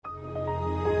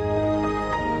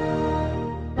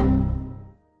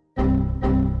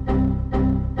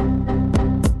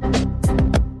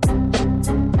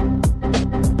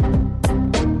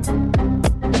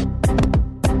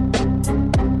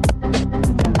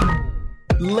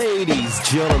Ladies,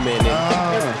 gentlemen,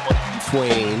 and everyone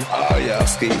between. Oh, yeah,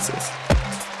 Jesus.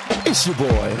 It's your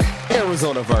boy,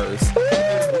 Arizona Verse.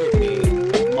 With me,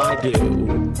 my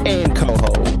dude, and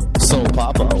co-host, Soul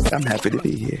Papo. I'm happy to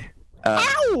be here.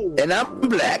 And I'm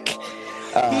black.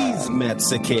 He's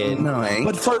Mexican. No, I ain't.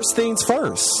 But first things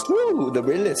first. Woo, the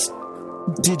realest.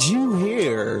 Did you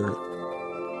hear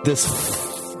this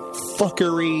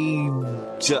fuckery?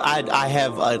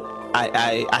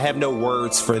 I have no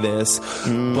words for this,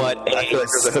 but I feel like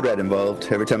there's a hood rat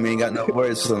involved. Every time you ain't got no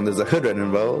words, there's a hood rat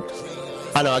involved.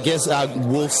 I know. I guess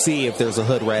we'll see if there's a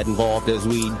hood rat involved as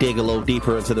we dig a little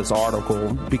deeper into this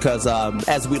article. Because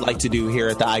as we like to do here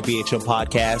at the IBHM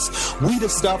podcast, we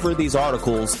discover these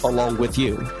articles along with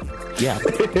you. Yeah.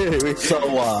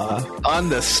 So on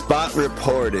the spot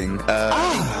reporting.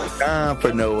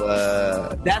 For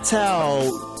no. That's how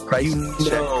you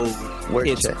know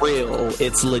it's real.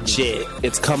 It's legit.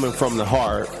 It's coming from the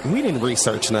heart. We didn't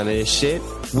research none of this shit.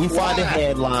 We find a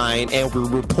headline and we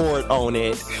report on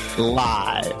it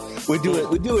live. We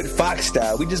do it Fox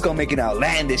style. We just gonna make an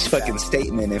outlandish fucking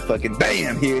statement and fucking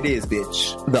bam, here it is,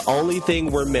 bitch. The only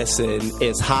thing we're missing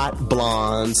is hot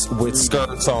blondes with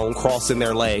skirts on crossing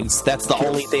their legs. That's the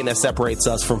only thing that separates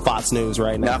us from Fox News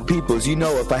right now. Now, peoples, you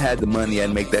know if I had the money,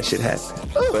 I'd make that shit happen.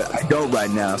 But I don't right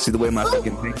now. See, the way my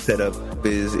fucking thing set up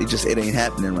is, it ain't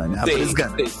happening right now. But it's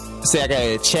gonna. See, I got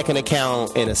a checking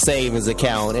account and a savings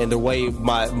account, and the way we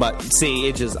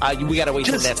gotta wait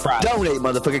till next Friday. Donate,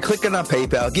 motherfucker. Click on our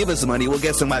PayPal. Give us money. We'll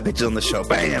get some of my bitches on the show.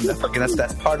 Bam.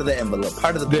 That's part of the envelope.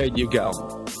 There you go.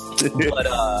 But what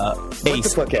the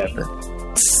fuck happened?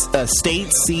 A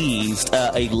state seized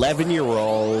a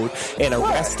 11-year-old and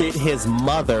arrested his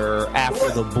mother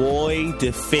after the boy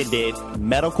defended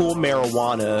medical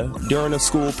marijuana during a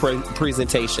school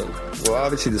presentation. Well,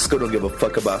 obviously the school don't give a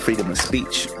fuck about freedom of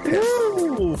speech.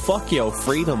 Ooh, fuck your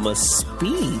freedom of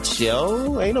speech,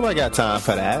 yo. Ain't nobody got time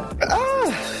for that.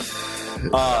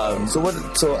 So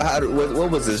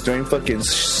what was this during fucking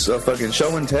show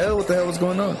and tell? What the hell was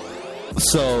going on?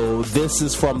 So this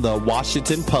is from the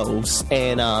Washington Post,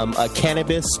 and a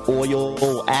cannabis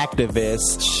oil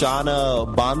activist,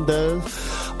 Shauna Bonda's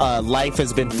life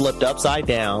has been flipped upside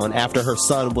down after her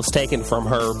son was taken from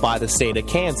her by the state of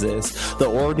Kansas. The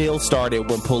ordeal started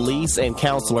when police and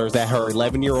counselors at her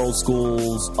 11-year-old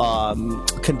schools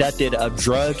conducted a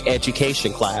drug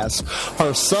education class.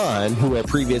 Her son, who had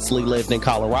previously lived in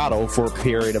Colorado for a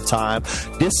period of time,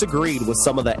 disagreed with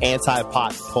some of the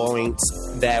anti-pot points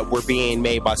that were being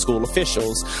made by school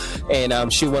officials.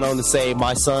 And she went on to say,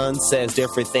 my son says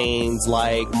different things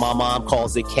like my mom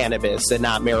calls it cannabis and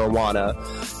not marijuana.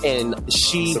 And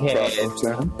she he's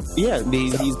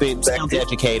been sounds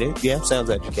educated. Yeah, sounds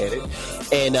educated.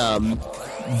 And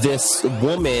this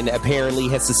woman apparently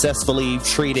has successfully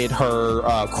treated her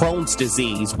Crohn's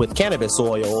disease with cannabis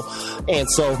oil. And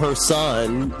so her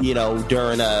son,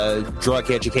 during a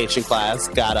drug education class,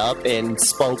 got up and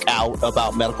spoke out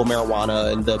about medical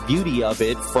marijuana and the beauty of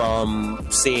it from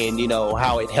seeing,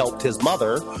 how it helped his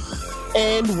mother.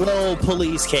 And,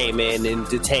 police came in and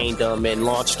detained them and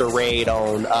launched a raid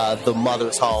on the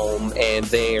mother's home, and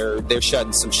they're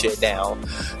shutting some shit down.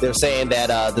 They're saying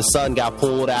that the son got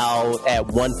pulled out at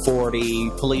 1:40.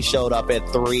 Police showed up at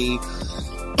 3.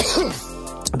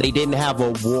 They didn't have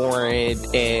a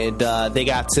warrant, and they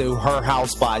got to her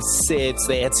house by 6.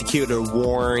 They executed a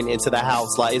warrant into the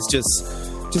house. Like, it's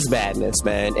just madness,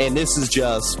 man. And this is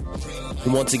just,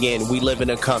 once again, we live in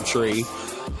a country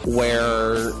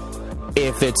where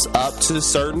if it's up to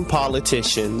certain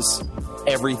politicians,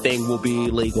 everything will be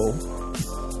illegal.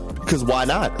 Because why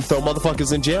not? Throw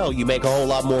motherfuckers in jail. You make a whole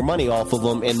lot more money off of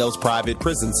them in those private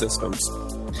prison systems.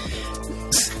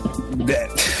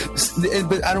 But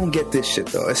I don't get this shit,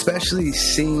 though. Especially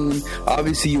seeing,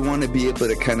 obviously you want to be able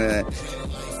to kind of,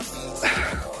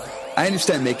 I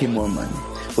understand making more money.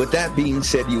 With that being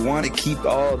said, you want to keep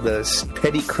all the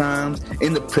petty crimes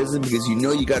in the prison because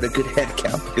you got a good head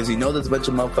count, because there's a bunch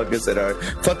of motherfuckers that are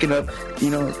fucking up,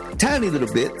 tiny little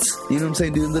bits, I'm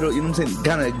saying, doing little, I'm saying,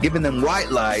 kind of giving them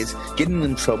white lies, getting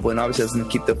them in trouble, and obviously doesn't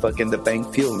keep the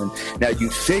bank fueling. Now you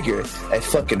figure, I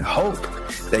fucking hope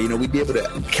that, we'd be able to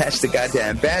catch the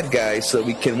goddamn bad guys so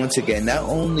we can once again not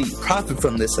only profit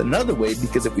from this another way,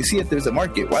 because if we see that there's a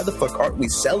market, why the fuck aren't we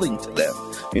selling to them?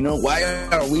 Why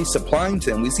are we supplying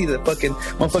to them? We see that fucking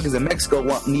motherfuckers in Mexico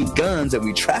need guns and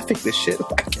we traffic this shit.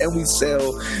 Why can't we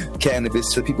sell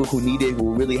cannabis to people who need it,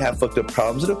 who really have fucked up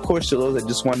problems? And of course, to those that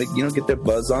just want to, get their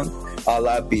buzz on, a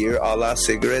la beer, a la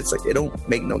cigarettes. Like, it don't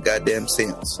make no goddamn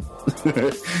sense.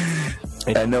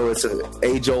 I know it's an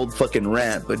age-old fucking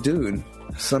rant, but dude,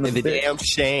 Son of And the a bitch. damn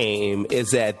shame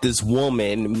is that this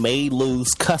woman may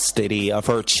lose custody of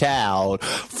her child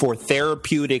for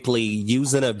therapeutically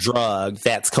using a drug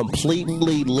that's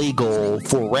completely legal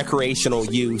for recreational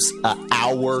use an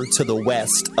hour to the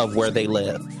west of where they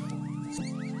live.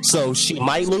 So she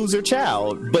might lose her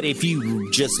child, but if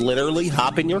you just literally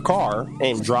hop in your car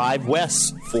and drive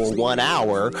west for 1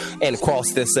 hour and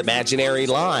cross this imaginary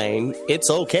line, it's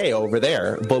okay over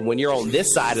there. But when you're on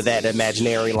this side of that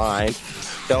imaginary line,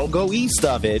 don't go east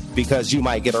of it because you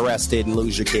might get arrested and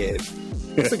lose your kid.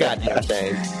 It's a goddamn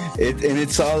shame. And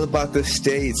it's all about the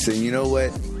states. And you know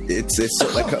what? It's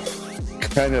like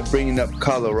kind of bringing up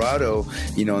Colorado,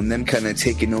 you know, and them kind of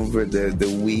taking over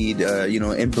the weed, you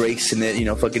know, embracing it, you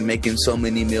know, fucking making so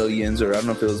many millions, or I don't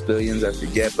know if it was billions, I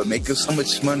forget, but making so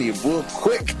much money real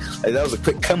quick. Like, that was a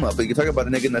quick come up. Like, you talk about a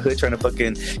nigga in the hood trying to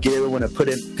fucking get everyone to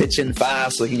pitch in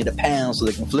 5 so they can get a pound so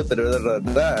they can flip it, or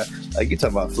like, you're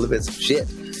talking about flipping some shit.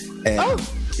 And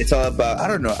it's all about, I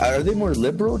don't know, are they more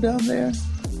liberal down there?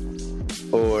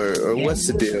 Or what's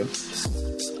the deal?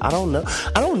 I don't know.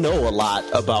 I don't know a lot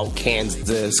about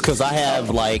Kansas because I have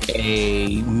like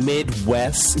a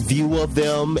Midwest view of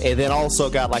them, and then also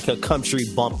got like a country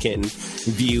bumpkin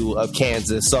view of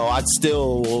Kansas. So I'd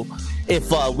still,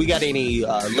 if we got any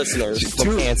listeners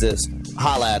from Kansas,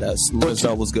 holla at us. Let us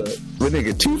know what's good. Well,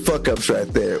 nigga, 2 fuck ups right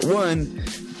there. One,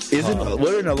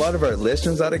 weren't a lot of our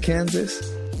listeners out of Kansas?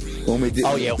 When we did,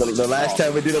 the last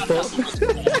time we did a poll.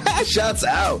 Shouts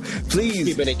out,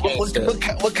 please.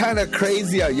 What kind of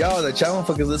crazy are y'all that y'all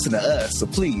motherfuckers listen to us? So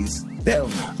please, tell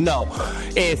me. No,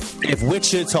 if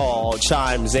Wichita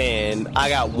chimes in, I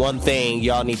got one thing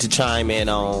y'all need to chime in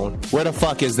on. Where the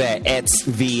fuck is that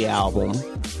XV album?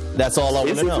 That's all I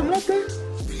want to know.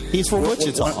 He's from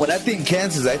Wichita. When I think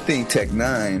Kansas, I think Tech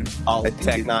 9. Oh,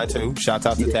 Tech 9 too. Shouts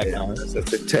out to Tech 9.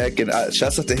 To Tech, and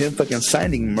shouts out to him fucking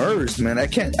signing Murs, man. I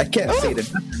can't say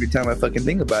that every time I fucking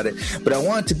think about it. But I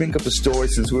wanted to bring up a story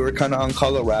since we were kind of on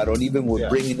Colorado, and even with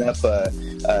bringing up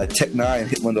Tech 9,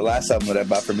 one of the last album that I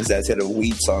bought from his dad, he had a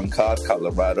weed song called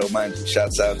Colorado. Mind you,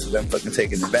 shouts out to them fucking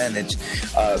taking advantage.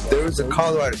 There was a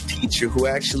Colorado teacher who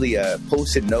actually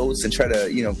posted notes and tried to,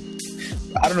 you know,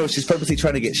 I don't know if she's purposely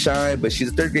trying to get shy, but she's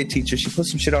a 3rd grade teacher. She put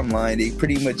some shit online. They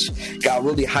pretty much got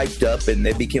really hyped up, and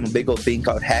it became a big old thing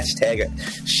called hashtag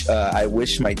I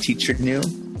wish my teacher knew.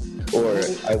 Or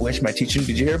I wish my teacher.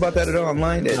 Did you hear about that at all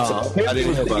online? No, I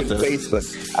didn't hear about that.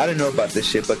 Facebook. I didn't know about this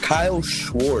shit, but Kyle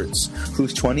Schwartz,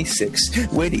 who's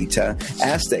 26, Wichita,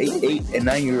 asked the 8 and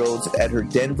 9-year-olds at her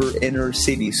Denver inner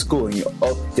city school. And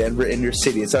Denver inner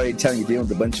city. It's already telling you, dealing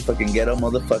with a bunch of fucking ghetto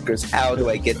motherfuckers. How do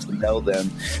I get to know them?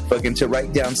 Fucking to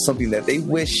write down something that they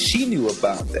wish she knew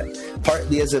about them.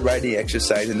 Partly as a writing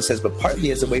exercise, and it says, but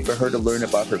partly as a way for her to learn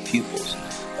about her pupils.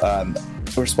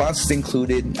 Responses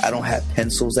included, I don't have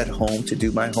pencils at home to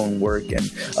do my homework,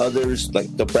 and others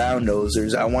like the brown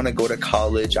nosers, I want to go to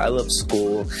college, I love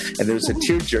school. And there's a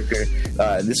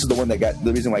tearjerker, and this is the one that got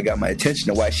the reason why I got my attention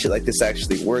and why shit like this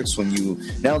actually works. When you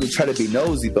not only try to be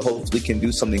nosy, but hopefully can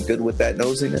do something good with that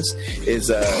nosiness.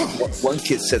 Is one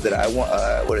kid said that I want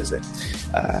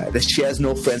that she has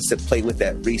no friends to play with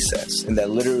at recess, and that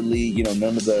literally, you know,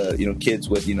 none of the, you know, kids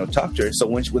would, you know, talk to her. So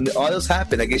when all this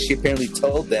happened, I guess she apparently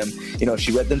told them, you know,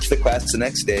 she read them to the class the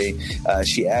next day.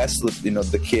 She asked, you know,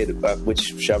 the kid,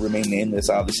 which shall remain nameless,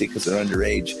 obviously, because they're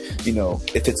underage, you know,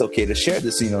 if it's okay to share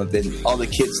this. You know, then all the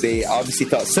kids, they obviously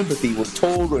felt sympathy, were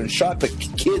told or in shock. But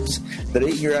kids that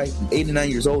 8 and 9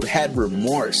 years old had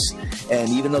remorse. And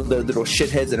even though the little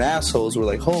shitheads and assholes were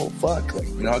like, oh, fuck, like,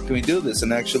 you know, how can we do this?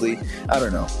 And actually, I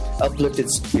don't know, uplifted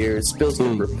spirits, spills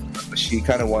over. She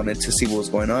kind of wanted to see what was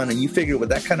going on. And you figure with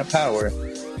that kind of power,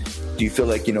 do you feel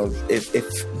like, you know,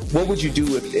 if what would you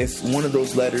do if one of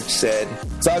those letters said,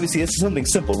 so obviously it's something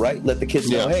simple, right? Let the kids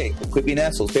know, hey, quit being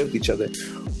assholes, play with each other.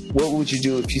 What would you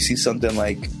do if you see something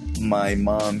like, my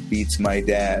mom beats my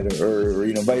dad, or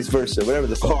you know, vice versa, whatever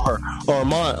the fuck. Or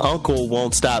my uncle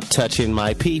won't stop touching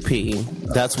my pee-pee.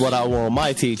 That's what I want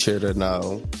my teacher to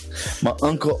know. My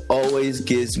uncle always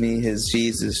gives me his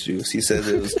Jesus juice. He says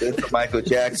it was good for Michael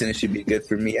Jackson, it should be good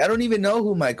for me. I don't even know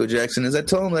who Michael Jackson is. I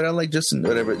told him that I like Justin,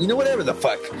 whatever, you know, whatever the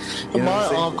fuck. You know my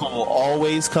uncle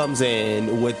always comes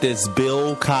in with this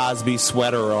Bill Cosby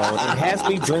sweater on and has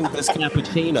me drink this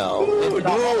cappuccino. And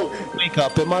I wake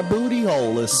up and my booty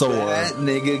hole is sore. That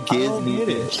nigga gives me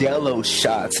the Jello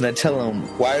shots, and I tell him,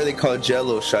 why are they called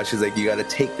Jello shots? She's like, you got to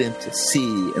take them to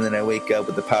see. And then I wake up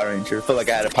with the Power Ranger. I feel like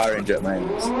I had a Power Ranger at my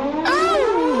ass.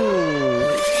 Oh!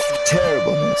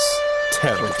 Terribleness.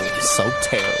 Terrible. So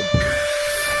terrible.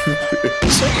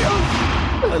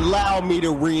 Allow me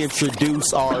to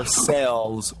reintroduce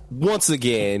ourselves once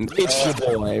again. It's your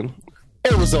boy,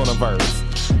 Arizona Verse.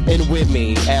 And with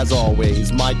me, as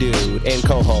always, my dude and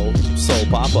co-host, Soul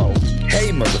Papo. Hey,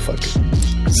 motherfucker.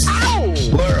 Ow!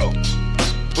 Plural.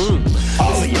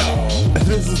 All of y'all.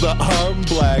 This is the I'm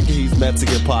Black, He's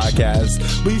Mexican podcast.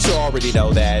 But you should already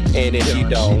know that. And if you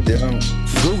don't,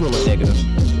 Google it, nigga.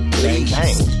 Bang,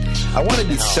 bang. I want to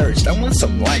be searched. I want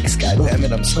some likes,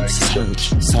 goddammit. I'm so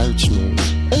Search me.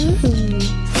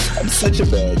 I'm such a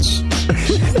bitch.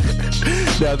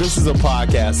 Now, this is a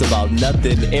podcast about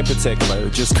nothing in particular,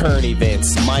 just current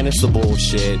events, minus the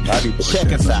bullshit.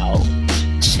 Check us out.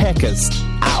 Check us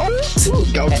out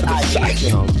Go to the site.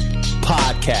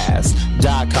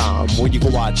 Podcast.com, where you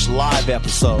can watch live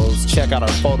episodes, check out our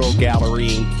photo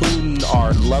gallery, including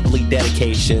our lovely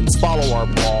dedications, follow our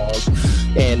blog,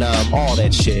 and all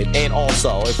that shit. And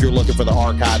also, if you're looking for the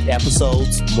archived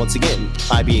episodes, once again,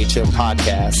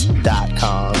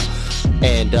 ibhmpodcast.com.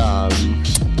 And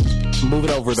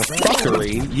moving over to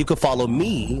fuckery, you can follow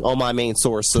me on my main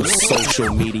source of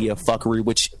social media fuckery,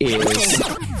 which is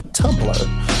Tumblr.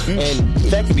 And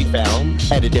that can be found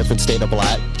at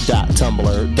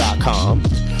adifferentstateofblack.tumblr.com.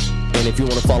 And if you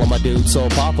want to follow my dude Soul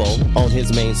Papo on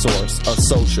his main source of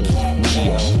social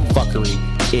media fuckery,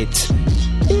 it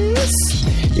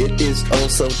is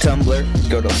also Tumblr.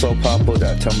 Go to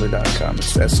soulpapo.tumblr.com.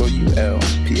 It's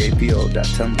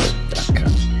soulpapo.tumblr.com.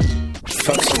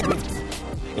 Fuck you.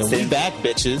 And we back,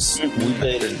 bitches. We've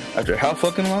been, after how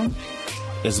fucking long?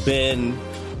 It's been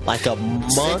like a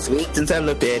month 6 weeks since I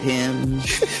looked at him.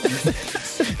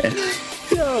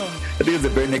 I think it's a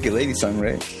Bare Naked Lady song,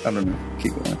 right? I don't know.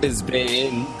 Keep going. It's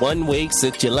been 1 week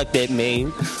since you looked at me.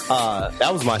 That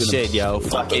was my shit, yo.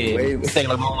 Fucking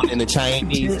Sailor Moon and the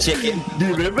Chinese chicken. Do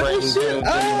you remember that shit?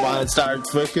 Mine started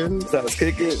fucking. Starts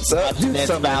kicking.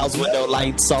 That Val's with no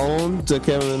lights on to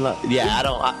come in.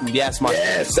 That's my shit.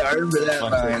 Yes, I remember that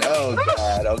line. Oh,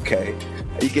 God. Okay.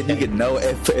 You can know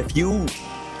if you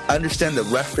understand the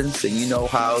reference and you know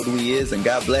how old he is, and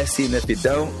God bless you. And if you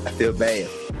don't, I feel bad.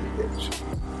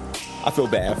 I feel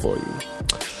bad for you.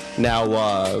 Now,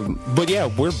 but yeah,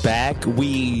 we're back.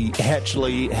 We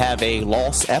actually have a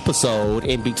lost episode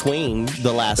in between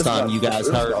the last time you guys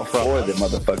heard from us. The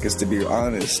motherfuckers, to be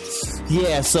honest.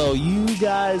 Yeah, so you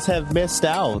guys have missed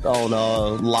out on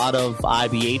a lot of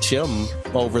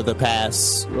IBHM over the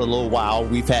past a little while.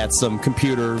 We've had some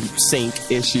computer sync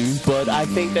issues, but I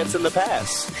think that's in the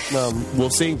past.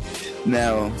 We'll see.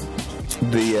 Now,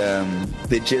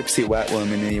 the gypsy white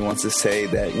woman, and he wants to say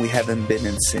that we haven't been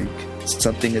in sync.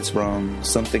 Something is wrong.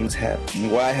 Something's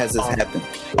happened. Why has this happened?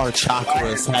 Our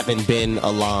chakras haven't been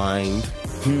aligned.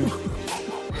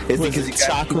 Is it because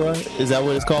chakra? Is that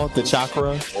what it's called? The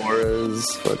chakra?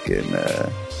 Auras, fucking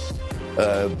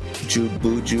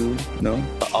Buju, no?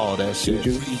 All that shit.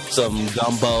 Some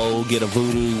gumbo, get a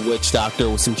voodoo witch doctor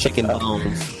with some chicken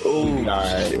bones. Oh, you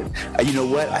know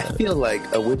what? I feel like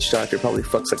a witch doctor probably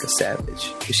fucks like a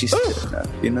savage if she's still enough.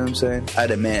 You know what I'm saying?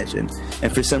 I'd imagine.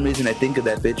 And for some reason, I think of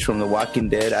that bitch from The Walking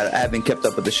Dead. I haven't kept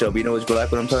up with the show, but you know what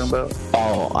I'm talking about?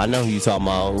 Oh, I know who you're talking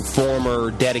about.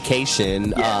 Former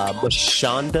dedication,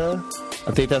 Mashonda.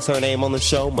 I think that's her name on the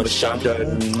show.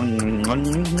 Mashonda.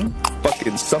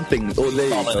 Fucking something. Oh, there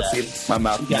you go. See, my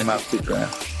mouth too dry.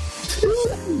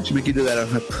 She make you do that on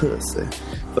her pussy.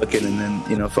 Fucking, and then,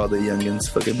 for all the youngins,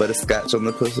 fucking butterscotch on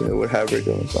the pussy or whatever it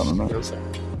goes. I don't know.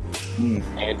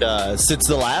 And since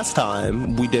the last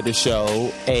time we did a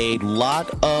show, a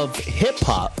lot of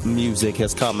hip-hop music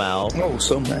has come out. Oh,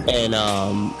 so much. And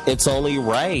it's only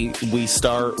right we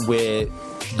start with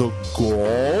the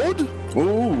gold.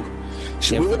 Ooh.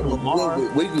 We're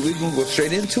gonna go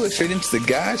straight into it, straight into the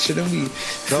guy. Shouldn't we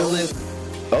fill it?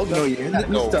 Oh, no, you're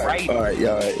not going to start. Right. All right,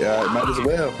 might as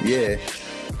well. Yeah.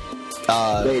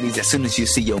 Ladies, as soon as you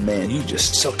see your man, you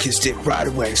just suck his dick right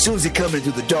away. As soon as he comes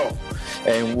into the door.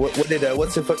 And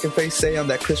what's her fucking face say on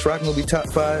that Chris Rock movie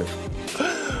Top 5?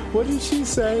 What did she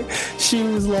say? She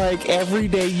was like, every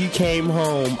day you came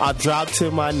home, I dropped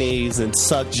to my knees and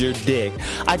sucked your dick.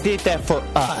 I did that for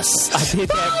us. I did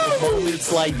that for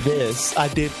moments like this. I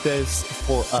did this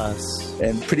for us.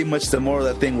 And pretty much the moral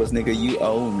of that thing was, nigga, you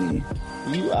owe me.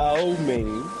 You owe me.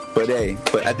 But I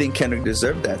think Kendrick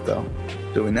deserved that, though.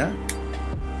 Do we not?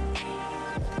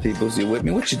 Peoples, you with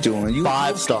me? What you doing?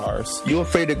 5 stars. You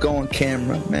afraid to go on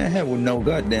camera? Man, hell with no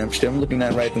goddamn shit. I'm looking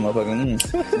at right through my fucking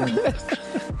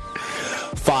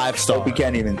 5 stars. We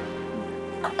can't even.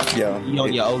 Yo, you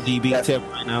on your ODB tip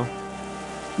right now?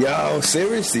 Yo,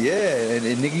 seriously, yeah. And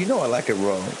nigga, you know I like it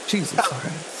raw. Jesus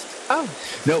Christ. Oh.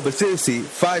 No, but seriously,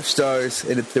 5 stars.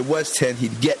 And if there was 10,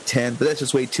 he'd get 10. But that's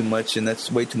just way too much, and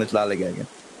that's way too much lollygagging.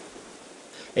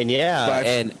 And yeah,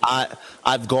 and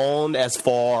I've gone as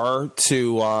far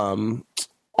to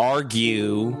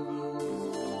argue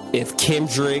if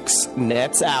Kendrick's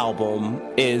next album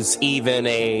is even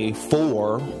a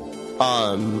 4.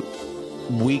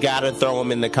 We gotta throw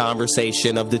him in the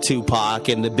conversation of the Tupac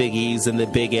and the Biggies and the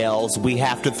Big L's. We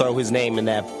have to throw his name in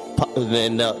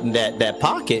that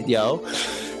pocket, yo.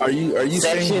 Are you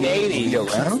Section saying 80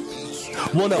 around?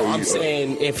 Well, no, I'm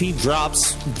saying if he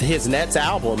drops his next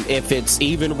album, if it's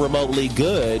even remotely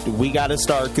good, we got to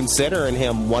start considering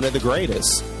him one of the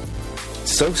greatest.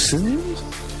 So soon?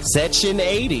 Section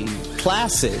 80,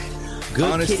 classic. Good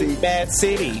Honestly, Kid, Bad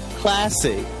City,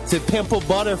 classic. To Pimp a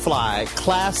Butterfly,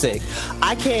 classic.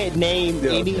 I can't name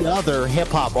any other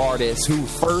hip-hop artist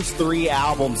whose first 3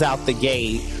 albums out the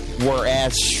gate were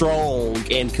as strong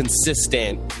and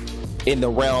consistent in the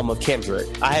realm of Kendrick.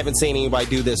 I haven't seen anybody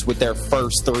do this with their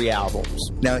first 3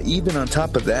 albums. Now, even on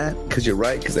top of that, because you're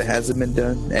right, because it hasn't been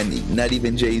done, and not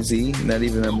even Jay-Z, not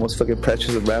even the most fucking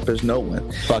precious of rappers, no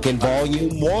one. Fucking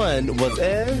Volume 1 was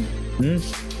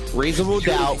Reasonable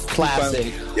Doubt,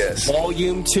 classic. Yes.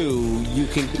 Volume 2, you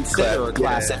can consider a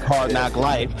classic, Hard Knock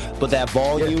Life, but that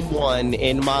Volume 1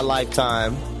 in my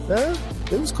lifetime,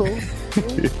 it was cool.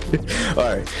 All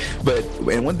right,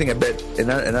 and one thing I bet,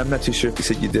 and I'm not too sure if you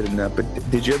said you did or not, but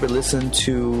did you ever listen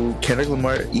to Kendrick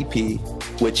Lamar EP?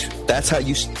 Which that's how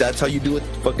you do a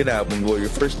fucking album, or your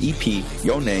first EP,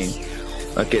 Your Name.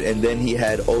 Okay, and then he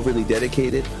had Overly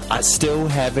Dedicated. I still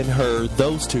haven't heard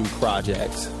those 2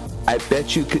 projects. I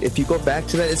bet you could, if you go back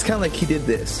to that, it's kind of like he did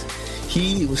this.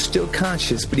 He was still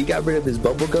conscious, but he got rid of his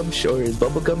bubblegum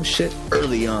shit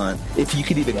early on, if you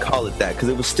could even call it that, because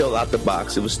it was still out the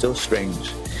box. It was still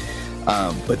strange.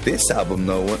 But this album,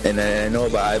 though, and I know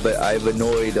I've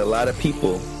annoyed a lot of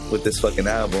people with this fucking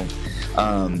album,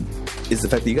 is the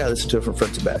fact that you gotta listen to it from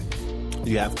front to back.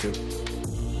 You have to.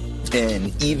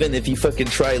 And even if you fucking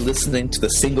try listening to the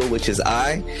single, which is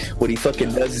what he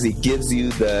fucking does is he gives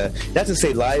you the, not to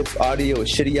say live audio is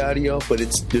shitty audio, but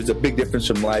there's a big difference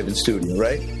from live and studio,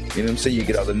 right? You know what I'm saying? You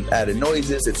get all the added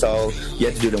noises. It's all, you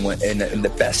have to do it in the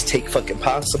best take fucking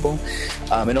possible.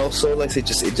 And also, like I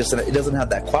say, it doesn't have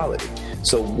that quality.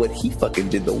 So what he fucking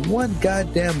did, the one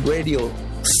goddamn radio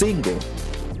single,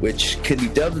 which can be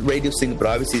dubbed radio single, but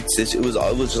obviously it was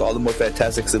just all the more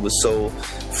fantastic because it was so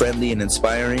friendly and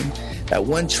inspiring. That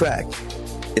one track,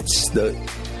 it's the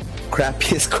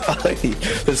crappiest quality.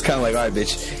 It's kind of like, all right,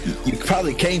 bitch, you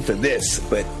probably came for this,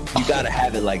 but you gotta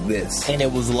have it like this. And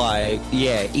it was like,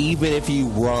 yeah, even if you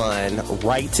run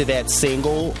right to that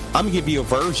single, I'm gonna give you a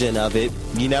version of it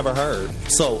you never heard.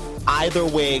 So either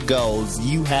way it goes,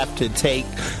 you have to take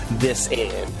this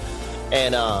in.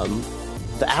 And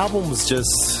the album was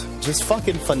just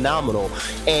fucking phenomenal.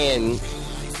 And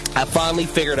I finally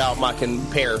figured out my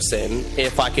comparison.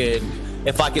 If I could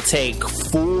take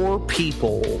 4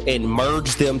 people and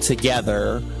merge them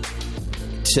together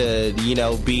to,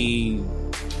 be,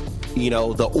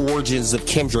 the origins of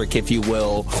Kendrick, if you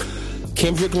will.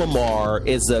 Kendrick Lamar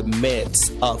is a mix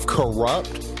of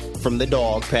Corrupt from the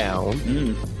Dog Pound,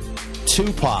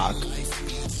 Tupac,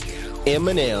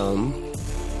 Eminem,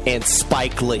 and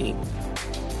Spike Lee.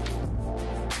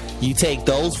 You take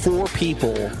those 4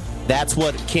 people, that's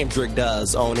what Kendrick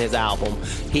does on his album.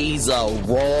 He's a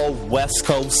raw West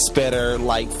Coast spitter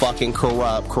like fucking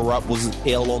Corrupt. Corrupt was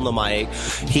ill on the mic.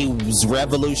 He was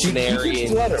revolutionary. He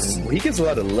gives a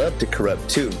lot of love to Corrupt,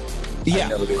 too.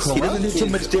 Yeah. He doesn't do too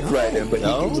much dick riding, but he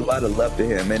gives a lot of love to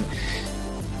him. And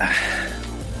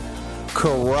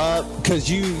Corrupt, because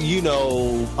you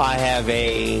know I have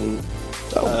a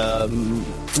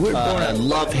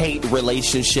love-hate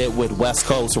relationship with West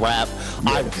Coast rap.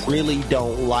 I really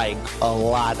don't like a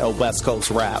lot of West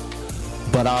Coast rap,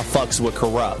 but I fucks with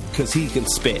Corrupt because he can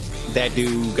spit. That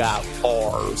dude got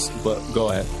R's, but go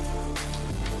ahead.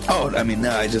 I was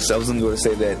going to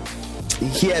say that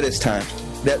he had his time.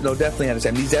 Definitely had his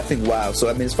time. He's definitely wild. So,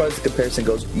 as far as the comparison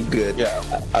goes, good.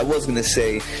 Yeah. I was going to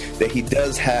say that he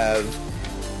does have,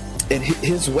 and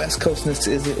his West Coastness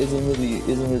isn't really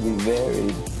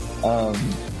varied. I'm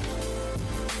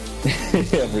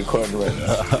recording right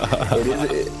now.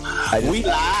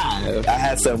 I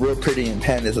had some real pretty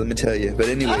independence, let me tell you. But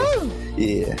anyway,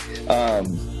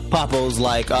 Papo's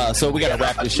like, so we gotta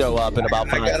wrap the show up in about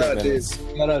 5 minutes.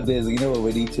 Got out this. You know what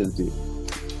we need to do?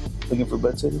 Looking for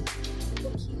butt city?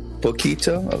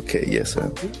 Poquito? Okay, yes,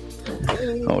 sir.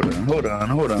 Hold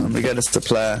on. We got a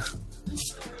supply.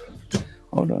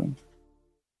 Hold on.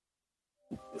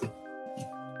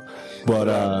 But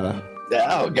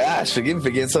oh gosh, forgive me for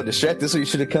getting so distracted. So you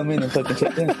should have come in and fucking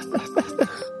checked in.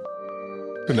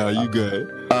 No, you good.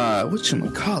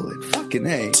 whatchamacallit? Fucking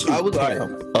A. I was like,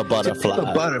 a butterfly.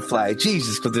 A butterfly.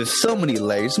 Jesus, because there's so many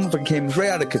layers. This motherfucker came right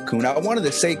out of cocoon. I wanted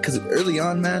to say, because early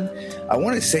on, man, I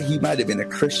want to say he might have been a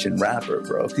Christian rapper,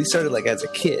 bro. He started like as a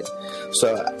kid.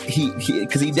 So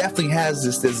because he definitely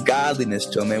has this godliness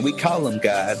to him, man. We call him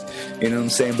God, you know what I'm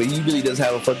saying? But he really does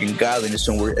have a fucking godliness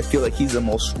to him where I feel like he's the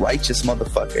most righteous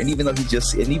motherfucker. And even though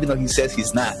he says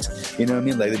he's not, you know what I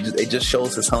mean? Like it just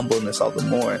shows his humbleness all the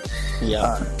more.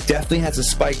 Yeah. Definitely has a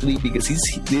Spike Lee because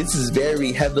this is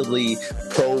very heavily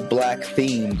pro-black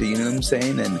themed, you know what I'm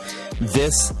saying? And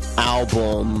this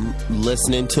album,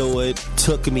 listening to it,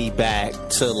 took me back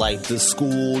to like the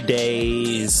school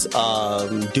days,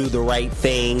 Do the Right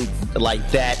Thing,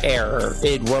 like that era.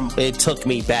 It took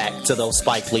me back to those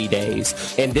Spike Lee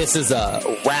days. And this is a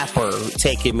rapper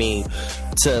taking me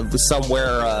to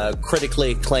somewhere a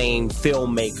critically acclaimed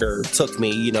filmmaker took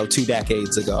me, 2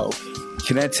 decades ago.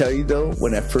 Can I tell you, though,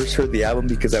 when I first heard the album,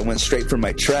 because I went straight for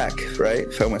my track,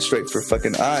 right? So I went straight for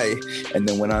fucking I, and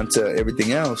then went on to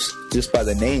everything else just by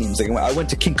the names. Like I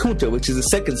went to King Kunta, which is the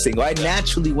second single. I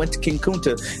naturally went to King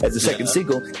Kunta as the second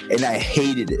single, and I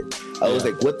hated it. I was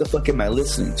like, what the fuck am I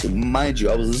listening to? Mind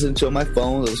you, I was listening to it on my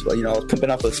phone. I was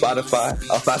pimping off of Spotify,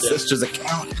 off my sister's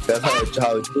account. That's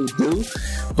how it do.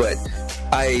 But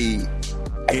I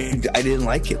didn't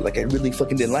like it. Like, I really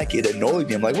fucking didn't like it. It annoyed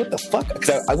me. I'm like, what the fuck?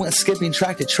 Because I went skipping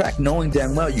track to track, knowing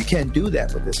damn well you can't do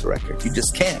that with this record. You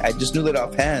just can't. I just knew that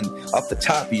off the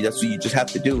top. That's what you just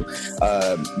have to do.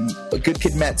 A Good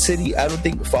Kid, Mad City, I don't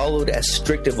think followed as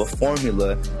strict of a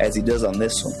formula as he does on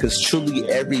this one. Because truly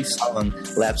every song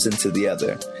laps into the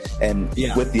other. And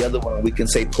with the other one, we can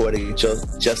say Poetic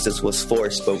Justice was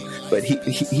forced, but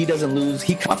he doesn't lose.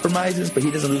 He compromises, but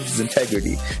he doesn't lose his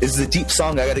integrity. This is a deep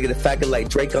song. I gotta get a faggot like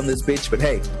Drake on this bitch, but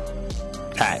hey,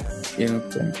 you know,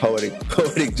 poetic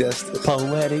justice.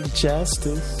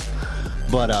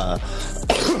 But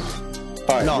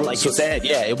right, no, like you said,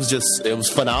 it was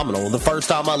phenomenal. The first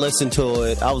time I listened to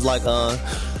it, I was like,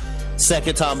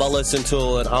 second time I listened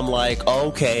to it, I'm like,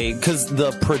 okay, because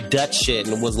the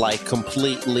production was like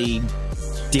completely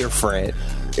different.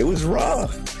 It was raw.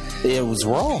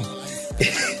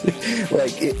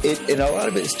 Like it, and a lot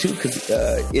of it's too, because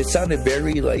it sounded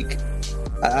very like,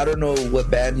 I don't know what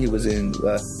band he was in.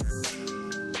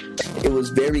 It was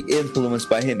very influenced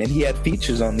by him, and he had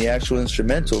features on the actual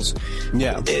instrumentals.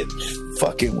 Yeah, it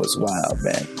fucking was wild,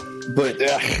 man. But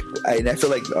I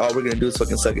feel like all we're gonna do is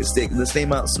fucking suck his dick. Let's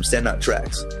name out some standout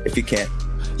tracks if you can.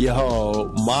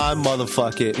 Yo, my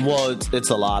motherfucking. Well, it's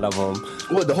a lot of them.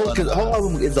 Well, the whole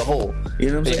album is a whole. You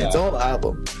know what I'm saying? Yeah. It's a whole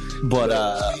album. But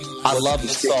I love the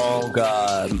song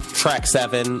track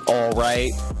 7, All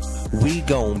Right. We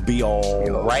gon' be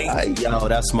all right. Yo,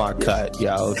 that's my cut,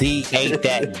 yo. He ate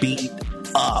that beat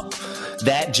up.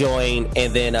 That joint,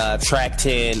 and then track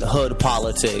 10, Hood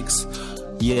Politics.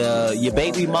 Yeah, your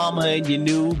baby mama and your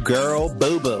new girl,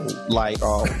 boo-boo. Like,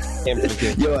 yo,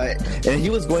 and he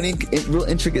was going in real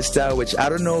intricate style, which I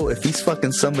don't know if he's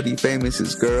fucking somebody famous,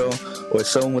 his girl, or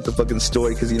someone with the fucking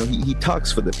story, because, you know, he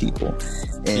talks for the people.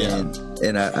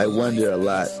 And I wonder a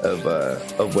lot of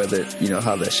whether, you know,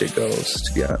 how that shit goes,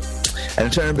 to be honest. And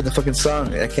I'm trying to remember the fucking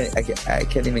song. I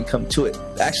can't even come to it.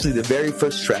 Actually, the very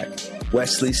first track,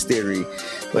 Wesley's Theory,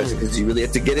 because you really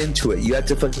have to get into it. You have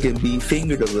to fucking be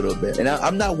fingered a little bit. And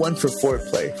I'm not one for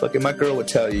foreplay. Fucking my girl would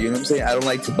tell you. You know what I'm saying? I don't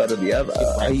like to butter the oven.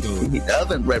 The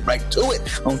oven right to it.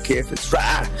 I don't care if it's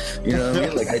dry. You know what I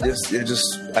mean? Like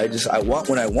I want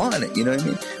when I want it. You know what I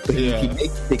mean? But he makes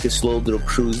you take a slow little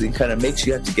cruise and kind of makes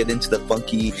you have to get into the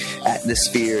funky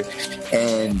atmosphere.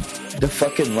 And the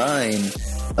fucking line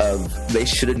of they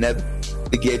should have never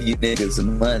gave you niggas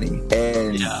some money.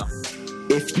 And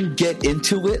if you get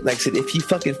into it, like I said, if you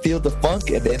fucking feel the funk,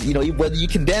 and then, you know, whether you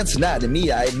can dance or not, and me,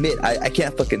 I admit, I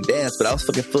can't fucking dance, but I was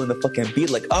fucking feeling the fucking beat,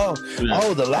 like, oh,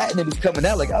 the Latin was coming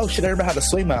out, like, oh shit, I remember how to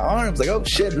swing my arms, like, oh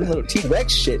shit, this little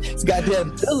T-Rex shit, it's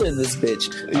goddamn feeling this bitch,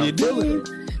 I'm feeling it.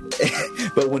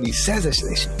 But when he says that shit,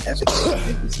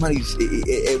 this money,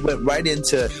 it went right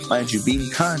into, mind you,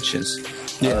 being conscious.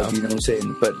 You know what I'm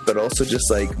saying? But also just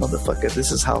like, motherfucker,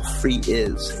 this is how free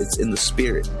is. It's in the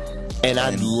spirit. And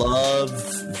I love.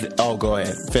 Go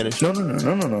ahead. Finish. No.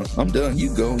 I'm done.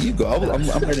 You go. I'm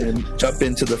ready to jump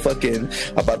into the fucking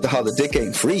about how the dick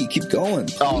ain't free. Keep going.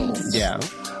 Please. Oh yeah.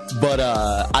 But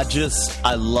I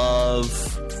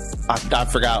love. I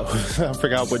forgot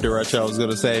what direction I was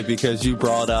gonna say, because you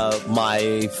brought up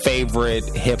my favorite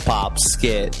hip hop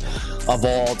skit of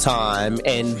all time,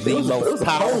 and the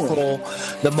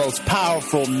most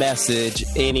powerful message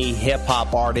any hip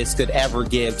hop artist could ever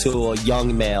give to a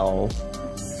young male: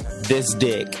 this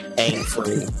dick ain't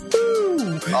free.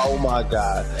 Oh my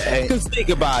God. Because think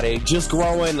about it. Just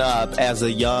growing up as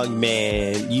a young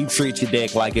man, you treat your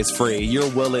dick like it's free. You're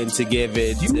willing to give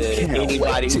it to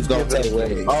anybody who's going to take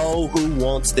it. Oh, who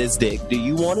wants this dick? Do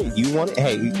you want it? You want it?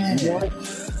 Hey, you want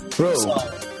it? Bro. So,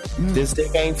 this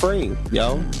dick ain't free,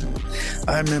 yo.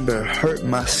 I remember hurt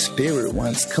my spirit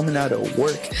once coming out of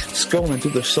work, scrolling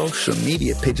through the social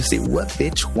media page to see what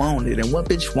bitch wanted and what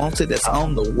bitch wanted that's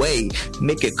on the way.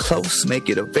 Make it close, make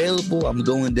it available. I'm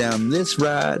going down this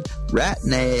ride right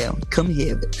now. Come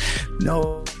here.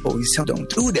 No, don't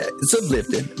do that. It's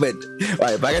uplifting. But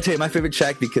all right, but I gotta tell you my favorite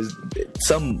track because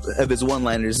some of his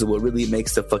one-liners is what really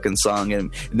makes the fucking song,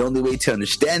 and the only way to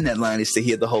understand that line is to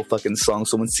hear the whole fucking song.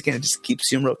 So once again, it just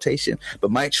keeps you in rotation.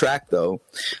 But my track though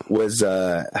was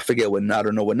I forget what, I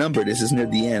don't know what number this is, near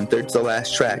the end, third to the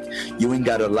last track. You Ain't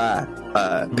Gotta Lie,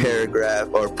 paragraph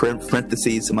or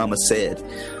parentheses, Mama Said.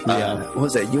 What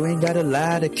was that? You ain't gotta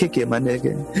lie to kick it, my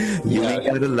nigga. You ain't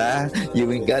gotta lie.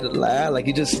 You ain't gotta lie. Like,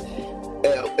 you just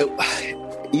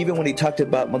even when he talked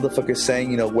about motherfuckers saying,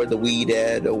 you know, where the weed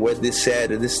at or where this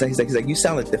at or this thing, he's like, you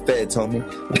sound like the feds, homie.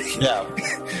 Yeah.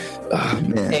 Oh,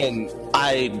 man.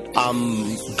 And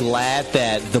I'm glad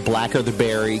that The Blacker the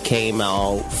Berry came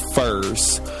out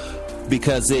first,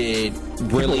 because it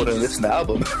really would have listened to the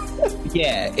album.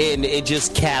 Yeah, and it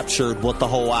just captured what the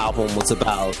whole album was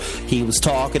about. He was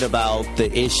talking about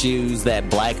the issues that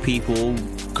black people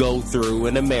go through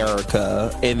in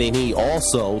America, and then he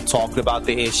also talked about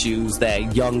the issues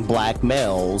that young black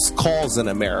males cause in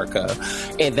America.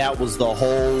 And that was the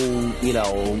whole, you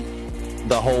know,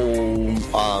 the whole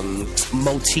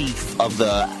motif of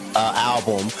the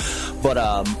album. But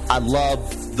I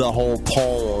love the whole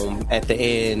poem at the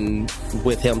end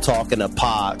with him talking to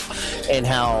Pac, and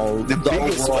how the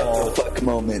biggest what the fuck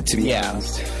moment, to be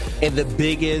honest. And the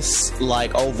biggest,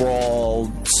 like,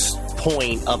 overall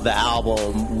point of the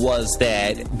album was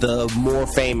that the more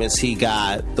famous he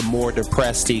got, the more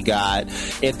depressed he got,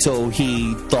 until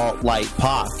he thought like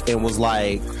Pac and was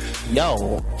like,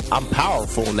 yo, I'm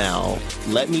powerful now,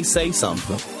 let me say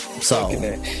something. So,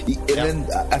 and then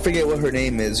I forget what her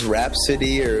name is,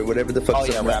 Rhapsody or whatever the fuck.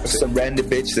 Some random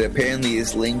bitch that apparently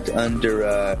is linked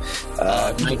under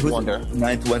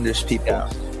Ninth Wonder's people.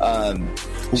 Yeah.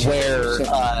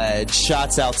 Where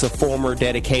shouts out to former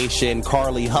dedication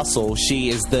Carly Hustle. She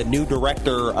is the new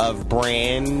director of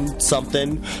brand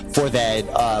something for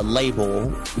that label.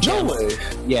 No way.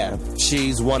 Yeah,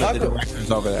 she's one of the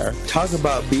directors over there. Talk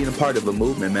about being a part of a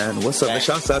movement, man. What's up? Yeah.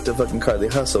 Shouts out to fucking Carly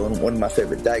Hustle, and one of my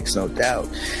favorite dykes, no doubt.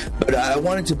 But I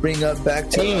wanted to bring up back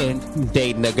to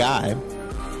dating a guy.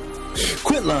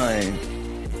 Quit lying.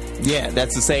 Yeah,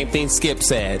 that's the same thing Skip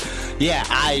said. Yeah,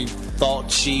 I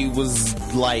thought she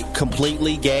was like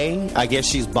completely gay. I guess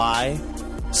she's bi.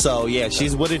 So yeah,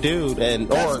 she's with a dude, and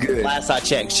or last I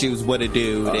checked, she was with a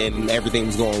dude, and everything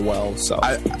was going well. So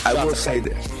I will say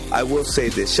this. I will say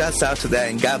this. Shouts out to that,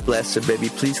 and God bless her, baby.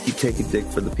 Please keep taking dick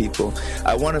for the people.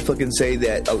 I want to fucking say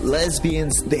that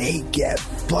lesbians, they get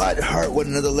butt hurt when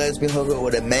another lesbian hooks up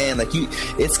with a man. Like, you,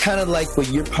 it's kind of like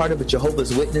when you're part of a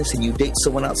Jehovah's Witness and you date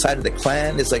someone outside of the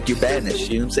clan. It's like you're banished.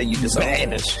 You know what I'm saying? You just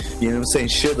banished. You know what I'm saying?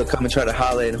 Sure, they'll come and try to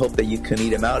holler and hope that you can eat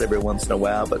them out every once in a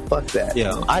while, but fuck that.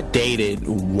 Yeah, I dated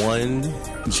one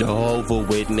Jehovah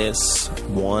Witness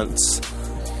once,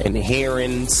 and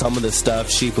hearing some of the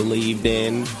stuff she believed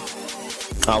in,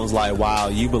 I was like, wow,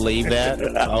 you believe that?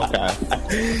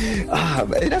 Okay.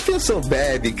 Man, I feel so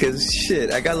bad because,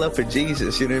 shit, I got love for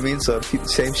Jesus, you know what I mean? So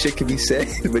same shit can be said,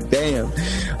 but damn.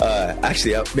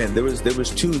 Actually, man, there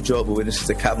was two Jehovah's Witnesses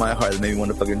that caught my heart that made me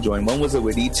want to fucking join. One was a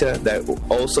Wedita that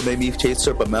also made me chase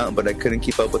her up a mountain, but I couldn't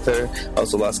keep up with her. I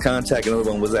also lost contact.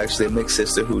 Another one was actually a mixed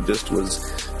sister who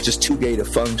was too gay to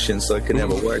function, so it could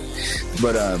never work.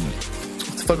 But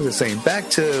what the fuck was I saying? Back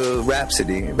to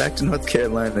Rhapsody, back to North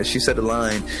Carolina. She said a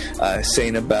line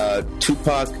saying about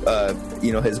Tupac.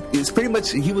 You know, it's pretty much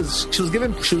she was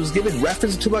giving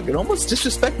reference to Tupac and almost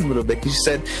disrespecting him a little bit.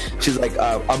 She's like,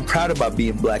 I'm proud about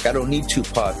being black. I don't need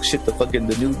Tupac. Shit,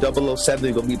 the new 007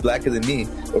 is gonna be blacker than me,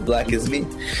 or black as me.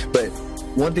 But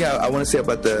one thing I want to say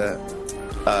about the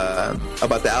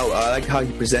album, I like how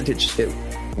he presented shit.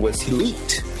 Was he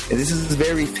leaked? And this is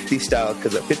very 50 style,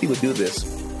 because 50 would do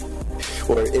this.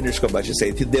 Or Interscope, I should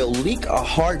say. They'll leak a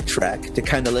hard track to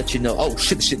kind of let you know, oh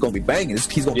shit, this shit gonna be banging.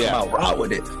 He's gonna come out raw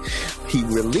with it. He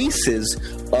releases,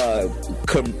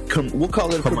 we'll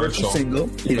call it a commercial single.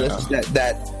 He does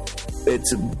that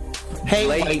it's Hey,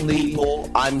 white blatantly, people,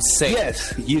 I'm safe.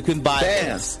 Yes. You can buy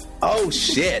bam. this. Oh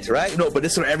shit, right? No, but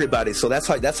it's for everybody. So that's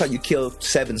how you kill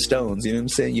 7 stones. You know what I'm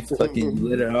saying? You fucking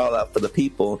let it all out for the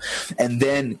people. And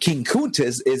then King Kunta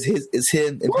is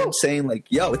him saying like,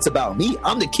 "Yo, it's about me.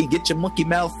 I'm the king. Get your monkey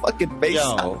mouth fucking face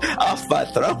off my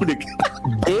throne."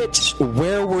 Bitch,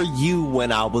 where were you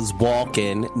when I was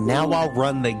walking? Now I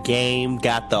run the game.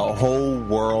 Got the whole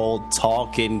world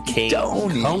talking. King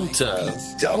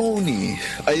Kunta. Don't he?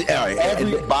 All right.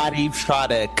 Everybody try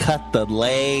to cut the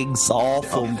legs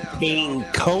off of King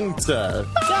Kunta.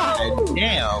 God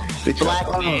damn.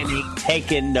 Black man ain't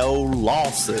taking no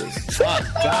losses. Fuck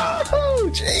God. Oh,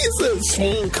 Jesus.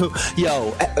 King Kunta.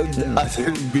 Yo,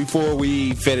 before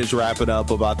we finish wrapping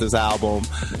up about this album,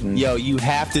 yo, you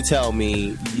have to tell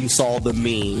me you saw the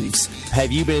memes.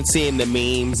 Have you been seeing the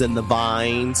memes and the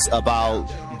vines about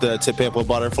the To Pimp a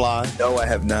Butterfly? No, I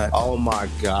have not. Oh my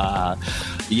God.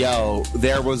 Yo,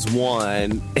 there was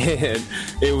one, and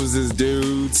it was this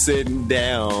dude sitting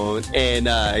down, and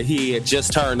he had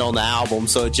just turned on the album,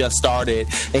 so it just started,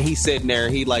 and he's sitting there,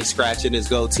 he like scratching his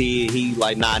goatee, he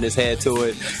like nodding his head to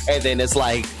it, and then it's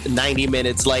like 90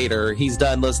 minutes later, he's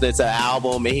done listening to the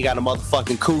album, and he got a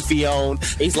motherfucking kufi on,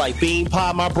 he's like, "Bean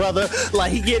pie, my brother,"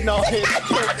 like he getting on his,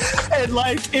 and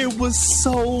like it was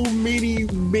so many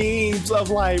memes of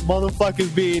like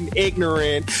motherfuckers being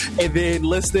ignorant, and then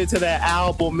listening to that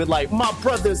album and like, "My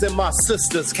brothers and my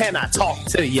sisters, can I talk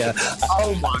to you?"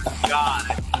 Oh my God.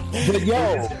 But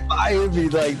yo, I would be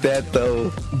like that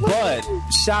though. But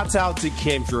shouts out to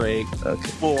Kendrick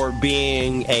for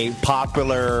being a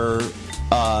popular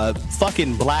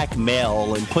fucking black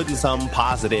male and putting something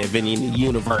positive in the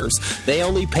universe. They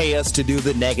only pay us to do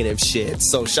the negative shit.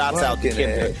 So shouts out to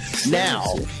Kendrick.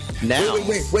 Now,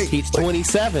 wait. He's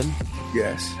 27.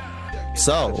 Yes.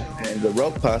 So, and the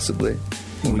rope possibly.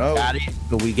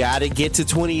 We gotta get to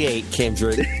 28,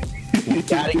 Kendrick. We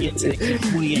gotta get to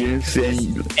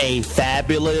 28. A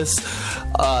fabulous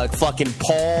fucking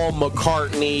Paul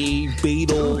McCartney,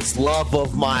 Beatles, Love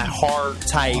of My Heart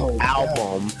type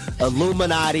album.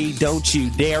 Illuminati, don't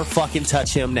you dare fucking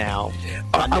touch him now.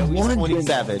 I'm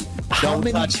 27. Don't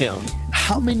touch him.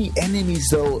 How many enemies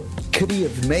though could he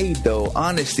have made though?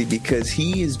 Honestly, because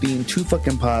he is being too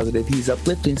fucking positive. He's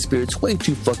uplifting spirits way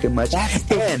too fucking much. That's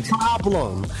the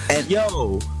problem. And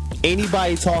yo,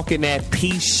 anybody talking that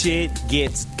peace shit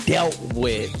gets dealt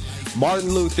with.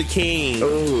 Martin Luther King,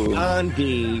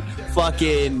 Gandhi,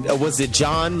 fucking was it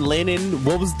John Lennon?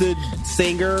 What was the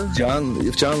singer?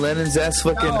 If John Lennon's ass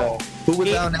fucking who was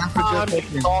down in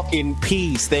Africa talking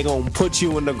peace, they gonna put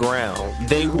you in the ground.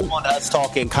 They want us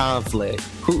talking conflict.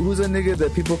 Who's a nigga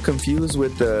that people confuse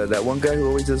with that one guy who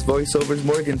always does voiceovers?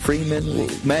 Morgan Freeman,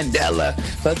 Mandela,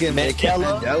 fucking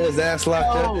Mandela's ass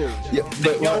locked up. Yeah,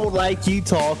 they don't like you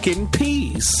talking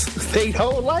peace. They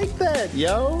don't like that,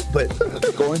 yo. But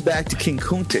going back to King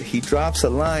Kunta, he drops a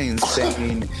line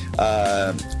saying,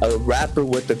 "A rapper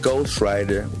with a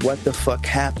ghostwriter. What the fuck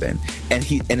happened?" And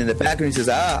in the background he says,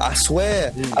 "I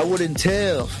swear I wouldn't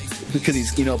tell," because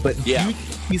he's but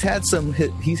he's had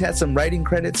some writing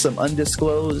credits, some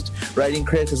undisclosed writing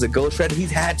credits as a ghostwriter.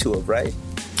 He's had to have, right?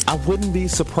 I wouldn't be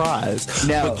surprised.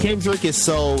 Now, but Kendrick is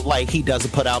so like he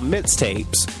doesn't put out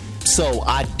mixtapes. So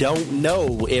I don't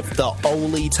know if the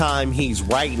only time he's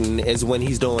writing is when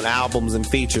he's doing albums and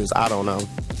features. I don't know.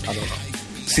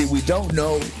 See, we don't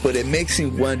know, but it makes me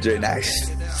wonder, and I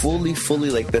fully,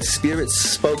 like, the spirit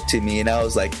spoke to me, and I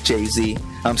was like, Jay-Z,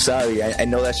 I'm sorry, I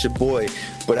know that's your boy,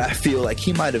 but I feel like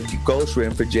he might have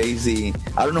ghostwritten for Jay-Z.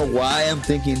 I don't know why I'm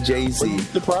thinking Jay-Z.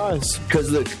 Surprise. Because,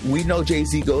 look, we know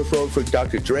Jay-Z ghostwrote for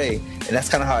Dr. Dre, and that's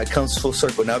kind of how it comes full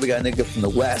circle. Now we got a nigga from the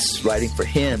West writing for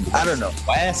him. I don't know.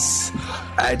 West.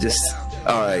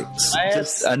 All right.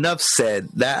 Just enough said.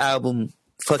 That album...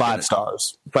 5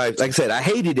 stars. 5. Like I said, I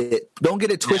hated it. Don't get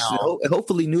it twisted.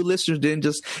 Hopefully, new listeners didn't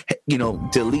just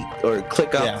delete or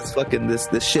click off fucking this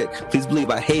shit. Please believe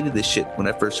I hated this shit when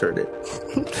I first heard it.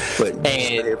 But from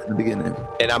the beginning.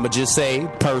 And I'm gonna just say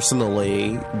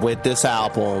personally, with this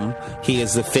album, he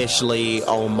is officially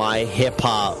on my hip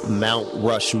hop Mount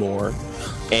Rushmore.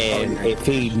 And if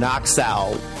he knocks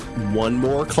out one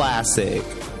more classic,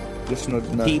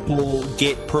 people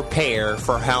get prepared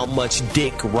for how much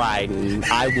dick riding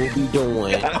I will be doing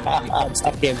when it comes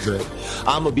to Kendrick.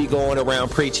 I'm going to be going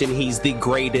around preaching he's the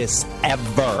greatest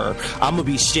ever. I'm going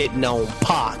to be shitting on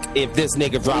Pac if this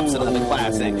nigga drops another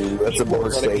classic. That's a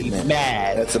bold statement.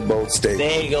 Mad. That's a bold statement.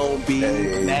 They going to be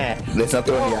mad. Let's not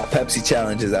throw any Pepsi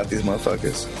challenges out these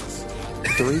motherfuckers.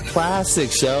 3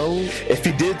 classics, yo. If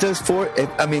he did just 4,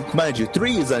 mind you,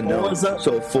 3 is unknown.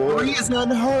 So 4. 3 is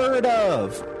unheard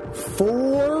of.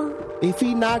 4? if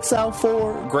he knocks out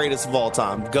 4, greatest of all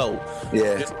time, go.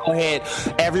 Yeah. Just go ahead.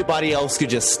 Everybody else could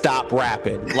just stop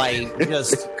rapping. Like,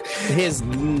 just his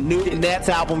new Nets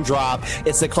album drop.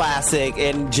 It's a classic.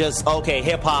 And just, okay,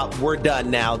 hip hop, we're done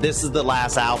now. This is the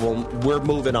last album. We're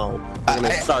moving on.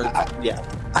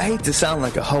 I hate to sound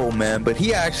like a hoe, man, but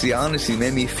he actually honestly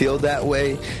made me feel that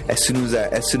way as soon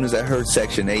as I heard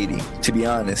Section 80. To be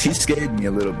honest, he scared me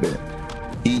a little bit.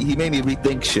 He made me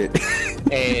rethink shit.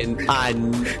 And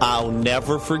I'll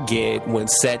never forget when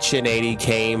Section 80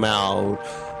 came out,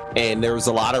 and there was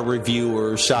a lot of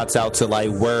reviewers, shouts out to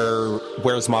like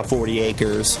where's my 40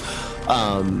 acres.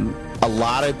 A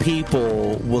lot of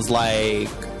people was like,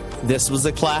 this was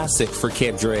a classic for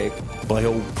Kendrick, but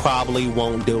he probably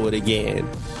won't do it again.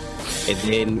 And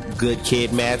then Good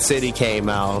Kid, Mad City came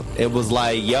out. It was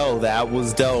like, yo, that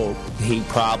was dope. He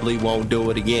probably won't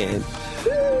do it again.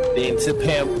 Then To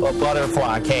Pimp a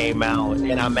Butterfly came out,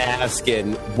 and I'm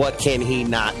asking, what can he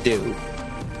not do?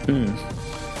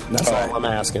 That's all I'm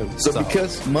asking. So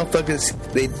because motherfuckers,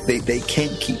 they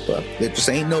can't keep up. There just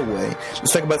ain't no way.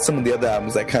 Let's talk about some of the other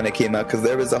albums that kind of came out, because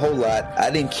there was a whole lot. I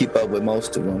didn't keep up with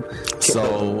most of them.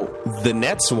 So the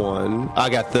next one, I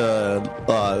got the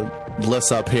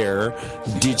list up here.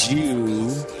 Did you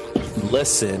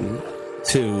listen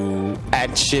to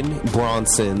Action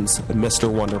Bronson's Mr.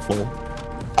 Wonderful?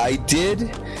 I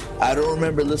did. I don't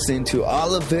remember listening to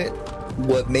all of it.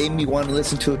 What made me want to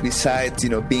listen to it, besides,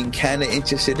 being kind of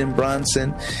interested in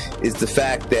Bronson, is the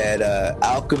fact that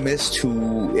Alchemist,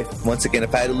 who, if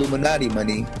I had Illuminati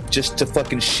money just to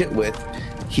fucking shit with,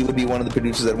 he would be one of the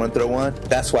producers I'd want to throw on.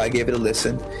 That's why I gave it a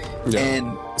listen. Yeah.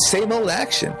 And same old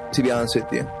Action, to be honest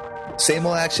with you. Same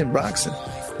old Action Bronson.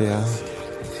 Yeah.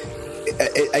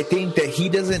 I think that he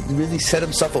doesn't really set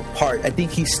himself apart. I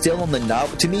think he's still on the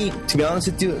novel. To me, to be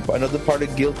honest with you, another part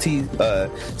of Guilty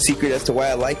secret as to why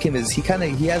I like him is he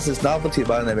has this novelty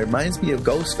about him that reminds me of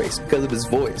Ghostface because of his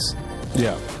voice.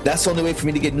 Yeah, that's the only way for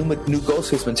me to get new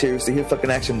Ghostface material is to hear fucking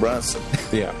Action Bronson.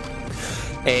 Yeah,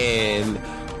 and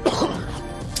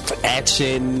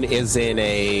Action is in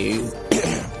a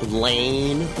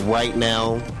lane right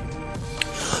now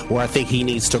where I think he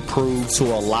needs to prove to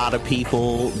a lot of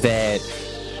people that,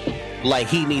 like,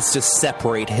 he needs to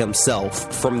separate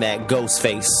himself from that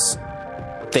Ghostface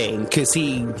thing, because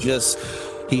he just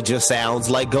sounds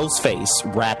like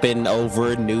Ghostface rapping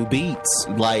over new beats.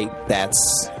 Like,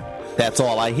 that's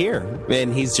all I hear,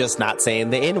 and he's just not saying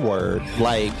the N-word.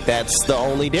 Like, that's the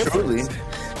only difference.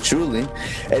 Truly.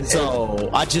 And so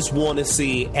I just want to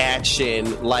see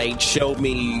Action, like, show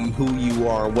me who you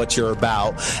are and what you're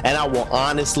about. And I will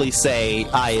honestly say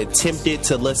I attempted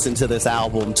to listen to this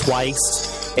album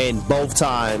twice, and both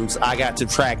times I got to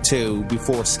track 2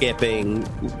 before skipping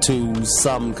to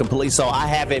some complete. So I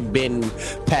haven't been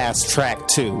past track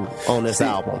 2 on this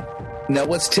album. Now,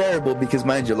 what's terrible, because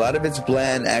mind you, a lot of it's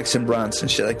bland Action Bronson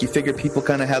shit. Like, you figure people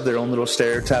kind of have their own little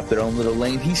stereotype, their own little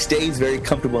lane. He stays very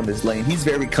comfortable in his lane. He's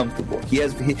very comfortable.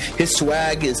 His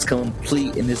swag is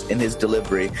complete in his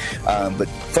delivery. But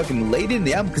fucking late in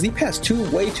the album, because he passed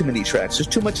way too many tracks. There's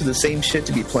too much of the same shit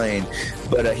to be playing.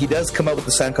 But he does come up with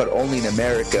a song called Only in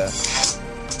America,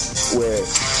 where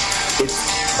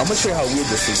I'm gonna show you how weird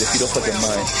this is if you don't fucking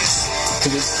mind.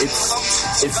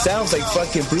 Because it sounds like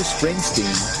fucking Bruce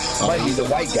Springsteen. Might be the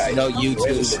white guy. No,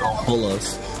 YouTube don't pull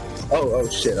us. Oh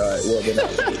shit! All right, well then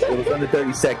it was under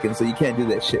 30 seconds, so you can't do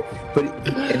that shit. But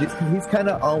he's kind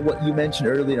of on what you mentioned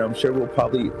earlier. I'm sure we'll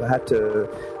probably have to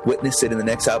witness it in the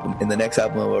next album,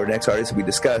 or next artist we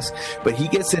discuss. But he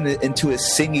gets into his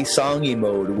singy-songy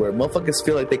mode where motherfuckers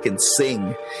feel like they can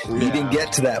sing. Yeah. He didn't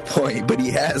get to that point, but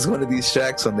he has one of these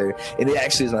tracks on there, and it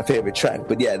actually is my favorite track.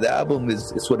 But yeah, the album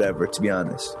it's whatever, to be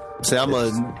honest. See, I'm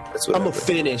gonna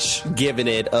finish giving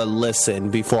it a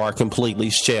listen before I completely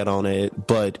shit on it,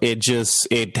 but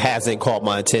it hasn't caught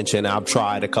my attention. I've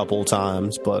tried a couple of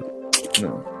times, but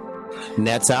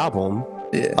Net's album,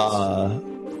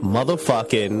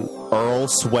 motherfucking Earl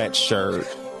Sweatshirt.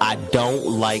 I don't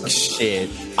like shit.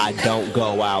 I don't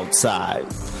go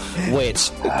outside.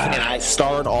 Which, can I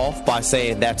start off by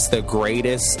saying that's the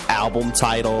greatest album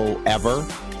title ever?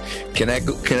 Can I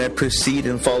proceed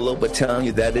and follow up with telling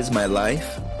you that is my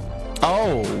life?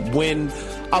 Oh, when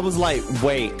I was like,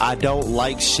 wait, I don't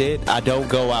like shit, I don't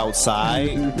go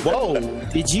outside. Whoa,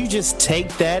 did you just take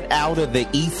that out of the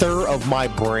ether of my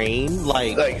brain?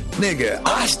 Like nigga,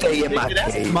 I stay in my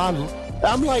cave.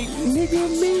 I'm like, nigga,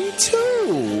 me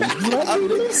too. Let me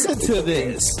listen to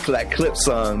this. That clip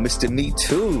song, Mr. Me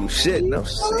Too. Shit, no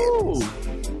shit.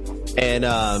 And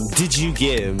did you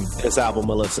give this album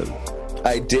a listen?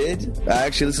 I did. I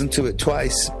actually listened to it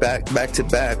twice, back to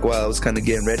back, while I was kind of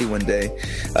getting ready one day.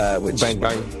 Bang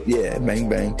Bang. Yeah, Bang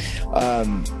Bang.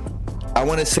 I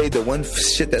want to say the one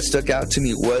shit that stuck out to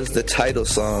me was the title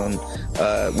song.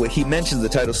 Where he mentions the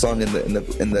title song in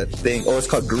the thing. Oh, it's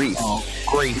called Grief. Oh,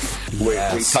 Grief.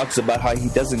 Where he talks about how he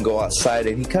doesn't go outside,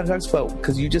 and he kind of talks about,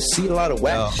 because you just see a lot of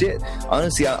whack shit.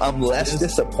 Honestly, I'm less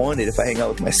disappointed if I hang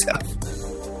out with myself.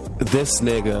 This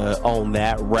nigga on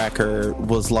that record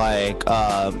was like,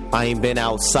 I ain't been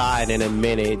outside in a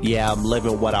minute. Yeah, I'm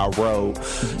living what I wrote.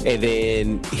 And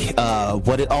then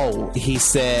he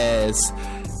says,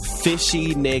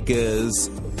 fishy niggas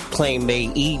claim they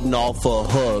eating off a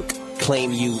hook,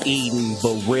 claim you eating,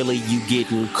 but really you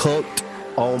getting cooked.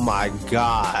 Oh my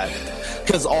God.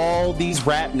 Because all these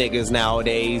rap niggas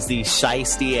nowadays, these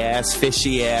shiesty ass,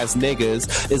 fishy ass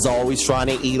niggas, is always trying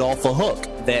to eat off a hook.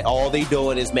 That all they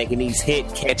doing is making these hit,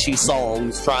 catchy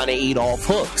songs, trying to eat off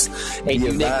hooks. And you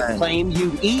niggas claim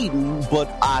you eating,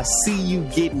 but I see you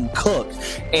getting cooked.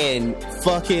 And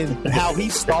fucking how he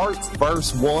starts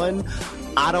verse 1,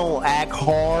 I don't act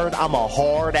hard, I'm a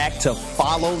hard act to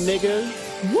follow, nigga.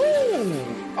 Woo!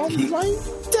 I'm like,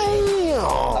 damn.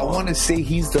 I want to say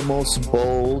he's the most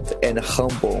bold and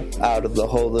humble out of the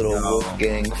whole little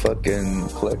Wolfgang fucking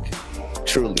clique.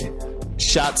 Truly.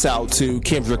 Shouts out to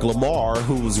Kendrick Lamar,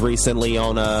 who was recently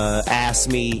on Ask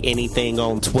Me Anything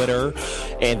on Twitter,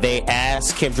 and they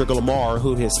asked Kendrick Lamar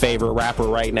who his favorite rapper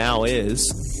right now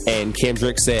is, and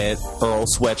Kendrick said Earl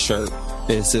Sweatshirt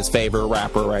is his favorite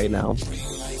rapper right now.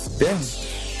 Yeah.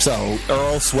 So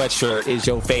Earl Sweatshirt is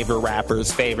your favorite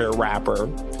rapper's favorite rapper.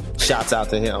 Shouts out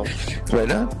to him. Right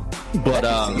now. But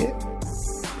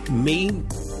me,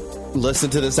 listen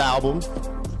to this album,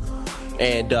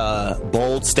 and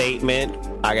bold statement,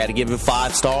 I gotta give it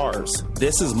 5 stars.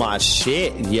 This is my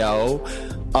shit, yo.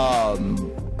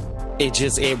 It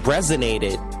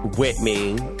resonated with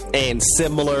me, and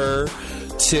similar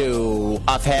to,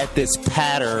 I've had this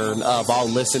pattern of I'll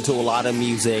listen to a lot of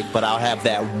music, but I'll have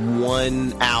that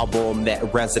one album that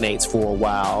resonates for a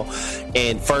while.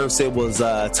 And first it was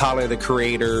Tyler the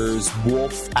Creator's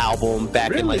Wolf album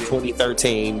back in like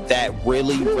 2013 that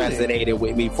really resonated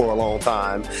with me for a long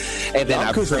time. And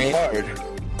then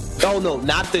Oh no,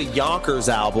 not the Yonkers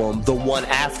album, the one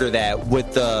after that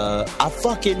with the I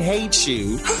fucking hate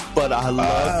you, but I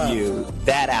love you.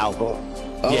 That album.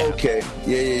 Oh, yeah. Okay.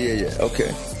 Yeah.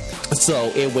 Okay.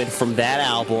 So it went from that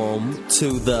album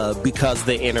to the Because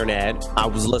the Internet. I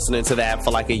was listening to that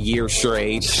for like a year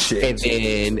straight. Shit. And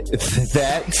then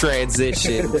that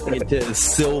transitioned into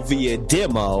Sylvia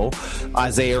Demo,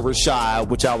 Isaiah Rashad,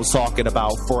 which I was talking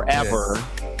about forever. Yeah.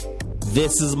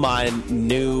 This is my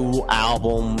new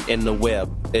album in the whip,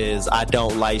 is I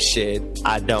don't like shit,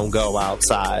 I don't go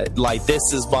outside. Like,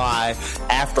 this is my,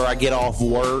 after I get off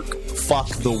work, fuck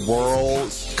the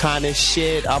world kind of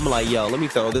shit. I'm like, yo, let me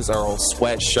throw this Earl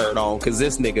Sweatshirt on, because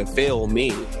this nigga feel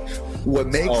me. What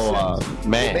makes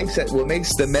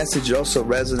the message also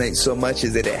resonate so much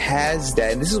is that it has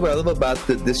that, and this is what I love about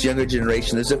this younger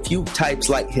generation. There's a few types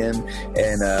like him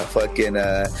and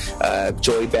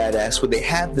Joey Badass, where they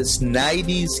have this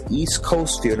 90s East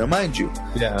Coast feel. Now, mind you,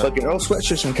 fucking Earl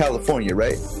Sweatshirt's from California,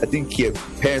 right? I think his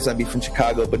parents might be from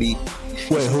Chicago, but he's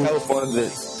from California.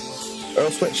 Earl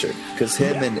Sweatshirt, because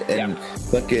him and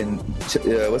fucking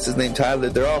what's his name, Tyler,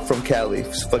 they're all from Cali,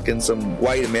 fucking some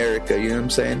white America, you know what I'm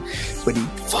saying? But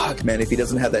if he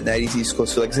doesn't have that 90s East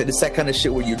Coast feel, like I said, it's that kind of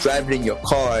shit where you're driving in your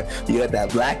car, you got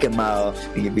that black and mild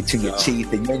in between your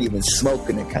teeth, and you ain't even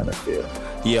smoking it kind of feel.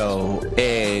 Yo,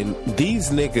 and these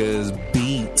niggas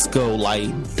beats go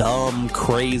like dumb,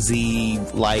 crazy,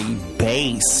 like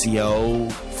bass, yo.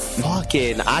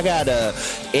 Fucking,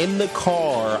 in the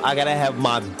car, I gotta have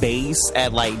my bass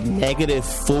at like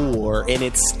 -4, and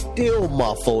it's still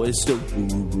muffled. It's still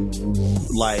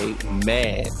like,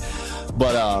 man.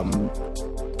 But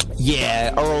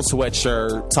Earl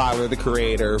Sweatshirt, Tyler the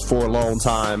Creator, for a long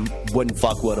time, wouldn't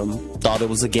fuck with him. Thought it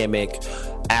was a gimmick.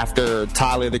 After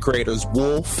Tyler the Creator's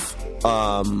Wolf,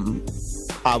 I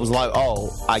was like,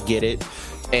 oh, I get it.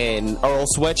 And Earl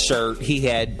Sweatshirt, he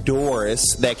had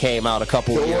Doris that came out a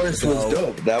couple years ago. Doris was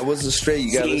dope. That was a straight.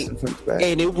 You got to listen from the back.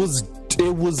 And it was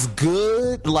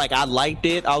good. Like, I liked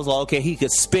it. I was like, okay, he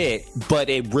could spit, but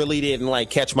it really didn't like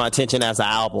catch my attention as an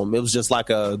album. It was just like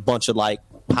a bunch of like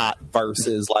hot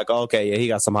verses. Like, okay, yeah, he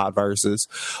got some hot verses.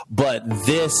 But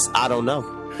this, I don't know.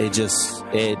 It just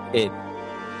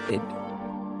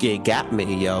it got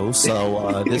me, yo.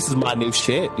 So this is my new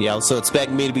shit, yo. So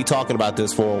expect me to be talking about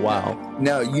this for a while.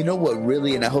 Now, you know what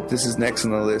really, and I hope this is next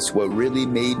on the list, what really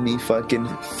made me fucking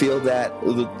feel that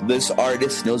this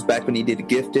artist knows back when he did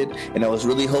Gifted, and I was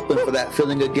really hoping for that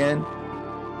feeling again.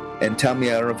 and tell me,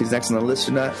 I don't know if he's next on the list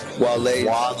or not. Wale,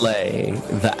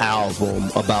 the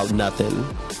album About Nothing,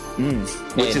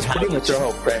 which is pretty much our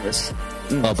whole premise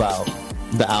about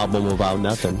the album About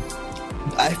Nothing.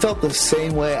 I felt the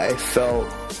same way I felt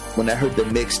when I heard the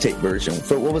mixtape version.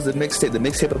 So what was the mixtape? The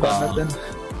mixtape About Nothing?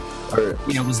 Or,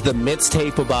 it was the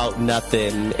mixtape About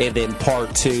Nothing, and then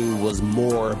part 2 was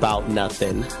more About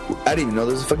Nothing. I didn't even know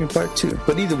there was a fucking part 2.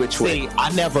 But either which way.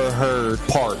 I never heard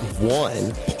part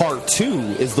 1. Part 2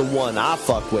 is the one I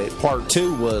fuck with. Part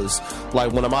 2 was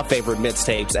like one of my favorite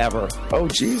mixtapes ever. Oh,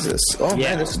 Jesus. Oh,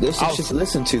 yeah. Man, this shit to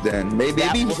listen to then. Maybe.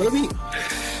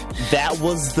 That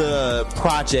was the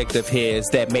project of his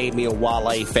that made me a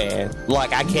Wale fan.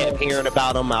 Like, I kept hearing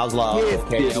about him. I was like,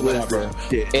 whatever.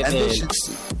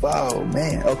 Wow,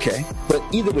 man. Okay. But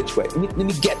either which way, let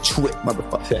me get to it,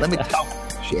 motherfucker. Let me talk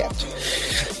shit.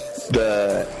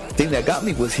 The thing that got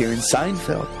me was hearing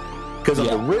Seinfeld. Because on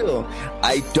the real,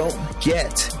 I don't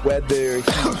get whether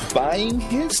he's buying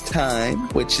his time,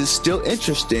 which is still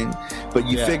interesting, but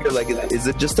you figure, like, is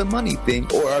it just a money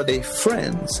thing, or are they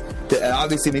friends? That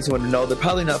obviously makes me want to know. They're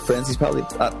probably not friends. He's probably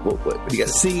not. What do you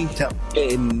guys see?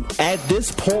 And at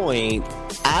this point,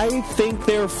 I think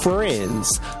they're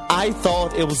friends. I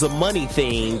thought it was a money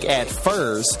thing at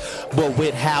first, but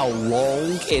with how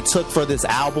long it took for this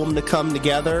album to come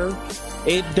together,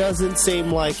 it doesn't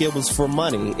seem like it was for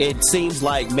money. It seems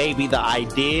like maybe the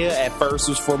idea at first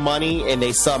was for money and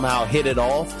they somehow hit it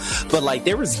off. But like,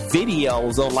 there was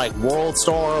videos on like World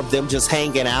Star of them just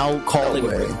hanging out, calling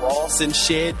Rick Ross and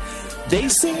shit. They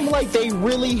seem like they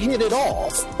really hit it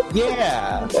off.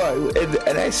 Yeah.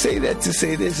 And I say that to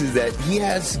say this, is that he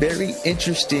has very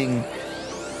interesting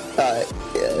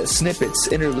snippets,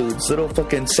 interludes, little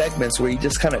fucking segments where he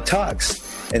just kind of talks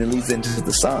and it leads into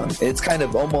the song. It's kind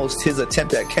of almost his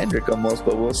attempt at Kendrick almost,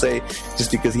 but we'll say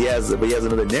just because he has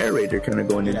another narrator kind of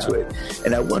going into it.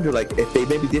 And I wonder, like, if they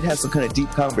maybe did have some kind of deep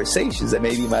conversations that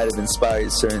maybe might have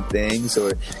inspired certain things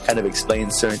or kind of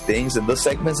explained certain things. And those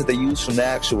segments that they use from the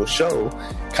actual show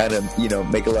kind of,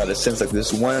 make a lot of sense. Like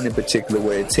this one in particular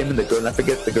where it's him and the girl, and I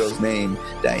forget the girl's name,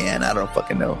 Diane, I don't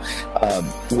fucking know,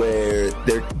 where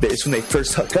it's when they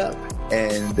first hook up.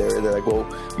 And they're like, well,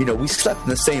 we slept in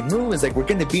the same room. It's like, we're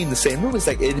going to be in the same room. It's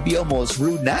like, it'd be almost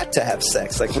rude not to have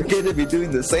sex. Like, we're going to be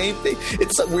doing the same thing.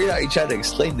 It's so weird how you try to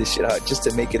explain this shit out just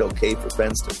to make it okay for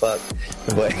friends to fuck.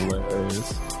 But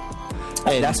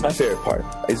and that's my favorite part,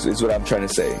 is what I'm trying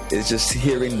to say. It's just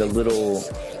hearing the little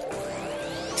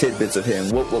tidbits of him.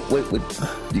 What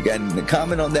you got any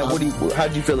comment on that? How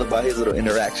do you feel about his little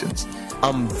interactions?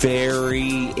 I'm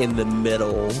very in the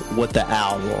middle with the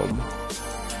album.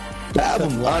 The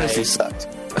album honestly sucked.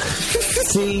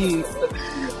 See, and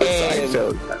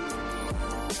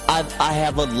I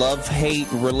have a love-hate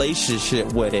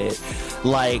relationship with it.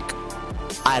 Like,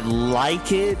 I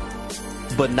like it,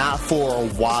 but not for a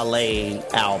Wale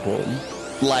album.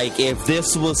 Like, if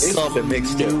this was some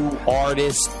new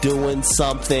artist doing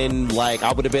something, like,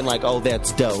 I would have been like, oh,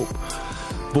 that's dope.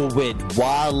 But with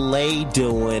Wale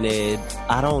doing it,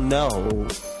 I don't know.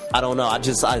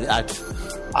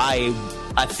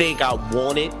 I think I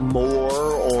want it more,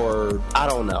 or I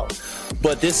don't know.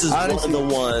 But this is honestly one of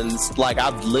the ones, like,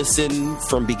 I've listened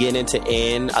from beginning to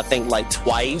end, I think like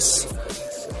twice.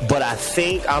 But I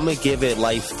think I'm going to give it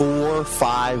like 4 or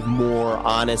 5 more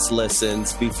honest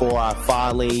listens before I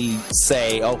finally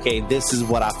say, okay, this is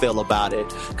what I feel about it.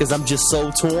 Because I'm just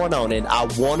so torn on it. I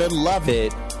want to love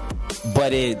it,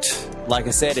 but like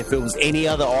I said, if it was any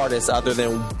other artist other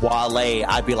than Wale,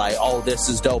 I'd be like, oh, this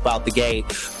is dope out the gate.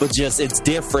 But just, it's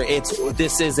different.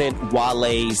 This isn't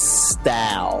Wale's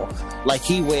style. Like,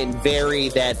 he went very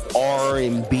that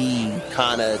R&B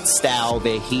kind of style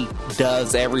that he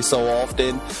does every so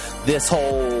often. This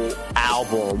whole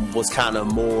album was kind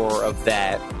of more of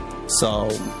that. So,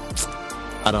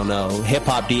 I don't know. Hip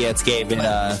Hop DX gave it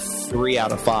 3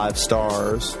 out of 5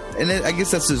 stars. And I guess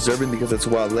that's deserving because it's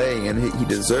Wale and he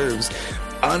deserves.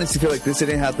 I honestly feel like this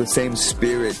didn't have the same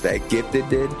spirit that Gifted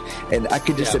did. And I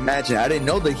could just imagine, I didn't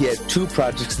know that he had 2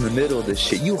 projects in the middle of this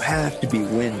shit. You have to be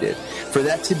winded. For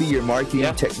that to be your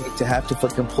marketing technique, to have to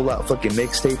fucking pull out fucking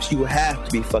mixtapes, you have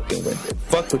to be fucking winded.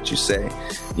 Fuck what you say.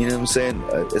 You know what I'm saying?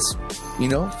 It's,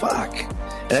 fuck.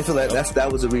 And I feel like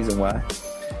that was the reason why.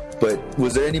 But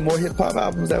was there any more hip-hop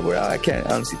albums that were out? I can't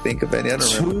honestly think of any. I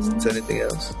don't remember if anything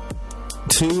else.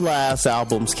 2 last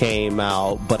albums came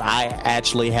out, but I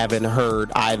actually haven't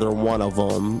heard either one of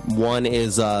them. One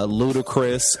is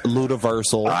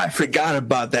Ludaversal. Oh, I forgot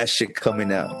about that shit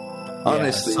coming out.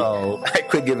 Honestly, I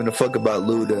quit giving a fuck about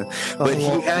Luda, but he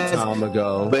has time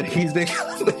ago. But he's been,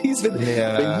 but he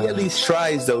at least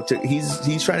tries though.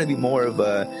 He's trying to be more of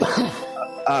a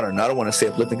I don't know. I don't want to say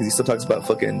uplifting because he still talks about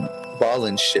fucking ball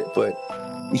and shit, but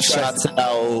he shouts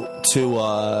out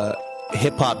to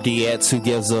Hip Hop Dietz, who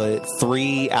gives it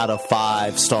 3 out of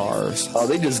 5 stars. Oh,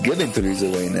 they just giving 3s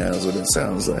away now is what it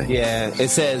sounds like. Yeah, it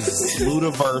says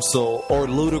Ludacris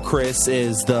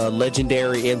is the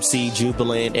legendary MC,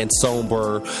 jubilant and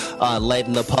somber,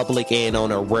 letting the public in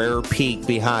on a rare peek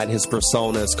behind his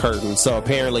persona's curtain. So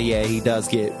apparently, yeah, he does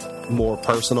get more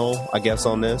personal, I guess,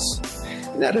 on this.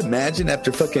 Not imagine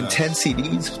after fucking 10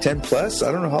 CDs, 10 plus.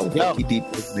 I don't know how the fuck he deep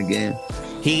is in the game.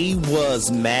 He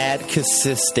was mad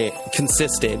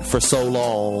consistent for so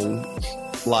long.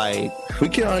 Like, we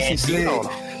can honestly say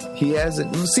he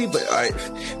hasn't. See,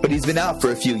 but he's been out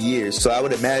for a few years, so I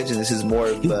would imagine this is more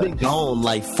of. He's been gone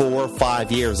like 4 or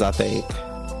 5 years, I think.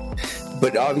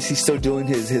 But obviously, still doing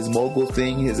his mogul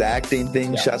thing, his acting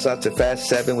thing. Yeah. Shouts out to Fast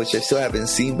 7, which I still haven't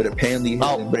seen, but apparently he's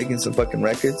been breaking some fucking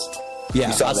records. Yeah,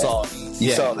 I saw.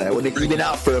 You saw that. When you've been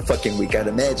out for a fucking week, I'd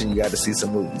imagine you got to see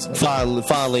some movies.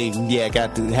 Finally, yeah,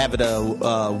 got to have it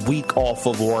a week off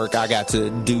of work. I got to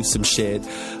do some shit.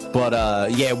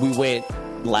 But, yeah, we went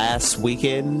last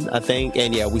weekend, I think.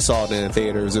 And, yeah, we saw it in the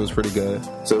theaters. It was pretty good.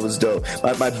 So it was dope.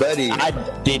 My buddy... I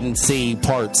didn't see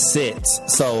part 6,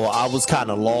 so I was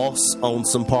kind of lost on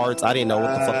some parts. I didn't know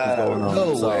what the fuck was going on.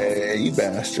 No way. You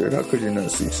bastard. How could you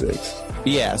not see 6?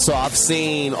 Yeah, so I've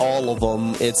seen all of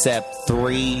them except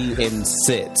 3 and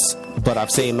 6, but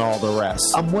I've seen all the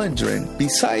rest. I'm wondering,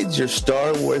 besides your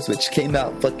Star Wars, which came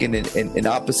out fucking in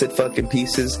opposite fucking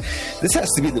pieces, this has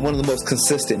to be one of the most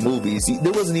consistent movies.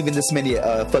 There wasn't even this many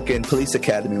fucking Police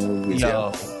Academy movies.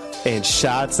 No. And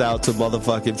shouts out to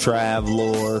motherfucking Trav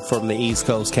Lord from the East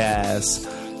Coast cast.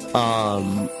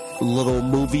 Little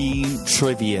movie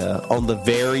trivia on the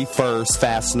very first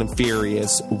Fast and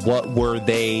Furious. What were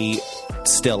they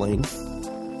stealing?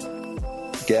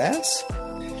 Gas?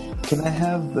 Can I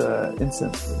have the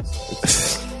incense,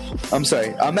 please? I'm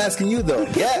sorry. I'm asking you though.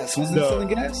 Gas? Was it stealing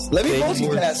gas? Let me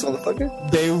multitask,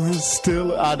 motherfucker. They were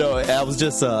still. I know. That was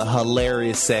just a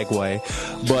hilarious segue,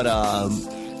 but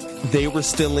they were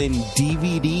stealing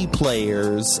DVD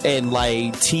players and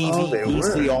like TV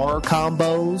VCR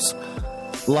combos.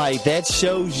 Like, that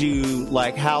shows you,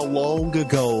 like, how long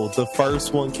ago the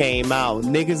first one came out.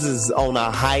 Niggas is on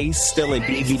a heist stealing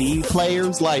DVD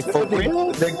players. Like, for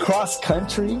real? They're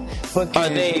cross-country? Are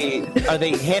they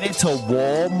headed to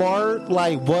Walmart?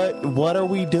 Like, what are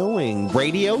we doing?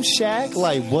 Radio Shack?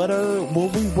 Like, what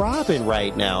we robbing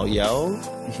right now, yo?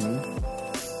 Mm-hmm.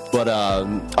 But,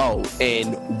 and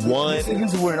one... These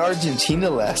niggas were in Argentina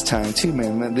last time, too,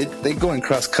 man. They going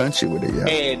cross-country with it, yeah.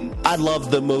 And I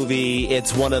love the movie.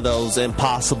 It's one of those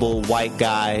impossible white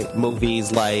guy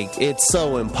movies. Like, it's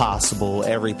so impossible,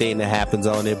 everything that happens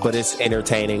on it, but it's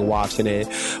entertaining watching it.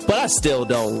 But I still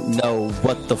don't know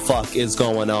what the fuck is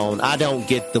going on. I don't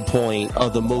get the point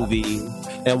of the movie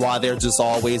and why they're just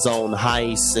always on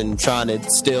heists and trying to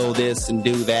steal this and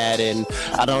do that. And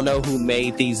I don't know who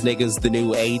made these niggas the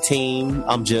new A-Team.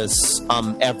 I'm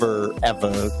ever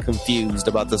confused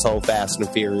about this whole Fast and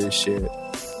Furious shit.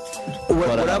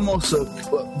 But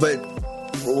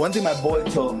one thing my boy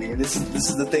told me, and this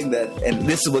is the thing that, and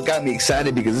this is what got me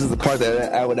excited because this is the part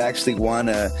that I would actually want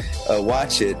to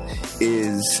watch it.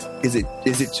 Is it?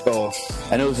 Oh,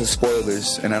 I know this is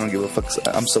spoilers, and I don't give a fuck.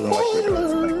 I'm still gonna watch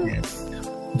it.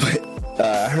 But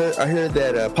I heard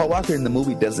that Paul Walker in the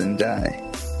movie doesn't die.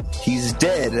 He's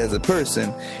dead as a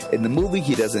person. In the movie,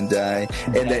 he doesn't die.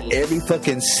 And that every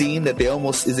fucking scene that they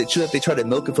almost... Is it true that they try to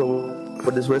milk it for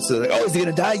what it's worth? So like, oh, is he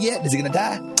going to die yet? Is he going to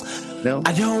die? No?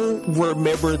 I don't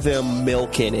remember them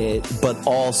milking it, but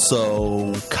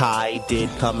also Kai did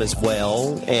come as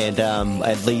well. And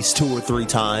at least 2 or 3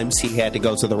 times he had to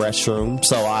go to the restroom.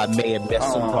 So I may have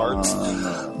missed some parts.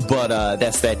 But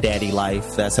that's that daddy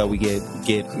life. That's how we get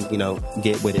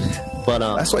with it. But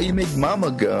that's why you make Mama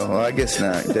go. Well, I guess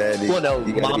not, Daddy. Well, no,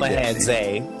 Mama had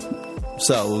Zay,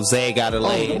 so Zay got to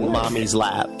lay in Mommy's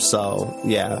lap. So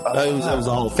yeah, it was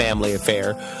a whole family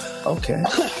affair. Okay,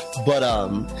 but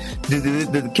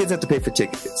did the kids have to pay for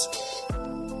tickets?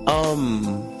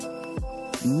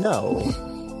 No,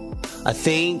 I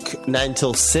think not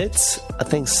until 6. I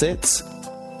think 6.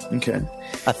 Okay,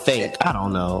 I think I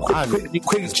don't know.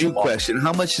 Quick Jew question: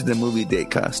 how much did the movie date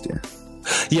cost you?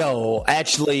 Yo,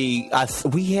 actually,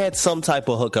 we had some type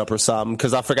of hookup or something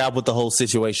because I forgot what the whole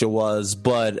situation was.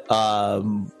 But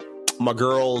my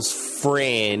girl's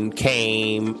friend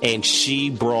came and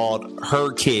she brought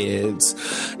her kids,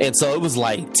 and so it was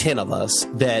like 10 of us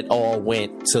that all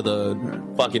went to the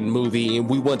fucking movie. And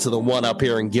we went to the one up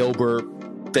here in Gilbert.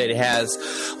 that has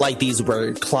like these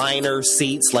recliner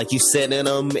seats, like you sit in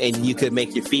them and you could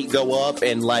make your feet go up,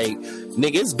 and like,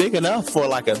 nigga, it's big enough for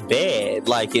like a bed.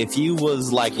 Like if you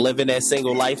was like living that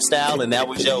single lifestyle and that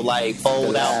was your like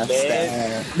fold out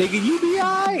bed, nigga, you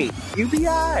be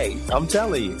alright. I'm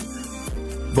telling you.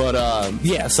 But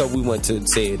yeah, so we went to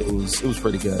see it. It was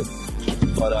pretty good.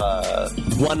 But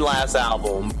one last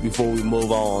album before we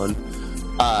move on.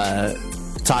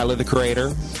 Tyler, the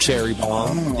Creator, Cherry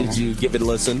Bomb. Did you give it a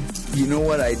listen? You know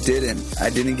what? I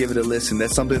didn't give it a listen.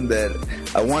 That's something that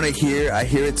I want to hear. I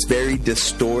hear it's very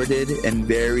distorted and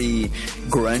very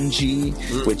grungy,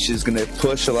 which is going to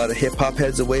push a lot of hip hop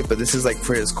heads away. But this is like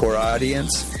for his core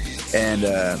audience. And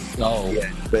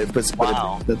but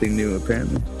wow, nothing new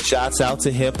apparently. Shouts out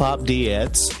to Hip Hop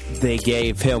Diets. They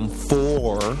gave him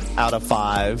 4 out of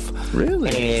 5.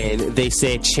 Really? And they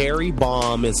said Cherry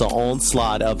Bomb is an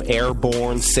onslaught of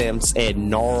airborne synths and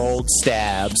gnarled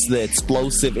stabs, the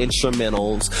explosive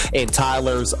instrumentals, and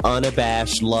Tyler's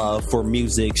unabashed love for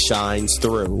music shines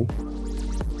through.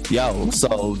 Yo,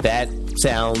 so that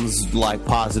sounds like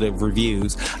positive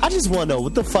reviews. I just want to know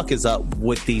what the fuck is up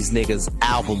with these niggas'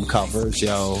 album covers,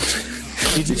 yo.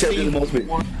 Did you see this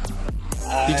one?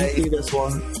 Did you see this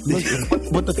one?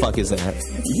 What the fuck is that?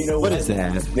 You know what is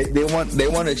that? They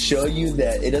want to show you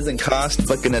that it doesn't cost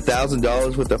fucking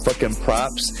 $1,000 worth of fucking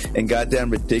props and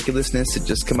goddamn ridiculousness to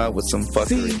just come out with some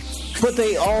fuckery. See, but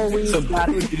they always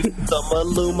gotta do some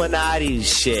Illuminati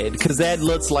shit, because that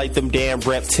looks like them damn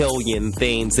reptilian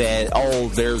things that,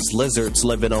 there's lizards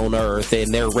living on Earth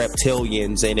and they're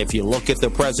reptilians, and if you look at the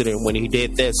president when he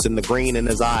did this and the green in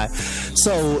his eye,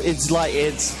 so it's like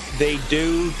they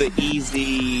do the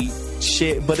easy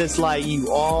shit, but it's like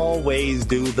you always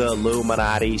do the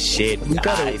Illuminati shit.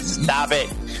 Stop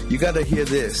it. You gotta hear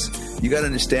this. You gotta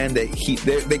understand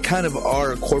that they kind of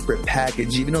are a corporate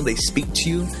package, even though they speak to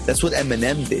you. That's what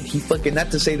Eminem did. He fucking,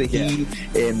 not to say that he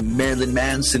and Marilyn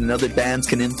Manson and other bands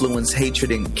can influence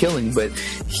hatred and killing, but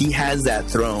he has that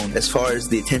throne as far as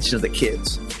the attention of the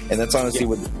kids, and that's honestly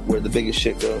where the biggest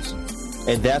shit goes.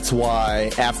 And that's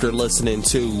why, after listening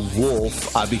to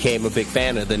Wolf, I became a big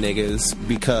fan of the niggas,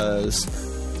 because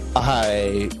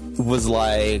I was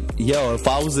like, yo, if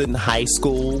I was in high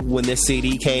school when this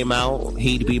CD came out,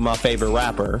 he'd be my favorite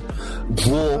rapper.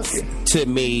 Wolf, to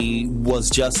me, was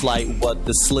just like what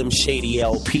the Slim Shady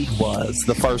LP was.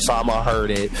 The first time I heard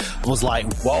it, was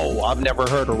like, whoa, I've never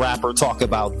heard a rapper talk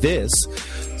about this.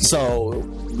 So,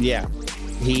 yeah,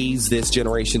 he's this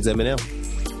generation's Eminem.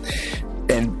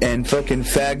 And fucking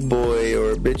fag boy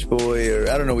or bitch boy, or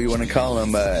I don't know what you want to call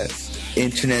him,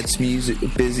 internet's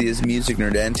busiest music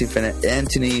nerd,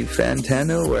 Anthony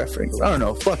Fantano, or I don't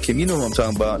know, fuck him, you know what I'm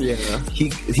talking about. Yeah. He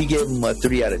gave him a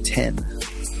 3 out of 10.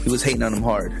 He was hating on him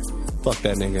hard. Fuck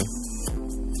that nigga.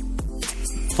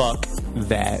 Fuck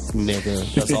that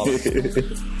nigga. That's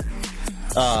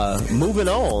all. Moving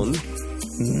on.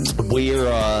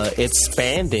 We're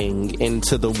expanding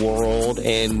into the world,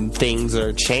 and things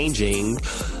are changing,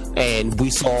 and we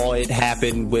saw it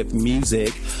happen with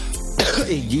music.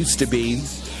 It used to be,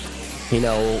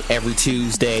 every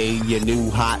Tuesday your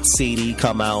new hot CD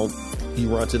come out,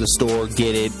 you run to the store,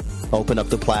 get it, open up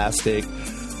the plastic.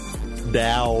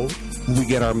 Now we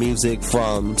get our music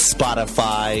from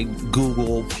Spotify,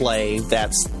 Google Play.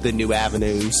 That's the new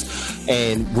avenues.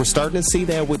 And we're starting to see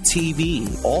that with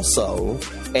TV also.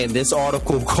 And this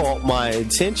article caught my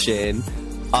attention.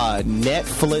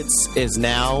 Netflix is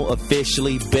now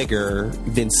officially bigger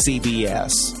than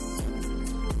CBS.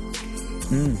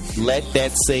 Let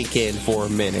that sink in for a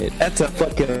minute. That's a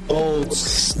fucking old...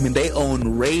 I mean, they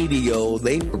own radio.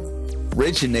 They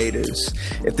originators.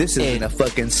 If this isn't a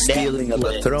fucking stealing Netflix, of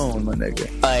a throne, my nigga.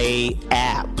 A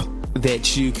app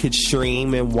that you could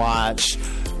stream and watch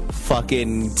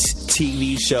fucking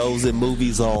TV shows and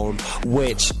movies on,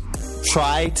 which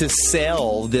tried to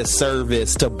sell this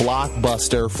service to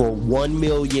Blockbuster for $1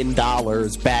 million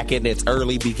back in its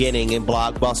early beginning, and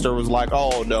Blockbuster was like,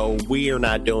 oh no, we are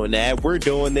not doing that, we're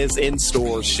doing this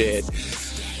in-store shit.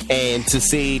 And to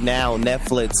see now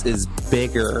Netflix is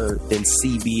bigger than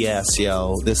CBS,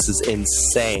 yo, this is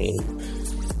insane.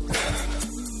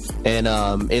 And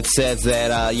it says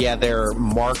that their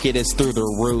market is through the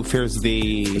roof. Here's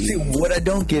the... See, what I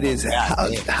don't get is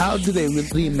how do they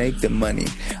really make the money?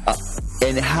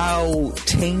 and how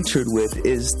tainted with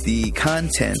is the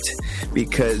content,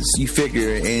 because you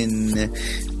figure in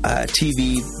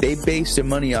TV they base their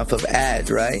money off of ad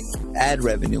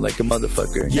revenue like a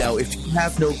motherfucker. Yeah. Now if you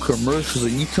have no commercials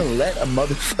and you can let a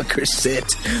motherfucker sit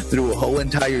through a whole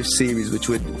entire series, which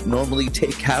would normally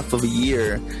take half of a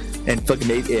year, and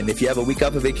if you have a week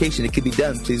off of vacation, it could be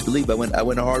done. Please believe I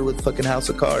went hard with fucking House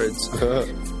of Cards.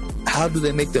 How do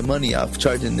they make their money off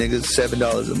charging niggas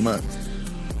 $7 a month?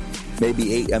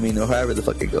 Maybe $8, or however the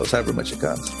fuck it goes, however much it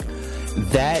costs.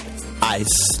 That I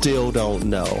still don't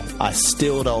know. I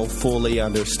still don't fully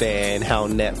understand how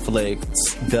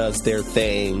Netflix does their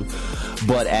thing.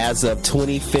 But as of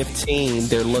 2015,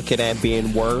 they're looking at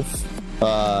being worth,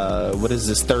 what is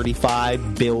this,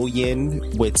 $35 billion,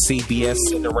 with CBS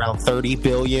at around $30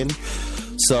 billion.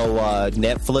 So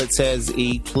Netflix has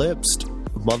eclipsed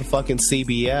motherfucking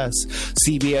CBS.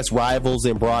 CBS rivals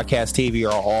in broadcast TV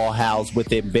are all housed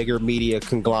within bigger media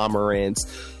conglomerates.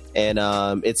 And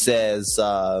it says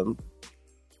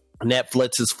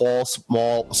Netflix is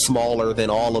smaller than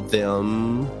all of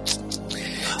them.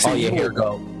 Oh yeah, here we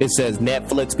go. It says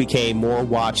Netflix became more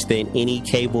watched than any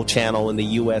cable channel in the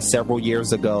U.S. several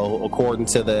years ago, according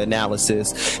to the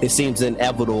analysis. It seems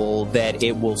inevitable that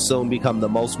it will soon become the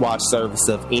most watched service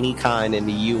of any kind in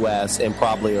the U.S. and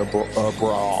probably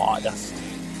abroad.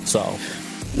 So,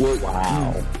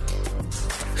 wow.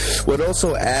 What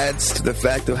also adds to the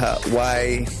fact of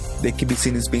why they can be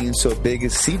seen as being so big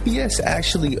is CBS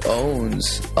actually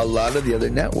owns a lot of the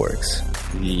other networks.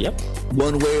 Yep.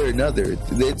 One way or another. It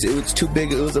was too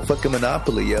big. It was a fucking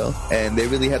monopoly, yo. And they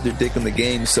really have their dick in the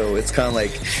game. So it's kind of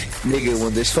like, nigga,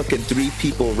 when there's fucking 3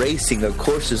 people racing, of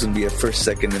course there's going to be a first,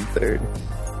 second, and third.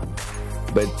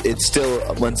 But it's still,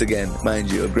 once again, mind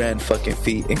you, a grand fucking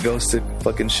feat. It goes to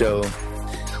fucking show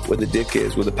where the dick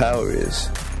is, where the power is,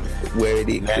 where it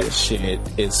exists. That shit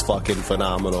is fucking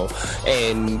phenomenal.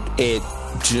 And it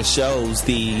just shows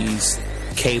these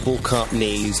cable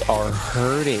companies are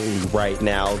hurting right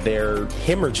now. They're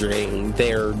hemorrhaging.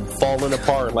 They're falling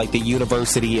apart like the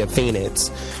University of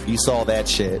Phoenix. You saw that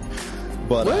shit.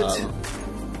 But what?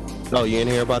 Oh, you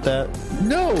didn't hear about that?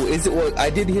 No. Is it? Well, I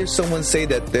did hear someone say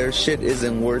that their shit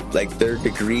isn't worth, like, their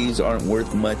degrees aren't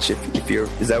worth much if you're.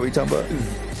 Is that what you're talking about?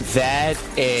 That,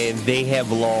 and they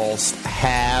have lost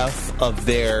half of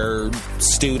their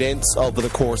students over the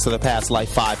course of the past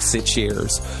 5-6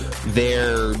 years.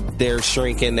 They're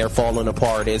shrinking. They're falling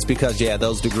apart. It's because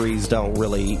those degrees don't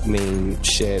really mean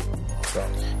shit. So,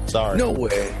 sorry. No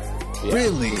way. Yeah.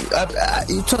 Really?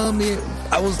 You telling me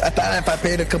I thought if I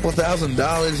paid a couple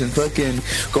 $1,000s and fucking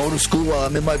go to school while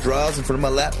I'm in my drawers in front of my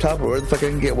laptop or where the fuck I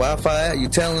can get Wi-Fi at, you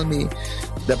telling me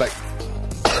that that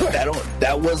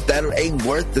ain't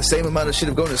worth the same amount of shit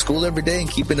of going to school every day and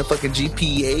keeping a fucking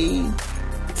GPA?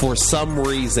 For some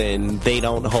reason, they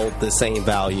don't hold the same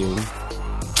value.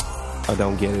 I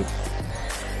don't get it.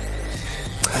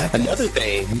 Another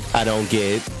thing I don't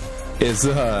get is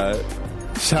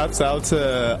shouts out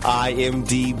to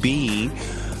IMDb,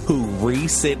 who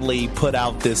recently put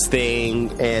out this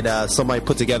thing, and somebody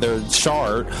put together a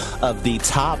chart of the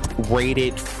top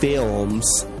rated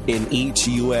films in each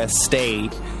U.S.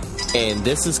 state. And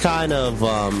this is kind of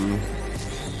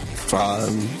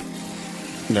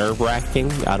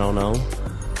nerve-wracking. I don't know.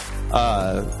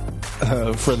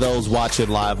 For those watching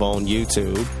live on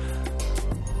YouTube,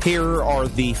 here are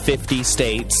the 50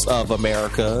 states of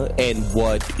America and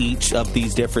what each of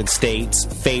these different states'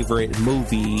 favorite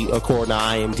movie, according to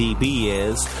IMDb,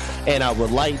 is. And I would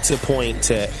like to point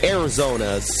to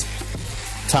Arizona's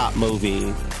top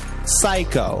movie,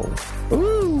 Psycho.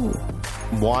 Ooh.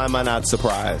 Why am I not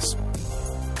surprised?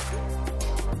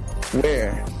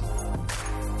 Where?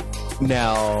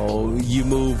 Now, you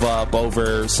move up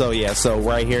over, so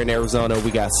right here in Arizona,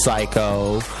 we got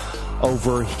Psycho.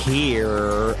 Over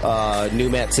here, New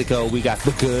Mexico, we got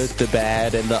the good, the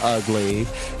bad, and the ugly.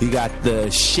 You got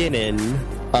the Shinnin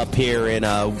up here in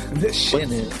the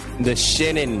Shinnin. The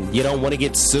Shinnin. You don't want to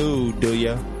get sued, do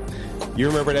you? You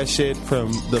remember that shit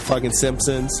from the fucking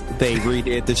Simpsons? They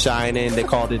redid The Shining. They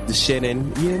called it The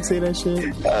Shinnin. You didn't see that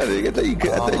shit? I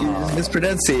thought you were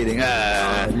mispronunciating.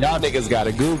 Y'all niggas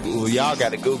gotta Google. Y'all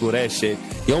gotta Google that shit.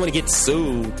 You don't want to get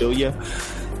sued, do you?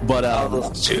 But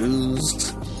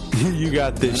Jews. You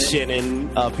got the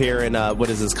Shinnin up here in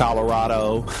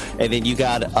Colorado, and then you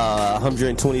got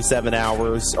 127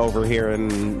 Hours over here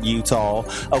in Utah.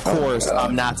 Of course,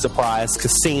 I'm not surprised.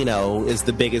 Casino is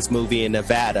the biggest movie in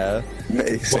Nevada.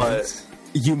 Makes sense.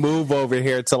 You move over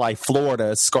here to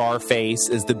Florida, Scarface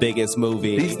is the biggest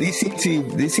movie. These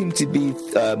seem to be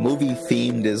movie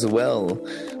themed as well.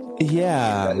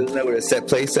 Yeah. Isn't that where it's set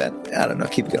place at? I don't know.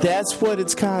 Keep going. That's what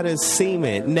it's kind of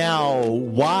seeming. Now,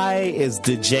 why is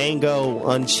the Django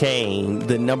Unchained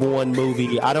the number one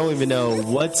movie? I don't even know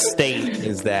what state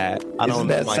is that. I don't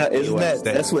know.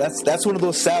 That's one of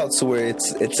those Souths where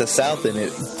it's a South in it.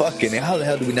 Fucking how the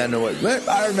hell do we not know what?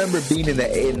 I remember being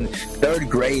in third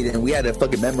grade and we had to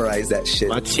fucking memorize that shit.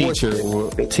 My teachers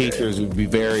would be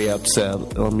very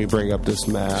upset. Let me bring up this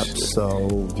map.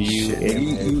 So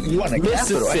you want a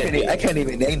capital? I can't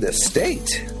even name the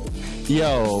state.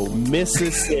 Yo,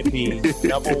 Mississippi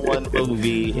number one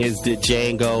movie is the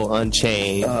Django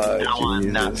Unchained.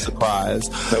 I'm not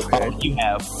surprised. Okay. You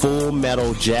have Full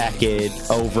Metal Jacket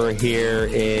over here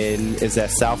is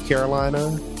that South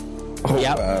Carolina? Oh,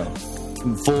 yep. Wow.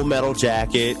 Full Metal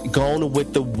Jacket. Gone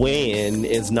with the Wind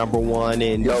is number one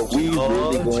in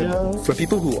Georgia. For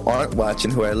people who aren't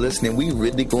watching, who are listening, we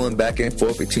really going back and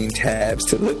forth between tabs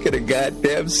to look at a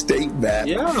goddamn state map.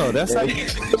 Yo, that's how you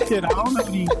shit. I don't know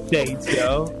these states,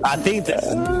 yo. I think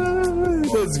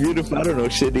that's beautiful. I don't know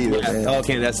shit either, man.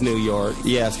 Okay, that's New York.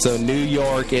 Yeah, so New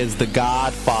York is The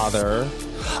Godfather.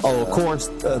 Oh, of course,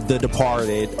 The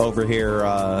Departed over here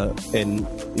in,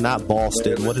 not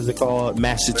Boston, what is it called?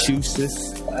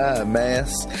 Massachusetts?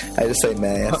 Mass. I just say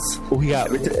Mass. We got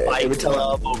Fight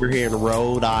Club over here in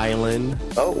Rhode Island.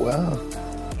 Oh, wow.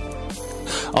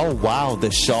 Oh, wow, The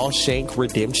Shawshank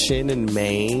Redemption in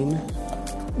Maine.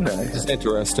 Nice. It's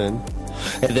interesting.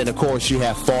 And then, of course, you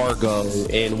have Fargo.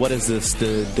 And what is this?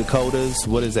 The Dakotas?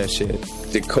 What is that shit?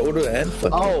 Dakota and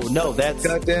fucking... Oh, no, that's...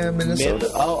 Goddamn Minnesota.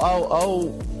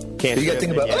 Can't you got to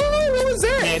think about... Yet. Oh, what was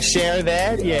that? Can't share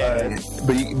that? Yeah.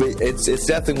 But it's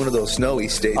definitely one of those snowy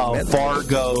states.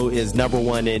 Fargo is number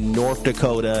one in North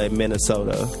Dakota and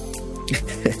Minnesota.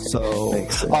 So,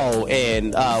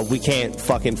 and we can't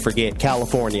fucking forget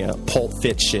California. Pulp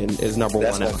Fiction is number one.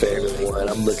 That's my favorite one.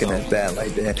 I'm looking at that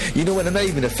like that. You know what? I'm not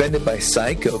even offended by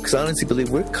Psycho because I honestly believe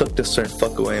we're cooked a certain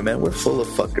fuck away, man. We're full of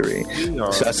fuckery.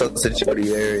 So I saw the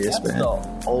Jody Arias, man.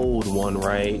 The old one,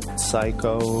 right?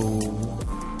 Psycho.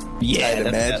 Yeah,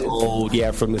 that's old.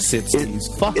 Yeah, from the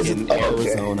 60s. Fucking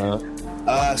Arizona.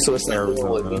 So it's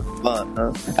Arizona. Vaughn,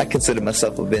 huh? I consider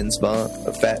myself a Vince Vaughn,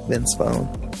 a fat Vince Vaughn.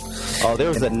 Oh, there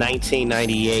was a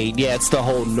 1998. Yeah, it's the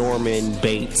whole Norman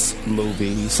Bates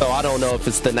movie. So I don't know if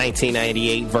it's the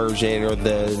 1998 version or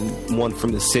the one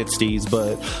from the 60s,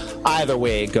 but either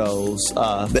way it goes.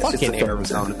 Fucking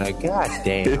Arizona. God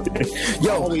damn.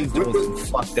 Yo, always doing some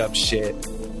fucked up shit.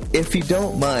 If you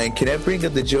don't mind, can I bring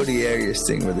up the Jodi Arias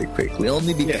thing really quickly?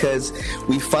 Only because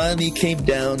we finally came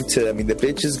down to, I mean, the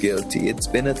bitch is guilty. It's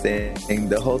been a thing.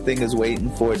 The whole thing is waiting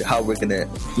for how we're going to,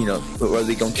 are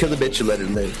they going to kill the bitch or let her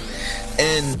live?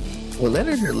 And we're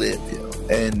letting her live,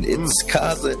 And it's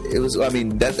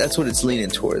that's what it's leaning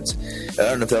towards. I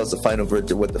don't know if that was the final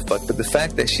verdict or what the fuck, but the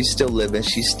fact that she's still living,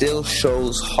 she still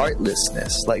shows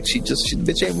heartlessness. Like, she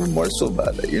bitch ain't remorseful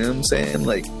about it. You know what I'm saying?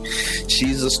 Like,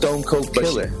 she's a stone cold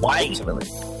killer. White. Ultimately.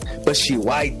 But she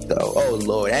white, though. Oh,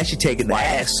 Lord. And she taking the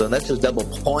ass, so that's just double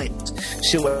point.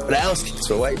 Shit, what else?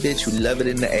 So a white bitch who love it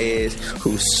in the ass,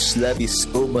 who love you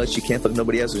so much you can't fuck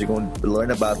nobody else, so you're going to learn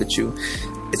about you.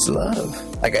 It's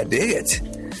love. Like, I dig it.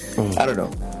 I don't know.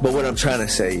 But what I'm trying to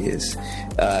say is,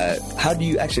 how do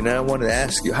you... Actually, now I wanted to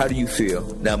ask you, how do you feel?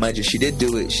 Now, mind you, she did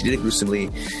do it. She did it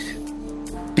gruesomely.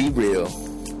 Be real.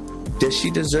 Does she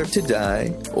deserve to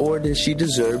die? Or does she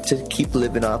deserve to keep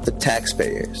living off the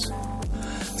taxpayers?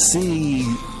 See,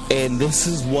 and this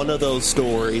is one of those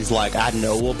stories, like, I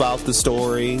know about the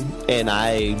story, and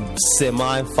I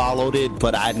semi-followed it,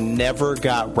 but I never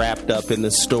got wrapped up in the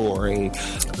story.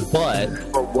 But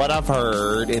from what I've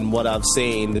heard and what I've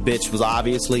seen, the bitch was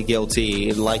obviously guilty,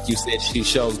 and like you said, she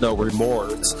shows no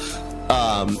remorse.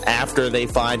 After they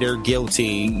find her guilty,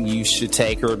 you should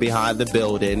take her behind the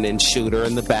building and shoot her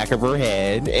in the back of her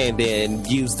head, and then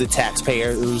use the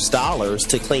taxpayers' dollars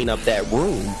to clean up that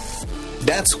room.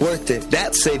 That's worth it.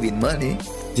 That's saving money.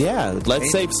 Yeah,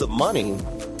 let's save some money.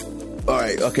 All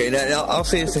right, okay. Now I'll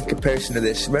say this in comparison to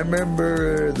this.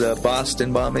 Remember the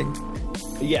Boston bombing?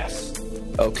 Yes.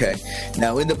 Okay.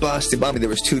 Now, in the Boston bombing, there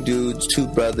was two dudes, two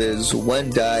brothers. One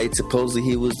died. Supposedly,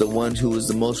 he was the one who was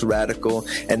the most radical,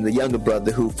 and the younger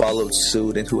brother who followed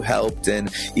suit and who helped.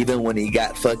 And even when he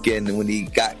got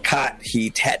caught,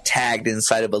 he had tagged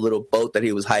inside of a little boat that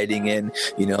he was hiding in.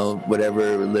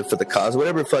 Whatever, live for the cause,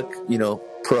 whatever.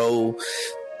 Pro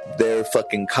their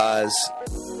fucking cause.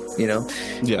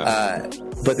 Yeah.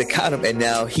 But they caught him, and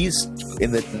now he's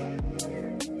in the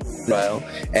trial,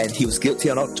 and he was guilty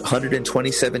on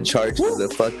 127 charges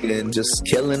of fucking just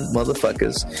killing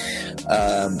motherfuckers,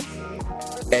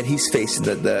 and he's facing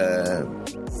the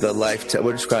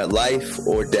life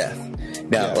or death.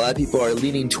 Now, a lot of people are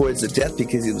leaning towards the death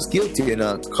because he was guilty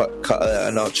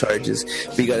on all charges.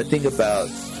 But you got to think about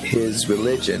his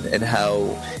religion and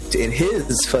how in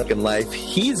his fucking life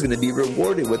he's going to be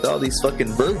rewarded with all these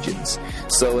fucking virgins.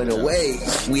 So in a way,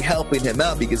 we helping him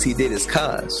out because he did his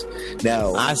cause.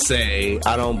 Now, I say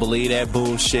I don't believe that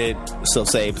bullshit. So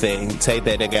same thing. Take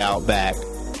that nigga out back.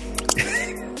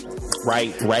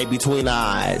 Right between the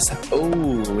eyes. Oh,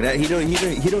 now he don't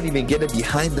even get it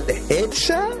behind the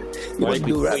headshot. Right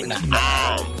between the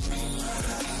eyes.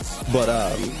 But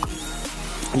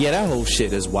yeah, that whole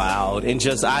shit is wild, and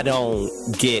just I don't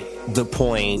get the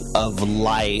point of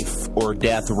life or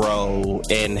death row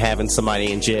and having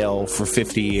somebody in jail for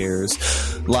 50 years.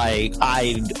 Like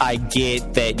I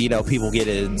get that, you know, people get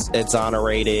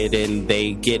exonerated and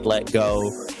they get let go.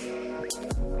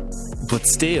 But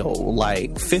still,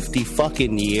 like 50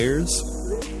 fucking years.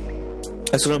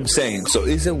 That's what I'm saying. So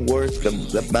is it worth the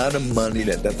amount of money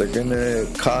that they're gonna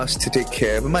cost to take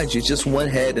care of? And mind you, it's just one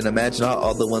head, and imagine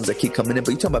all the ones that keep coming in.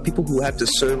 But you're talking about people who have to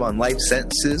serve on life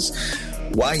sentences.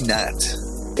 Why not?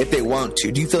 If they want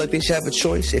to. Do you feel like they should have a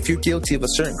choice? If you're guilty of a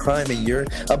certain crime and you're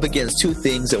up against two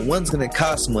things, and one's gonna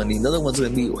cost money, another one's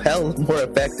gonna be hell more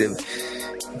effective,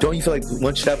 don't you feel like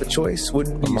one should have a choice?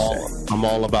 Wouldn't you say? I'm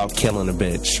all about killing a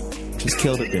bitch. Just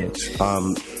kill the bitch.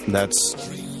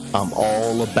 I'm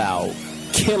all about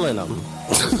killing them.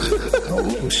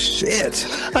 Oh shit!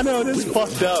 I know this is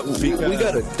fucked up. We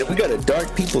got a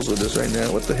dark peoples with us right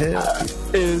now. What the hell?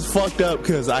 It is fucked up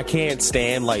because I can't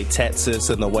stand like Texas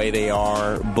and the way they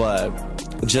are, but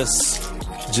just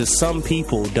some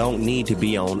people don't need to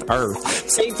be on Earth.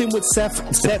 Same thing with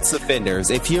sex offenders.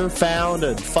 If you're found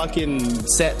a fucking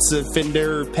sex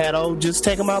offender pedo, just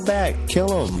take them out back,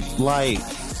 kill them. Like.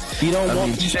 You don't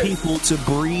want these people to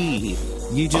breathe.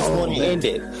 You just want to end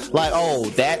it. Like, oh,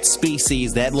 that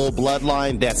species, that little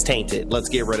bloodline, that's tainted. Let's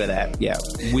get rid of that. Yeah,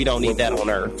 we don't need that on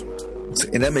Earth.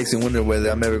 And that makes me wonder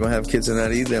whether I'm ever going to have kids or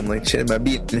not either. I'm like, shit, am I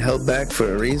being held back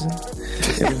for a reason? You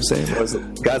know what I'm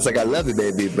saying? God's like, I love you,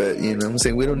 baby, but, you know what I'm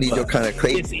saying? We don't need your kind of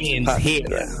crazy... It ends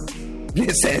here.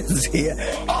 This ends here.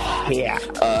 Yeah.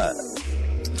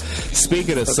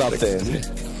 Speaking of something...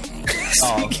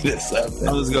 Speaking of something.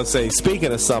 I was going to say,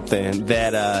 speaking of something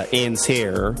that ends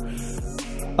here,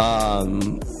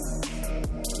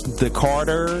 the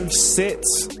Carter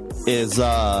Sits is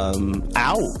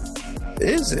out.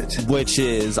 Is it? Which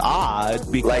is odd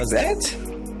because like that?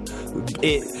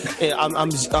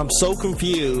 I'm so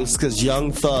confused because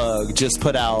Young Thug just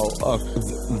put out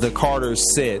the Carter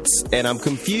Sits, and I'm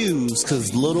confused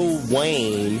because Lil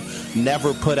Wayne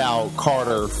never put out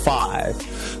Carter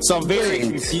 5. So I'm very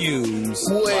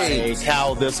confused like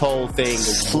how this whole thing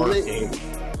is working.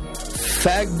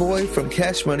 Fag Boy from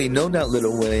Cash Money, no doubt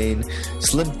Lil Wayne,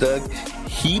 Slim Thug,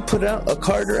 he put out a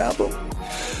Carter album?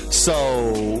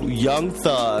 So Young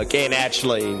Thug, and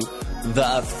actually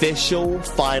the official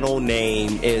final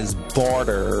name is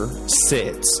Barter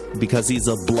Sits because he's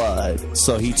a blood.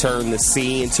 So he turned the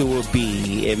C into a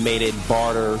B and made it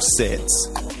Barter Sits.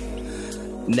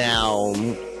 Now,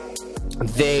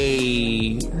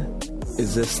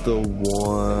 is this the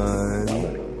one?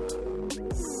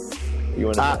 You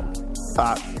want to?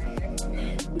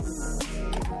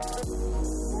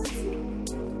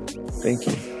 Thank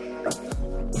you.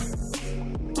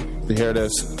 Here it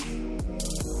is.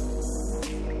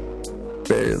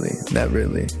 Barely. Not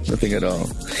really. Nothing at all.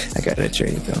 I got that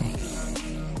trade though.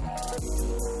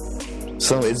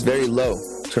 So it's very low.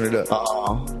 Turn it up.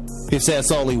 He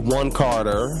says only one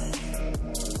Carter.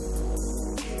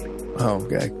 Oh,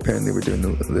 God. Apparently we're doing the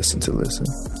listen to listen.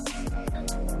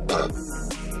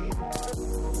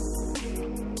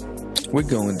 We're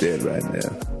going dead right now.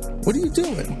 What are you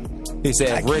doing? He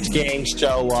said, rich gangs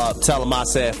show up. Tell him I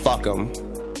said fuck him.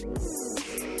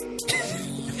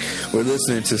 We're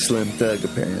listening to Slim Thug,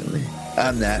 apparently.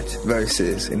 I'm not.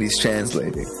 Versus, and he's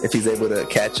translating. If he's able to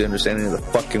catch an understanding of the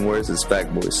fucking words this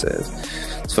fat boy says.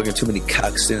 It's fucking too many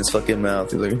cocks in his fucking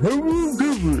mouth. He's like,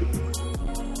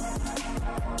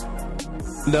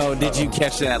 no, did you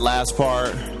catch that last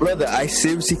part? Brother, I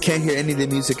seriously can't hear any of the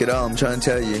music at all. I'm trying to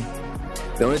tell you.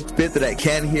 The only bit that I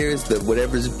can hear is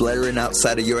whatever's blaring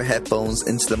outside of your headphones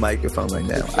into the microphone right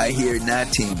now. I hear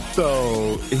nothing.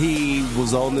 So he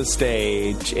was on the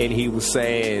stage and he was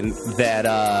saying that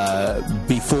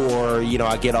before,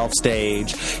 I get off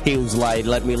stage, he was like,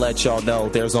 let me let y'all know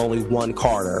there's only one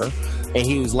Carter. And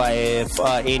he was like, if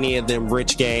any of them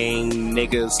rich gang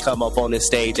niggas come up on this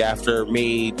stage after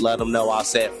me, let them know I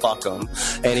said fuck them.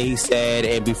 And he said,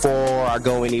 and before I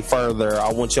go any further,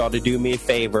 I want y'all to do me a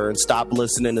favor and stop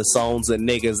listening to songs of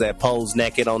niggas that pose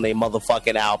naked on their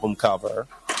motherfucking album cover.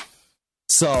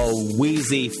 So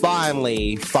Wheezy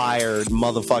finally fired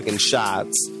motherfucking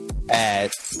shots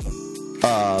at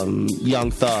Young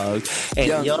Thug,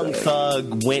 and Young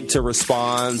Thug went to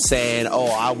respond saying, "Oh,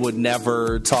 I would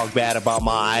never talk bad about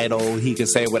my idol. He can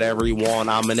say whatever he want.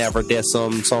 I'ma never diss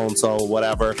him, so and so,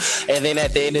 whatever." And then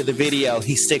at the end of the video,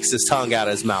 he sticks his tongue out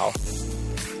his mouth.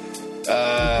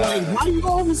 Like, why you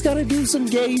always gotta do some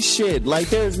gay shit? Like,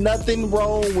 there's nothing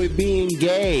wrong with being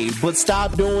gay, but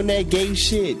stop doing that gay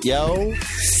shit, yo.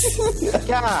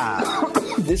 God,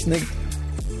 this nigga.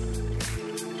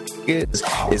 It's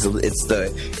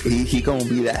he gonna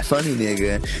be that funny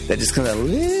nigga that just comes out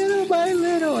little by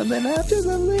little, and then after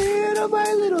the little by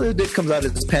little, the dick comes out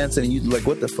of his pants, and you like,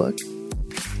 what the fuck?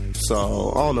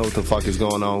 So I don't know what the fuck is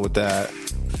going on with that.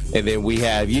 And then we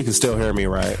have, you can still hear me,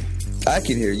 right? I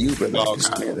can hear you, but I can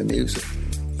still hear the music.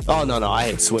 Oh no, I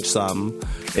had switched something.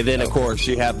 And then of course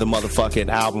you have the motherfucking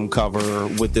album cover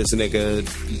with this nigga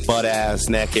butt ass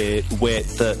naked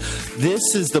with the.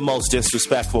 This is the most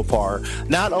disrespectful part.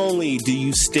 Not only do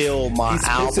you steal my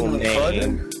album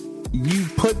name, you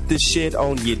put the shit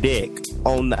on your dick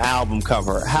on the album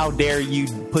cover. How dare you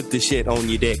put the shit on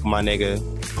your dick, my nigga?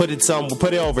 Put it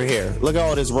over here. Look at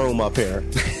all this room up here.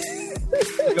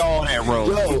 Look at all that room.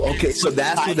 Yo, okay, so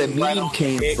that's where the meme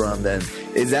came from then.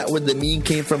 Is that where the meme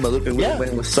came from? Looking when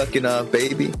it was sucking off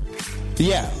baby?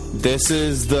 Yeah, this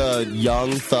is the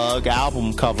Young Thug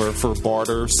album cover for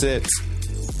Barter Sits.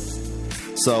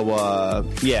 So,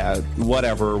 yeah,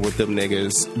 whatever with them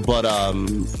niggas. But,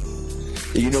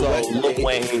 you know so what?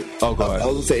 Wayne, oh, go ahead. I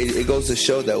was gonna say, it goes to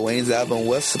show that Wayne's album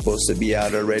was supposed to be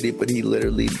out already, but he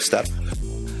literally stopped.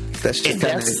 That's just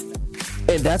kind of.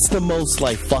 And that's the most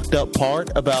like fucked up part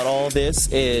about all this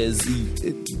is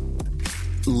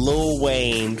Lil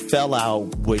Wayne fell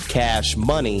out with Cash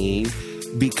Money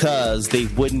because they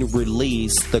wouldn't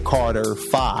release the Carter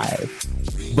 5.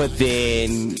 But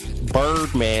then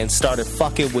Birdman started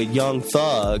fucking with Young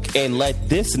Thug and let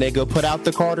this nigga put out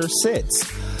the Carter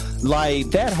 6.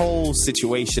 Like, that whole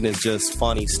situation is just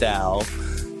funny style.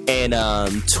 And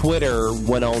Twitter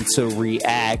went on to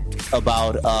react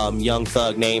about Young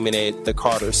Thug naming it the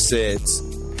Carter Sits.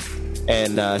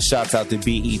 And shouts out to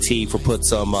BET for put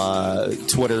some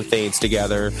Twitter things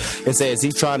together. It says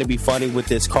he's trying to be funny with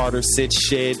this Carter Sits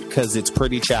shit because it's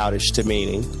pretty childish to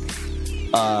me.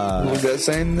 Who was that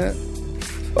saying that?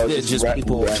 Oh, just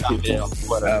people chiming in on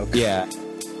Twitter. Yeah.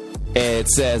 And it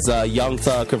says Young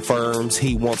Thug confirms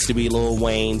he wants to be Lil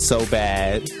Wayne so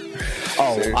bad.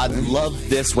 Oh, seriously? I love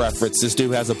this reference. This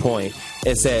dude has a point.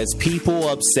 It says, people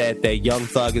upset that Young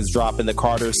Thug is dropping the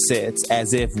Carter Sits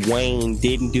as if Wayne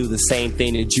didn't do the same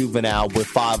thing to Juvenile with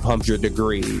 500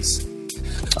 Degrees.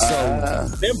 So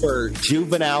remember,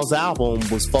 Juvenile's album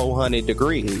was 400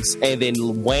 Degrees. And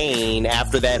then Wayne,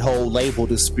 after that whole label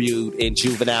dispute and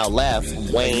Juvenile left,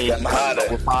 Wayne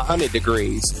with 500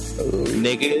 Degrees.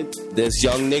 Nigga, this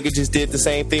young nigga just did the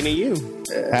same thing to you.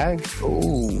 Hey.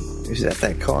 Ooh, is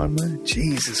that karma?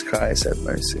 Jesus Christ, have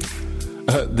mercy.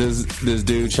 This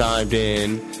dude chimed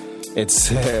in. It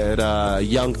said,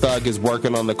 Young Thug is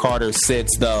working on the Carter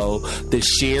Sits, though. The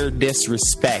sheer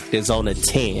disrespect is on a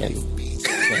 10.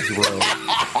 That's real.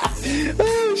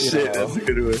 Oh, shit. That's a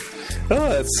good one. Oh,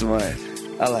 that's smart.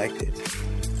 I liked it.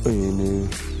 Mm-hmm.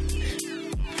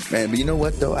 Man, but you know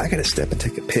what, though? I got to step and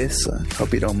take a piss, son.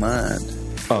 Hope you don't mind.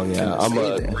 Oh, yeah. I'm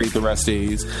going to read the rest of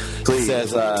these. Please. It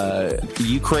says,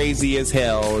 you crazy as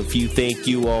hell if you think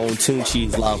you own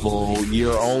Tunchi's level.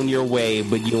 You're on your way,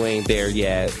 but you ain't there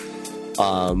yet.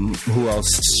 Who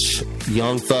else?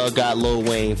 Young Thug got Lil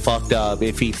Wayne fucked up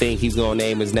if he think he's gonna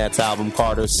name his next album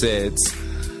Carter Sits.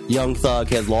 Young Thug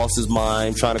has lost his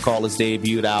mind trying to call his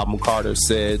debut album Carter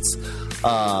Sits.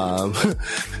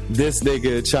 This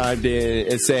nigga chimed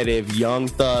in and said, if Young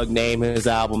Thug name his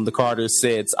album The Carter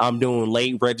Sits, I'm doing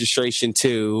Late Registration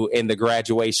 2 and The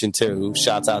Graduation 2.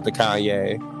 Shouts out to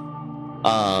Kanye.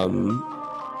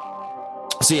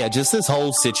 So yeah, just this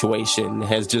whole situation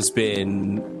has just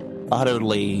been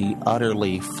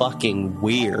utterly fucking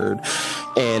weird.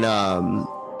 And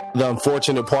the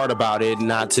unfortunate part about it,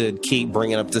 not to keep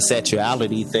bringing up the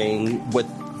sexuality thing with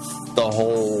the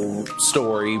whole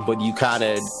story, but you kind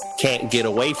of can't get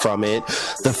away from it,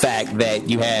 the fact that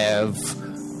you have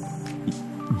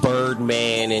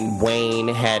Birdman and Wayne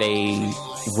had a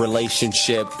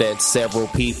relationship that several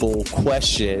people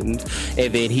questioned,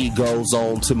 and then he goes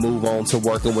on to move on to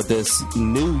working with this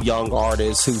new young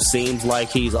artist who seems like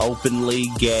he's openly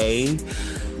gay.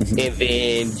 And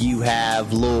then you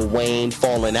have Lil Wayne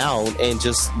falling out, and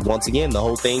just once again, the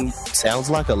whole thing sounds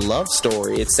like a love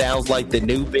story. It sounds like the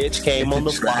new bitch came on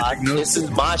the block. This is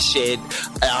my shit.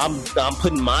 I'm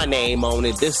putting my name on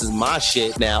it. This is my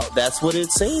shit now. That's what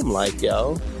it seemed like,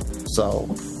 yo. So,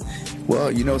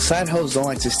 well, you know, side hoes don't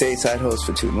like to stay side hoes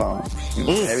for too long. You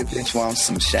know, every bitch wants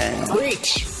some shine.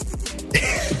 Preach.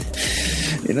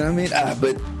 You know what I mean?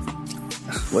 But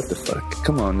what the fuck?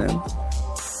 Come on, man.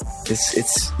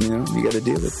 It's you know, you got to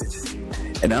deal with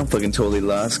it. And I'm fucking totally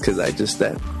lost because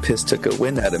that piss took a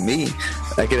wind out of me.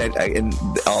 And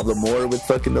all the more with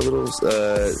fucking the little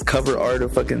cover art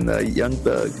of fucking Young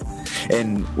Thug.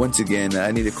 And once again,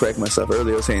 I need to correct myself.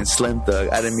 Earlier I was saying Slim Thug.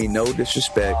 I didn't mean no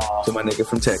disrespect to my nigga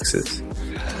from Texas.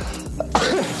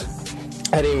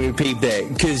 I didn't even peep that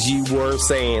because you were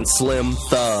saying Slim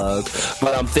Thug,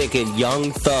 but I'm thinking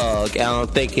Young Thug, and I'm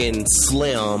thinking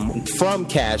Slim from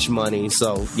Cash Money.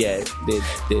 So yeah,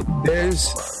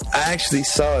 I actually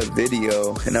saw a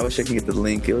video, and I wish I could get the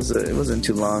link. It wasn't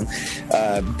too long.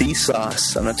 B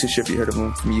Sauce. I'm not too sure if you heard of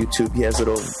him from YouTube. He has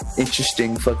little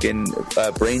interesting fucking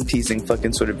brain teasing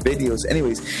fucking sort of videos.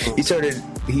 Anyways, he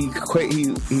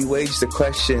waged the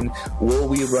question: will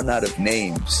we run out of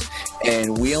names?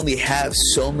 And we only have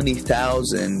so many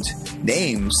thousand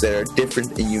names that are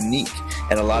different and unique.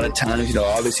 And a lot of times, you know,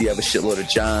 obviously you have a shitload of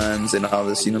Johns and all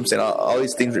this, you know what I'm saying? All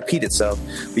these things repeat itself.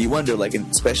 But you wonder, like,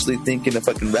 especially thinking of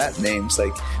fucking rap names,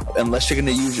 like, unless you're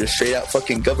going to use your straight out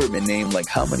fucking government name, like,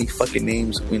 how many fucking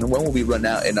names, you know, when will we run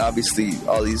out? And obviously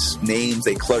all these names,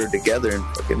 they clutter together and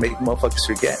fucking make motherfuckers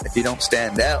forget. If you don't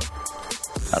stand out,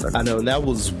 I know, and that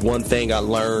was one thing I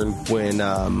learned when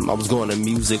I was going to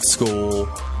music school.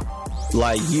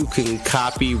 Like, you can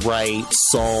copyright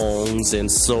songs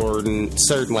and certain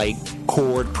like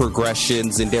chord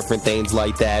progressions and different things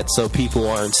like that, so people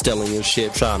aren't stealing your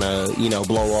shit trying to, you know,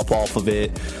 blow up off of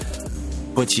it.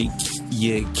 But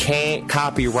you can't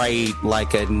copyright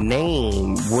like a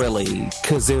name, really,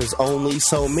 because there's only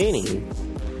so many.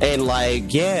 And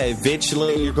like, yeah,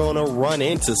 eventually you're gonna run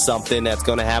into something that's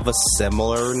gonna have a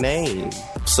similar name.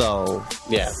 So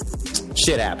yeah,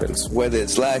 shit happens. Whether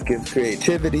it's lack of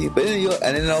creativity, but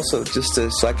and then also just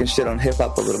so I can shit on hip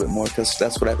hop a little bit more, because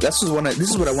this is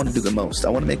what I want to do the most. I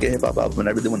want to make a hip hop album, and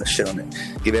I really want to shit on it.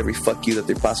 Give every fuck you that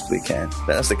they possibly can.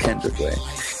 That's the Kendrick way.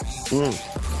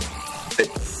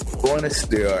 Honest,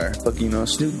 there are fucking, you know,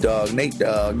 Snoop Dogg, Nate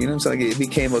Dogg. You know what I'm saying? Like, it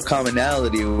became a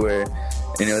commonality where,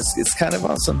 you know, it's kind of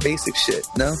on some basic shit,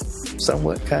 no?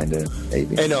 Somewhat, kind of,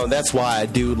 maybe. I know, that's why I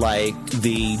do like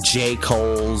the J.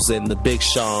 Cole's and the Big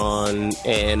Sean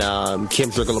and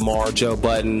Kendrick Lamar, Joe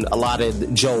Budden, a lot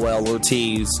of Joel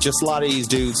Ortiz, just a lot of these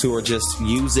dudes who are just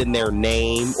using their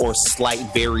name or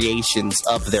slight variations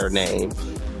of their name.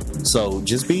 So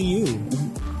just be you.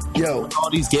 Yo, all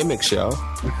these gimmicks, yo.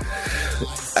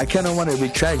 I kind of want to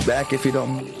retract back, if you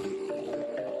don't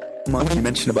mind. You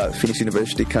mentioned about Phoenix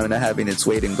University kind of not having its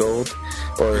weight in gold,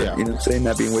 or you know what I'm saying,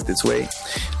 not being worth its weight.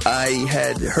 I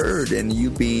had heard, and you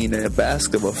being a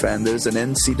basketball fan, there's an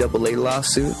NCAA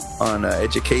lawsuit on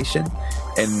education.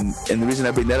 And the reason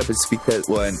I bring that up is because,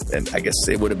 well, and I guess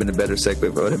it would have been a better segue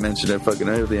if I would have mentioned it fucking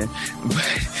earlier.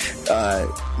 But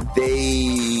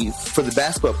they, for the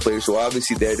basketball players who are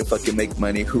obviously there to fucking make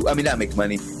money, not make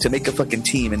money, to make a fucking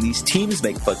team, and these teams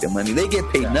make fucking money. They get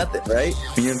paid nothing, right?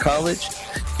 When you're in college,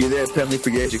 you're there apparently for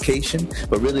your education,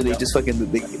 but really they just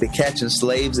fucking, they catching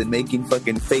slaves and making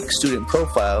fucking fake student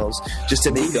profiles just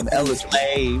to make them eligible.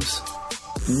 Slaves.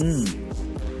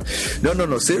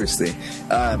 No, seriously.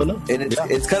 And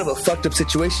it's kind of a fucked up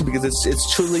situation, because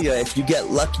it's truly, if you get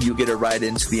lucky, you get a ride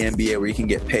into the NBA where you can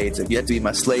get paid. So if you have to be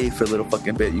my slave for a little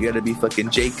fucking bit, you got to be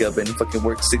fucking Jacob and fucking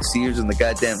work 6 years in the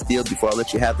goddamn field before I'll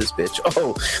let you have this bitch.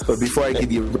 Oh, but before I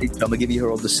give you a rate, I'm going to give you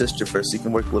her older sister first so you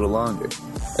can work a little longer.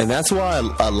 And that's why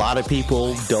a lot of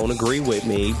people don't agree with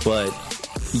me, but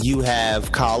you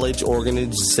have college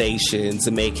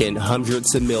organizations making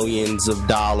hundreds of millions of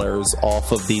dollars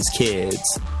off of these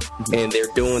kids, and they're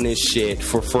doing this shit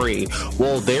for free.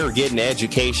 Well, they're getting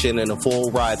education and a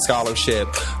full ride scholarship,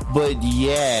 but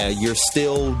yeah, you're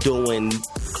still doing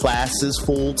classes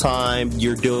full time.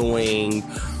 You're doing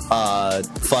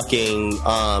fucking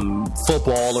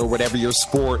football or whatever your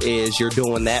sport is, you're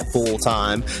doing that full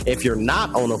time. If you're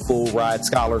not on a full ride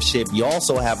scholarship, you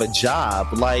also have a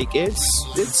job. Like,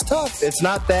 it's tough. It's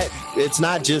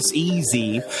not just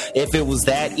easy. If it was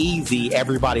that easy,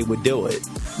 everybody would do it.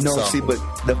 No, see, but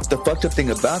the fucked up thing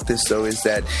about this, though, is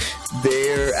that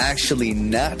they're actually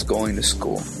not going to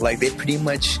school. Like, they pretty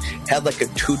much had like a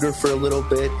tutor for a little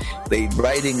bit. They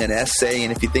writing an essay,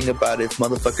 and if you think about it, if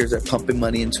motherfuckers are pumping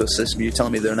money into a system, you're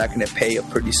telling me they're not going to pay a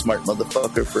pretty smart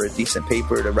motherfucker for a decent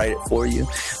paper to write it for you?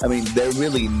 I mean, they're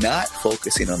really not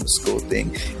focusing on the school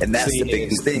thing, and that's the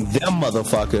biggest thing. Them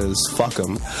motherfuckers, fuck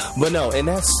them. But no, and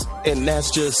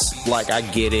that's just like, I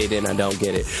get it and I don't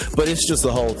get it, but it's just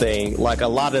the whole thing. Like, a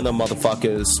lot of them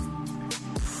motherfuckers,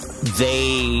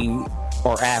 they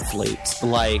are athletes.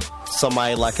 Like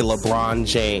somebody like a LeBron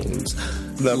James.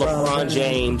 LeBron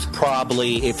James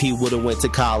probably, if he would have went to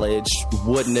college,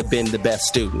 wouldn't have been the best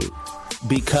student,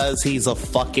 because he's a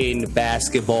fucking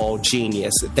basketball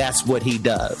genius. That's what he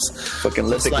does. Fucking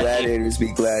let the gladiators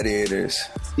be gladiators.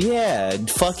 Yeah,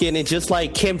 fucking, and just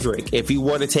like Kendrick. If you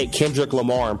want to take Kendrick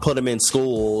Lamar and put him in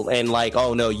school and like,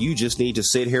 oh no, you just need to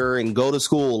sit here and go to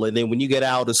school, and then when you get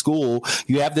out of school,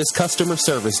 you have this customer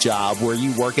service job where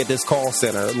you work at this call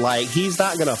center. Like, he's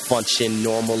not going to function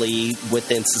normally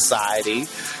within society.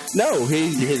 No,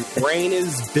 his brain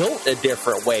is built a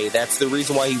different way. That's the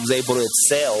reason why he was able to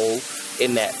excel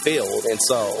in that field. And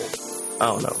so, I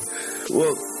don't know.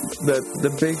 Well,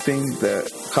 the big thing that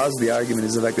caused the argument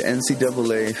is that, like, the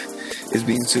NCAA is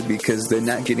being sued because they're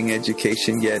not getting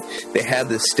education yet. They have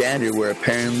this standard where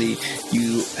apparently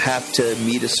you have to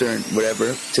meet a certain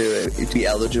whatever to be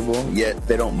eligible, yet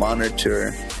they don't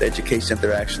monitor the education that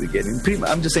they're actually getting.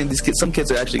 I'm just saying, these kids, some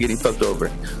kids are actually getting fucked over.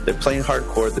 They're playing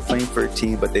hardcore, they're playing for a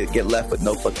team, but they get left with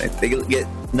no fucking. They get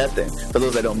nothing for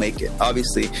those that don't make it.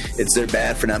 Obviously, they're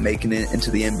bad for not making it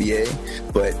into the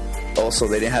NBA, but also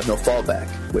they didn't have no fallback,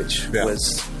 which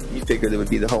was, you figured it would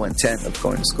be the whole intent of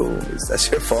going to school, is that's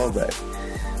your fallback.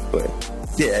 But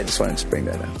yeah, I just wanted to bring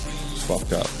that up. It's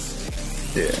fucked up.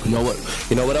 Yeah.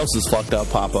 You know what else is fucked up,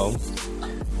 Papo?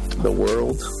 The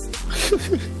world.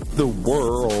 The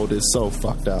world is so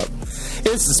fucked up.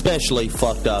 It's especially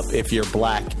fucked up if you're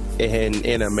black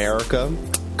in America,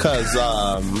 cause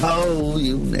oh,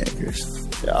 you niggers.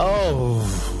 Oh.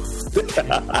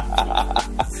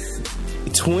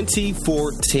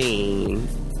 2014,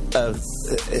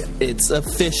 it's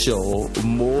official,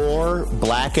 more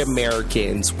black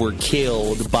Americans were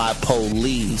killed by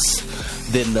police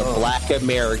than the black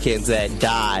Americans that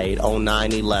died on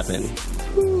 9/11.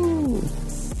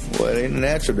 Well, it ain't a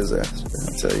natural disaster,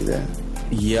 I'll tell you that.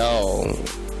 Yo,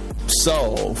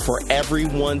 so for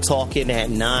everyone talking at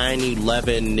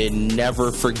 9/11 and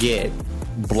never forget,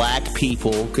 black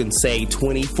people can say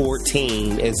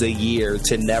 2014 is a year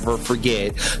to never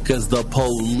forget, because the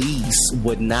police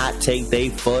would not take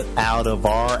their foot out of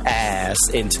our ass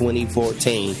in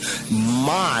 2014.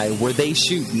 My, were they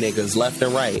shooting niggas left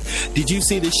and right. Did you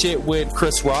see the shit with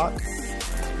Chris Rock?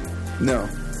 No.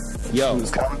 Yo,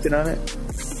 who's commenting on it?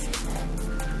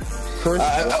 Chris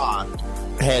Rock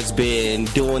has been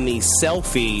doing these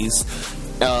selfies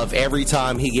of every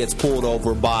time he gets pulled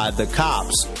over by the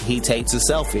cops, he takes a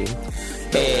selfie.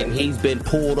 And he's been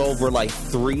pulled over like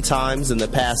 3 times in the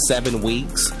past 7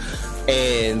 weeks.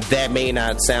 And that may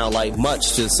not sound like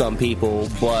much to some people,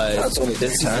 but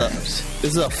this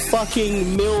is a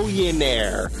fucking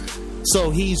millionaire.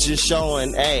 So he's just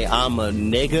showing, hey, I'm a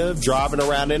nigga driving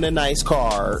around in a nice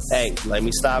car. Hey, let me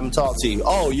stop and talk to you.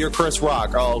 Oh, you're Chris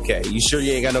Rock. Oh, okay. You sure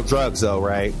you ain't got no drugs, though,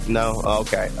 right? No?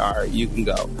 Okay. All right. You can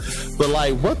go. But,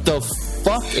 like, what the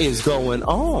fuck is going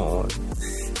on?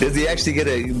 Does he actually get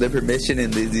the permission,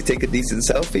 and does he take a decent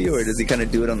selfie, or does he kind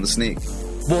of do it on the sneak?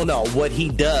 Well, no, what he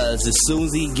does, as soon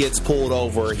as he gets pulled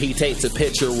over, he takes a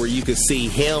picture where you can see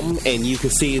him and you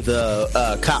can see the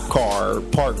cop car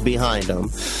parked behind him.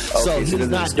 Okay, so he's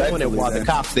not doing it while the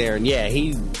cop's there. And yeah,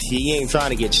 he ain't trying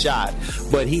to get shot,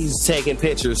 but he's taking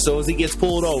pictures. As soon as he gets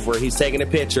pulled over, he's taking a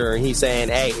picture and he's saying,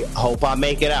 hey, hope I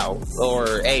make it out.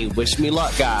 Or, hey, wish me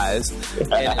luck, guys.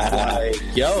 And it's like,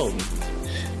 yo.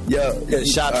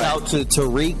 Shouts out to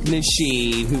Tariq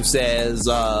Nasheed, who says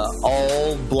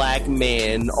all black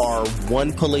men are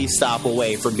one police stop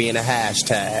away from being a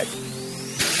hashtag.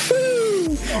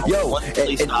 Yo, one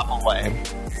police stop away.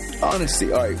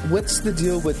 Honestly, all right, what's the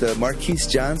deal with Marquise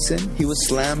Johnson? He was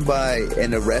slammed by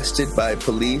and arrested by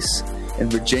police in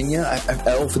Virginia.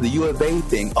 For the U of A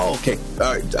thing. Oh, okay.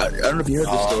 All right. I don't know if you heard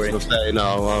the story.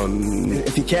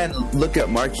 If you can, look up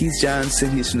Marquise Johnson.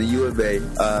 He's from the U of A,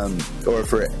 or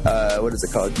for what is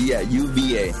it called? Yeah,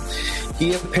 UVA.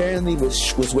 He apparently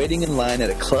was waiting in line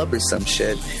at a club or some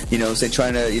shit.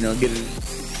 Trying to get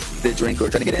a drink or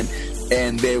trying to get in.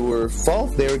 And they were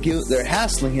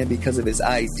hassling him because of his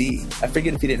ID. I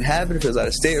forget if he didn't have it, if it was out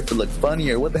of state, or if it looked funny,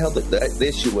 or what the hell the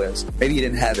issue was. Maybe he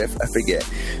didn't have it. I forget.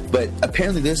 But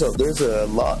apparently, there's a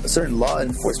certain law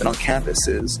enforcement on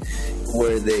campuses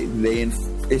where they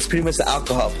it's pretty much the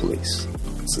alcohol police.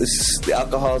 It's the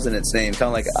alcohol's in its name, kind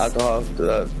of like alcohol,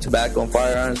 tobacco, and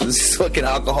firearms. This is fucking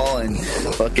alcohol and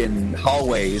fucking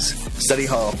hallways, study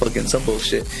hall, fucking some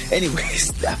bullshit.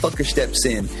 Anyways, that fucker steps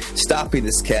in, stopping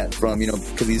this cat from,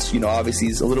 because he's, obviously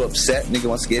he's a little upset. Nigga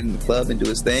wants to get in the club and do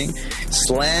his thing.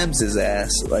 Slams his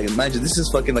ass. Like, imagine this is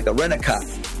fucking like a rent-a-cop.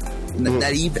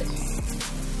 Not even.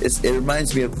 It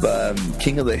reminds me of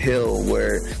King of the Hill,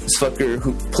 where this fucker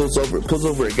who pulls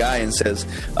over a guy and says,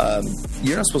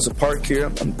 "You're not supposed to park here.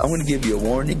 I'm going to give you a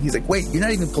warning." He's like, "Wait, you're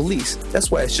not even police.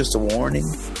 That's why it's just a warning."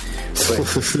 But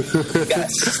he got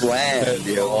slammed,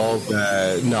 yo. All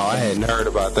bad. No, I hadn't heard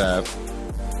about that.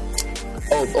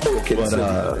 Oh, okay. But,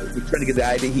 we're trying to get the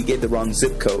ID. He gave the wrong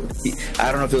zip code.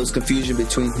 I don't know if it was confusion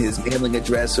between his mailing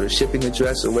address or shipping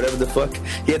address or whatever the fuck.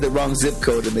 He had the wrong zip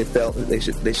code, and they felt that they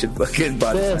should fucking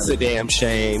buy it. That's a damn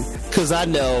shame. Because I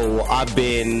know I've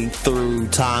been through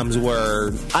times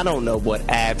where I don't know what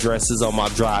address is on my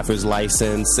driver's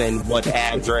license and what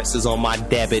address is on my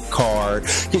debit card.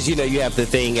 Because you have the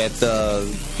thing at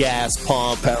the gas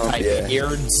pump, type in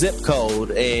your zip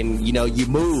code, and you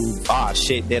move. Ah,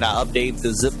 shit! Did I update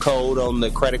the zip code on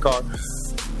the credit card?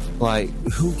 Like,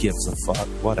 who gives a fuck?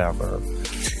 Whatever.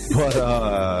 But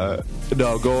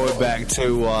no, going back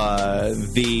to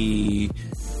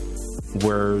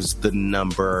where's the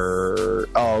number?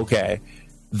 Oh, okay.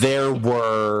 There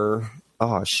were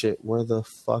oh shit, where the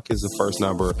fuck is the first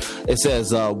number? It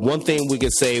says one thing we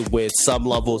could say with some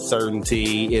level of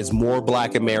certainty is more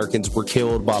black Americans were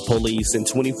killed by police in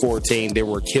 2014 than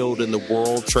were killed in the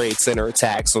World Trade Center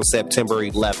attacks on September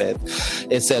 11th.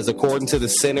 It says according to the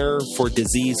Center for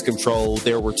Disease Control,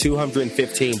 there were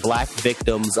 215 black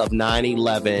victims of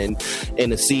 9/11,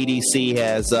 and the CDC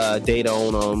has data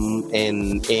on them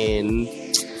in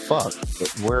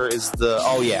where is the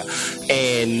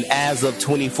and as of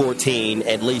 2014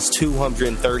 at least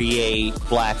 238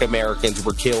 black Americans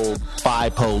were killed by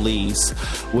police,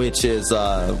 which is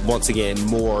once again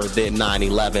more than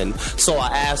 9/11. So I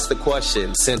asked the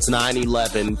question, since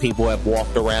 9/11 people have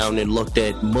walked around and looked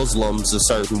at Muslims a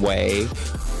certain way,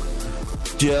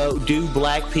 do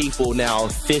black people now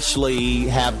officially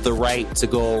have the right to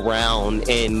go around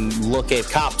and look at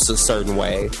cops a certain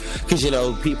way? Because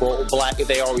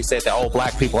they always say that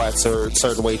black people have a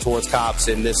certain way towards cops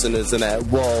and this and this and that.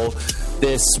 Well,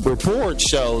 this report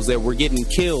shows that we're getting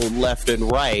killed left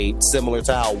and right, similar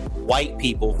to how white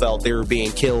people felt they were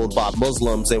being killed by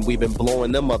Muslims, and we've been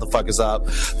blowing them motherfuckers up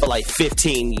for like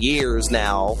 15 years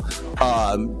now.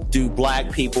 Do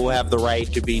black people have the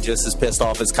right to be just as pissed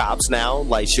off as cops now?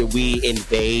 Like, should we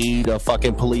invade a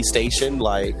fucking police station?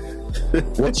 Like,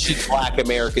 what should black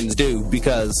Americans do?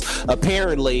 Because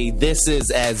apparently this is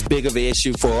as big of an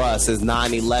issue for us as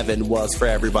 9/11 was for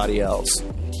everybody else.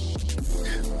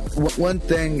 One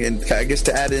thing, and I guess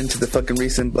to add into the fucking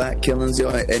recent black killings,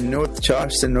 in North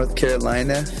Charleston, North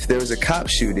Carolina, there was a cop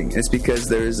shooting. It's because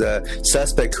there's a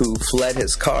suspect who fled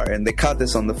his car, and they caught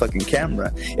this on the fucking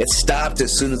camera. It stopped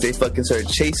as soon as they fucking started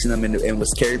chasing him, and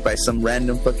was carried by some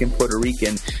random fucking Puerto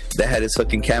Rican that had his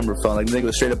fucking camera phone. Like, the nigga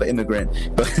was straight up an immigrant,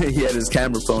 but he had his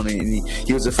camera phone, and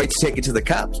he was afraid to take it to the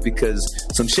cops because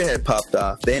some shit had popped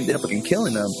off. They ended up fucking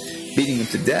killing him, beating him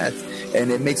to death. And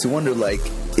it makes you wonder, like,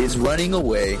 is running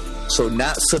away, so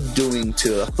not subduing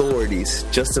to authorities,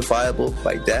 justifiable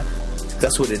by death?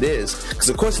 That's what it is. Because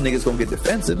of course the nigga's gonna get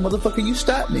defensive. Motherfucker, you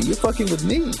stopped me. You're fucking with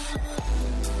me.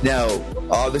 Now,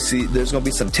 obviously, there's gonna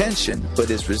be some tension, but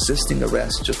is resisting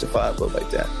arrest justifiable by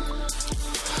death?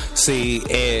 See,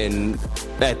 and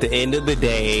at the end of the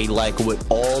day, like with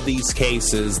all these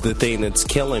cases, the thing that's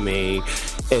killing me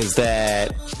is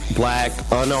that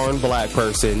unarmed black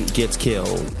person gets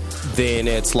killed. Then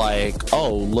it's like,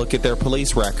 oh, look at their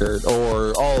police record,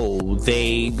 or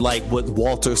they, like with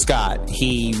Walter Scott,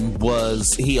 he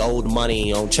owed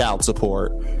money on child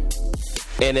support,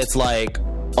 and it's like,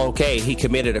 okay, he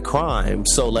committed a crime,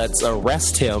 so let's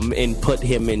arrest him and put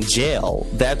him in jail.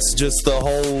 That's just the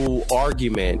whole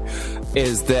argument,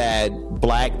 is that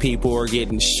black people are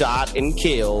getting shot and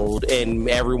killed, and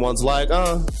everyone's like,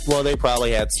 well, they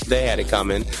had it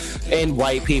coming. And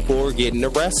white people are getting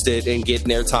arrested and getting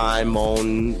their time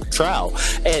on trial.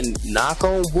 And knock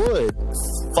on wood,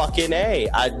 fucking A,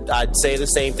 I'd say the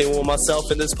same thing with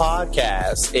myself in this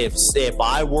podcast. If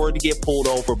I were to get pulled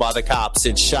over by the cops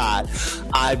and shot,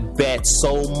 I bet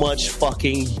so much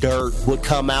fucking dirt would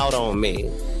come out on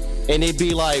me. and it'd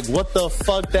be like, what the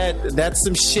fuck, that's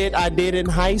some shit I did in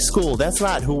high school. That's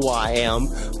not who I am.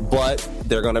 But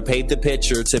they're going to paint the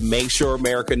picture to make sure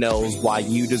America knows why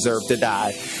you deserve to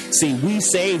die. See, we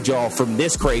saved y'all from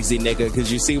this crazy nigga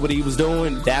because you see what he was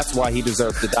doing? That's why he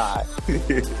deserved to die.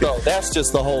 So that's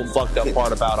just the whole fucked up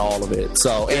part about all of it.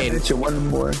 So, and mention one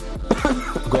more.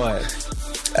 Go ahead.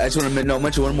 I just want to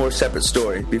mention one more separate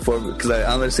story before, because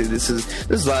honestly, this is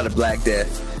a lot of Black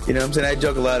Death. You know what I'm saying? I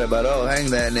joke a lot about, hang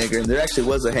that nigga. And there actually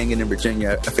was a hanging in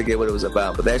Virginia. I forget what it was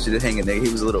about, but they actually did hang a nigga.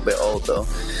 He was a little bit old, though.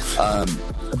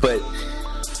 But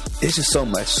it's just so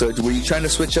much. So were you trying to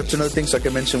switch up to another thing so I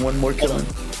can mention one more killing?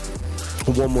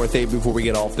 One more thing before we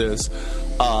get off this.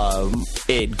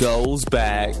 It goes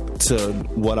back to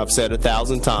what I've said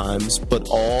 1,000 times, but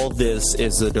all this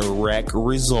is a direct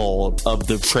result of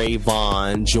the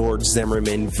Trayvon George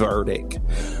Zimmerman verdict.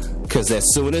 Because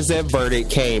as soon as that verdict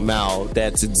came out,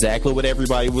 that's exactly what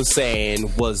everybody was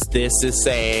saying, this is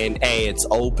saying, hey, it's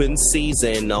open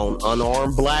season on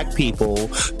unarmed black people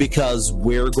because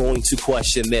we're going to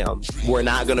question them. We're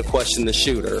not going to question the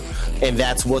shooter. And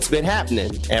that's what's been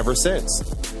happening ever since.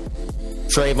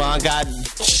 Trayvon got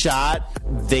shot.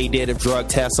 They did a drug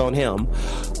test on him.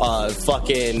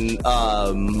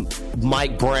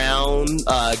 Mike Brown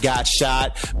got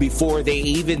shot before they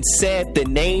even said the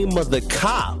name of the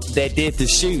cop that did the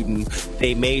shooting.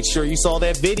 They made sure you saw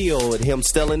that video of him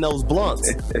stealing those blunts.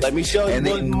 Let me show you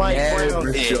what Mike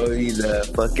Brown did. Show you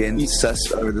the fucking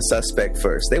the suspect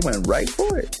first. They went right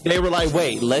for it. They were like,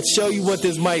 wait, let's show you what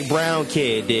this Mike Brown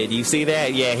kid did. You see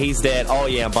that? Yeah, he's dead. Oh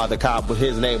yeah, by the cop, but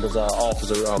his name was Officer.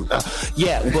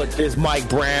 Yeah, but this Mike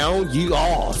Brown, you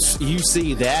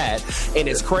see that, and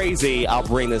it's crazy. I'll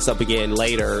bring this up again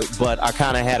later, but I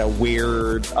kind of had a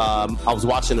weird. I was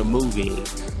watching a movie,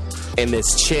 and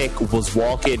this chick was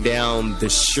walking down the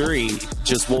street,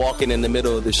 just walking in the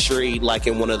middle of the street, like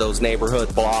in one of those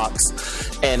neighborhood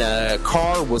blocks, and a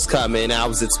car was coming. I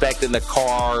was expecting the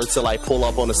car to like pull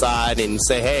up on the side and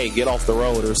say, hey, get off the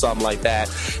road or something like that,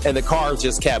 and the car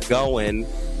just kept going.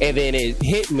 And then it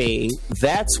hit me.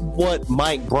 That's what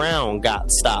Mike Brown got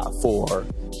stopped for.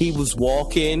 He was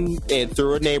walking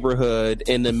through a neighborhood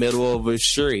in the middle of a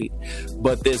street.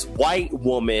 But this white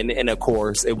woman, and of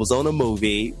course, it was on a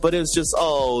movie, but it was just,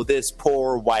 this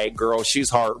poor white girl, she's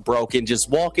heartbroken, just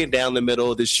walking down the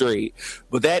middle of the street.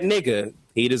 But that nigga,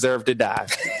 he deserved to die.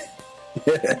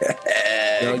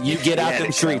 You get out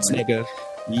the streets, nigga.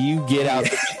 You get out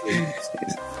the streets.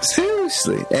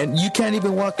 Seriously. And you can't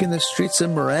even walk in the streets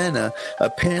of Marana.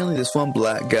 Apparently, this one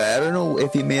black guy, I don't know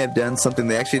if he may have done something.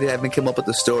 They actually haven't come up with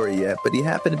the story yet, but he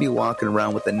happened to be walking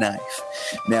around with a knife.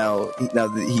 Now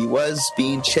he was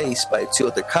being chased by 2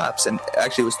 other cops, and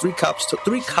actually it was 3 cop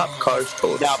cars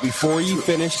total. Now, before you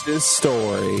finish this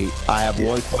story, I have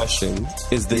one question.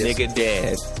 Is the nigga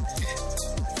dead?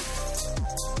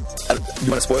 You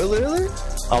want a spoiler alert?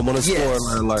 I want a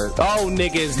spoiler alert. Oh,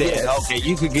 nigga is dead. Yes. Okay,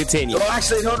 you could continue. Oh,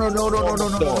 actually, no.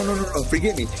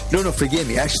 Forgive me. No, forgive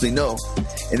me. Actually, no.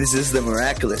 And this is the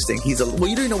miraculous thing. You don't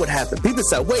even know what happened. Peep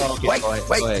this out. Wait.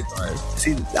 Go ahead.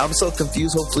 See, I'm so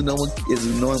confused. Hopefully, no one what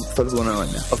the fuck is going on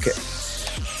right now. Okay.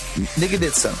 Nigga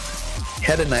did something.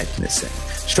 Had a knife in his hand.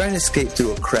 He's trying to escape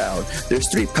through a crowd. There's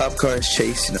 3 cop cars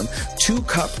chasing him. 2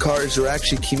 cop cars are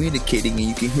actually communicating, and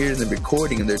you can hear it in the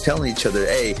recording, and they're telling each other,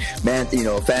 hey, man,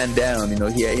 fan down,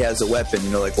 he has a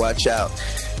weapon, like, watch out.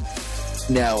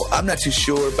 Now, I'm not too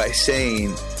sure by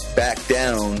saying back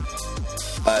down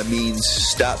means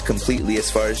stop completely as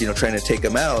far as, trying to take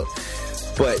him out,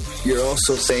 but you're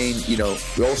also saying,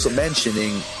 you're also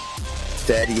mentioning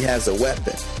that he has a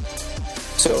weapon.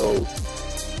 So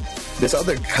this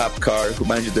other cop car, who,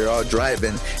 mind you, they're all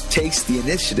driving, takes the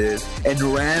initiative and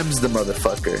rams the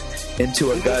motherfucker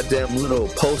into a goddamn little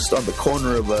post on the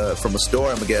corner from a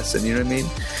store, I'm guessing, you know what I mean?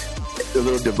 The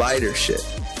little divider shit.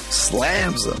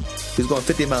 Slams him. He's going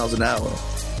 50 miles an hour.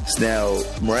 Now,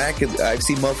 miraculously, I've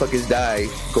seen motherfuckers die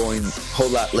going a whole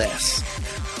lot less.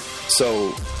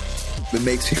 So it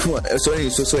makes me want. So anyway,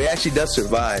 so he actually does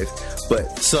survive.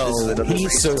 But so he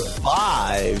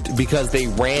survived because they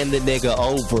ran the nigga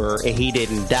over and he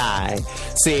didn't die.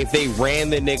 See, if they ran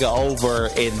the nigga over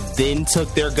and then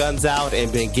took their guns out and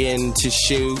began to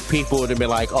shoot, people would have been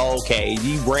like, oh, okay,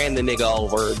 you ran the nigga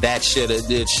over. That should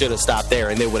have stopped there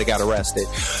and they would have got arrested.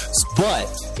 But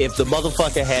if the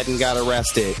motherfucker hadn't got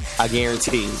arrested, I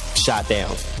guarantee, shot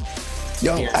down.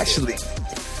 Yo, actually,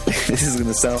 this is going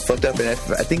to sound fucked up, and I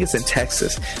think it's in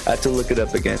Texas. I have to look it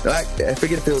up again. I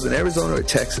forget if it was in Arizona or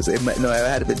Texas. It had to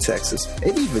have been Texas.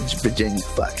 Maybe Virginia,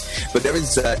 fuck. But there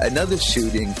was another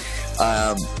shooting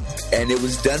and it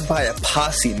was done by a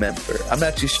posse member. I'm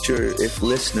not too sure if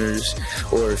listeners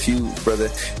or if you, brother,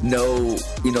 know,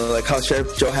 like how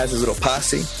Sheriff Joe has his little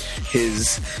posse,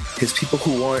 his people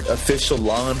who aren't official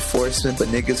law enforcement, but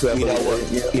niggas who have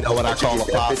you know what I call a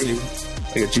posse?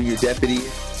 Like a junior deputy.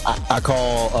 I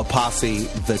call a posse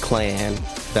the Klan.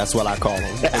 That's what I call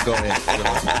them. Go ahead.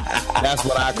 That's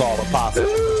what I call a posse.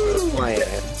 The Klan.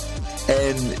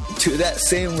 And to that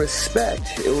same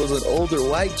respect, it was an older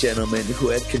white gentleman who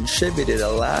had contributed a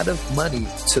lot of money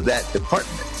to that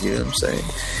department. You know what I'm saying?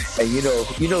 And you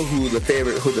know who the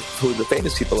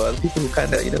famous people are, the people who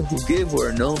kind of who give or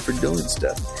are known for doing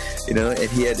stuff. And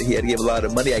he had to give a lot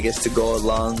of money, I guess, to go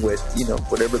along with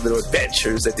whatever little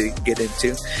adventures that they get into.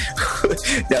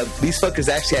 Now these fuckers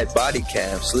actually had body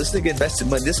cams, so this nigga invested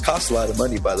money. This costs a lot of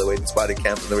money, by the way. These body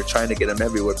cams, and they were trying to get them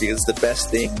everywhere because it's the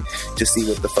best thing to see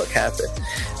what the fuck happened.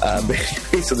 But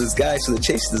anyway, so they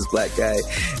chase this black guy,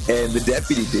 and the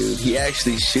deputy dude, he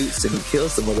actually shoots and he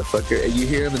kills the motherfucker, and you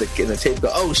hear him in the tape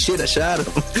go, "Oh shit, I shot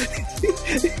him."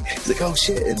 He's like, "Oh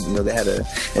shit," and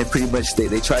and pretty much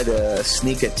they try to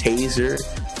sneak a taser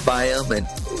by him, and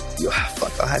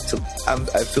fuck, I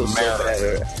feel so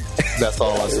bad. That's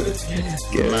all I said.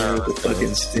 Get out of the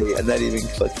fucking state. I'm not even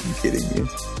fucking kidding you.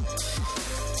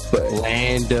 But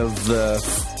land of the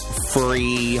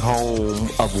free home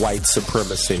of white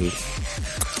supremacy.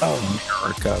 Oh,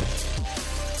 America.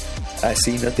 I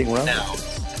see nothing wrong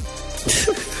with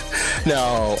this.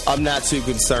 No, I'm not too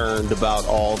concerned about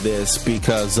all this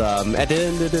because at the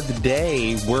end of the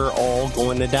day, we're all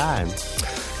going to die.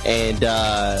 And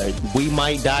we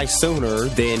might die sooner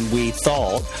than we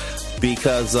thought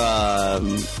because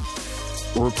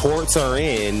reports are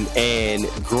in and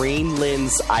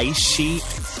Greenland's ice sheet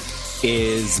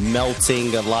is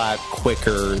melting a lot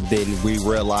quicker than we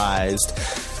realized.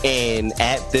 And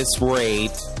at this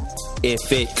rate,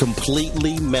 if it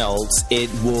completely melts, it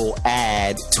will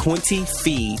add 20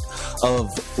 feet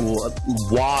of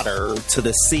water to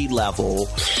the sea level,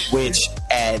 which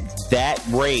at that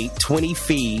rate, 20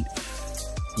 feet,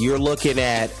 you're looking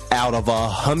at out of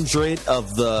 100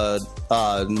 of the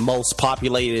most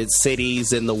populated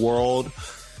cities in the world,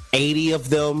 80 of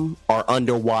them are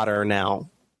underwater now.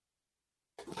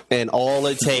 And all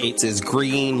it takes is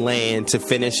Greenland to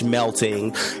finish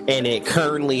melting, and it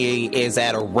currently is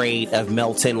at a rate of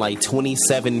melting like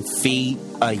 27 feet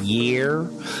a year.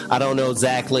 I don't know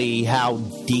exactly how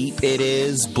deep it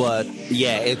is, but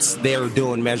yeah, they're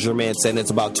doing measurements, and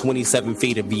it's about 27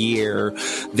 feet a year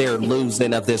they're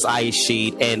losing of this ice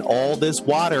sheet. And all this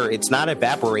water, it's not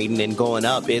evaporating and going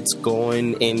up, it's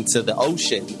going into the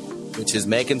ocean, which is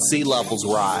making sea levels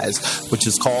rise, which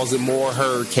is causing more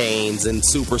hurricanes and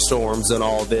superstorms and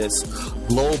all this.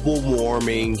 Global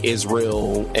warming is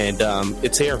real, and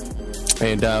it's here.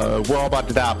 And we're all about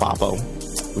to die, Papo.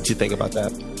 What you think about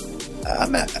that?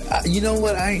 You know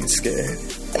what? I ain't scared.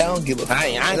 I don't give a fuck. I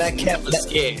ain't never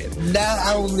scared.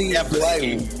 Not only do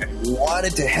I want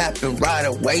it to happen right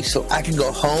away so I can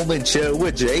go home and chill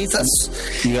with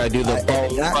Jesus. You gotta do the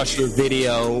Bone Crusher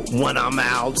video when I'm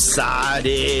outside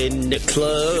in the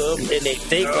club and they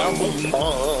think I'm a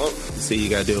punk. See, you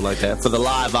gotta do it like that. For the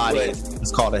live audience,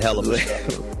 it's called a hell of a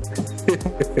show.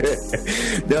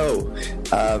 No,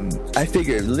 I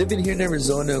figure living here in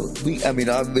Arizona,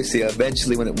 obviously,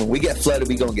 eventually when we get flooded,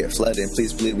 we gonna get flooded, and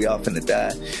please believe we all finna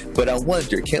die. But I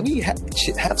wonder, can we have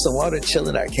some water chill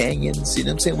in our canyons? You know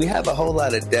what I'm saying? We have a whole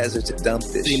lot of desert to dump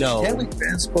this shit. Can we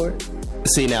transport?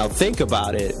 See, now think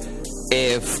about it.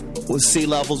 If sea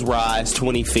levels rise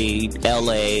 20 feet,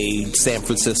 LA, San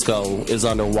Francisco is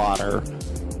underwater.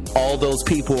 All those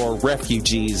people are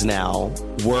refugees now.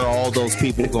 Where are all those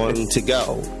people going to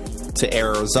go? To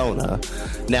Arizona.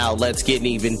 Now, let's get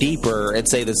even deeper and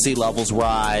say the sea levels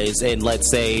rise, and let's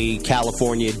say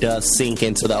California does sink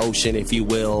into the ocean, if you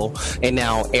will, and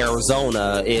now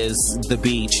Arizona is the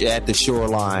beach at the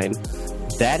shoreline.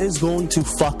 That is going to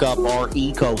fuck up our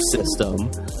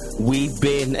ecosystem. We've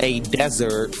been a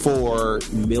desert for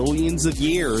millions of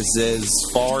years, as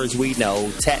far as we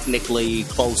know. Technically,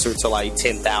 closer to like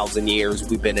 10,000 years,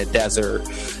 we've been a desert.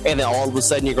 And then all of a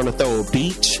sudden, you're going to throw a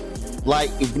beach?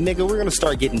 Like, nigga, we're going to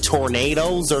start getting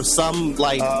tornadoes or some,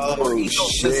 like,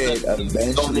 shit.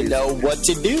 Eventually, going to know what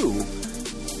to do.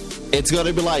 It's going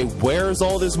to be like, where's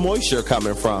all this moisture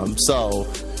coming from? So,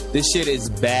 this shit is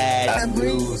bad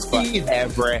news for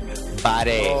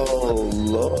everybody. Oh,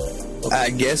 Lord.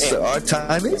 I guess our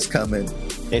time is coming.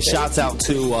 And shouts out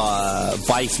to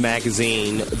Vice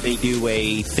Magazine. They do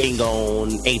a thing on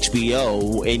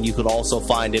HBO, and you could also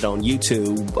find it on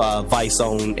YouTube, Vice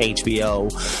on HBO.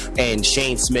 And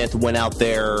Shane Smith went out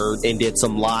there and did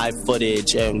some live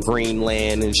footage in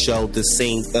Greenland and showed the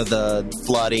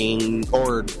flooding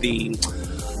or the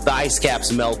ice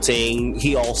caps melting.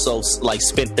 He also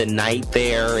spent the night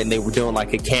there, and they were doing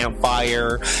like a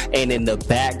campfire, and in the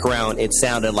background it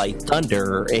sounded like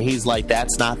thunder, and he's like,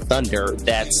 that's not thunder,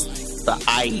 that's the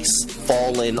ice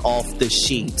falling off the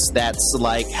sheets. That's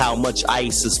like how much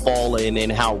ice is falling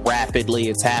and how rapidly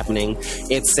it's happening.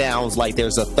 It sounds like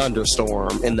there's a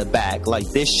thunderstorm in the back. Like,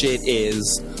 this shit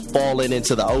is falling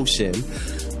into the ocean.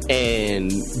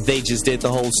 And they just did the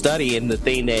whole study, and the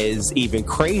thing that is even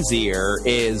crazier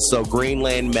is, so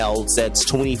Greenland melts, that's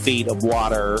 20 feet of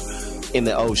water in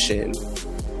the ocean.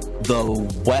 The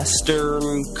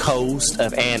western coast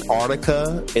of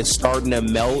Antarctica is starting to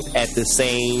melt at the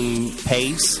same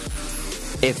pace.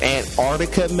 If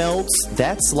Antarctica melts,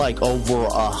 that's like over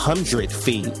 100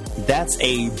 feet. That's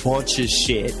a bunch of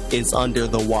shit is under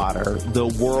the water. The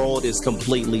world is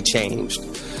completely changed.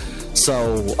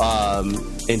 So,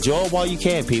 enjoy it while you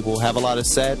can, people. Have a lot of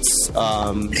sets.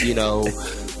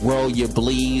 Roll your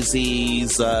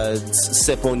bleezies,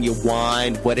 sip on your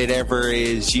wine, whatever it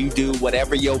is you do,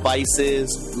 whatever your vice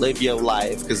is, live your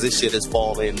life, because this shit is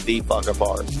falling the fuck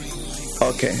apart.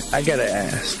 Okay, I gotta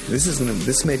ask.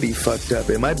 This may be fucked up.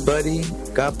 And my buddy,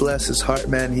 God bless his heart,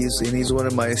 man. He's one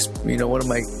of my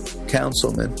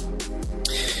councilmen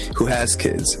who has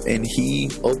kids, and he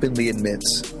openly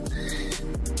admits,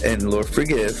 and Lord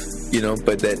forgive,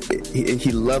 but that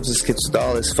he loves his kids with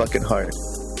all his fucking heart,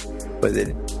 but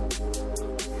they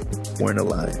weren't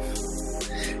alive.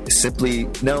 It's simply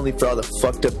not only for all the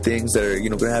fucked up things that are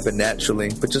gonna happen naturally,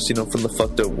 but just from the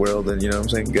fucked up world, and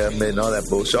government and all that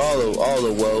bullshit, all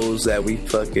the woes that we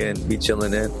fucking be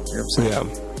chilling in. You know what I'm saying?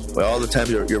 Yeah. Well, all the time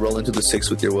you're rolling to the 6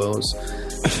 with your woes.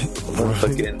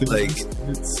 Fucking like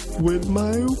it's with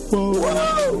my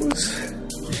woes.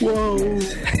 Whoa.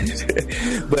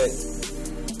 But,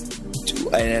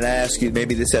 and I ask you,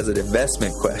 maybe this as an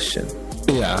investment question.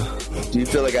 Yeah. Do you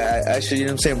feel like I should,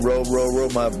 row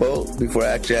my boat before I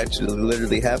actually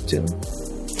literally have to? You know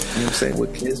what I'm saying?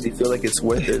 With kids, do you feel like it's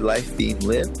worth their life being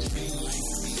lived?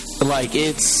 Like,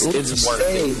 it's worth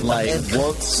it. Like,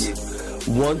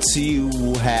 once you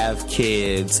have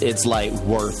kids, it's like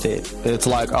worth it. It's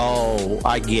like, oh,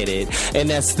 I get it. And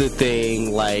that's the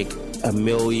thing, like, a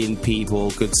million people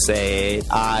could say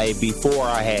it. Before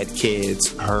I had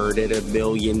kids, heard it a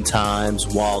million times.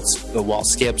 While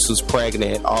Skips was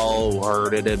pregnant,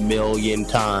 heard it a million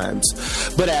times.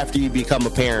 But after you become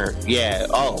a parent, you're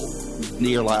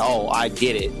like, I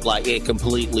get it. Like, it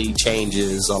completely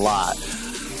changes a lot.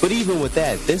 But even with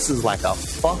that, this is like a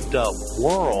fucked up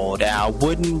world. I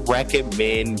wouldn't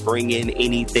recommend bringing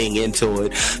anything into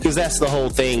it, because that's the whole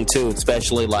thing too.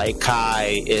 Especially like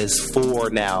Kai is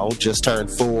 4 now, just turned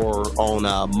 4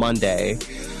 on Monday,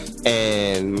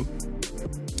 and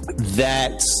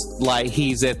that's like,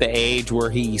 he's at the age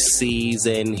where he sees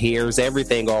and hears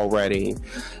everything already,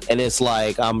 and it's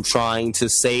like, I'm trying to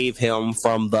save him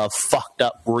from the fucked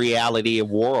up reality of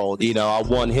world. I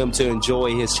want him to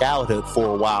enjoy his childhood for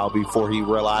a while before he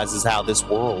realizes how this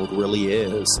world really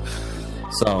is.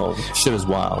 So shit is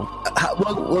wild.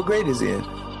 What grade is he in?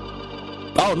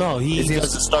 Oh no, he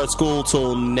doesn't start school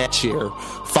till next year.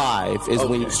 5 is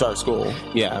when you start school.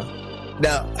 Yeah.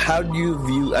 Now, how do you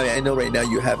view? I know right now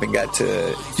you haven't got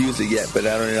to use it yet, but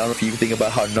I don't know if you think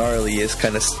about how gnarly it is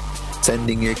kind of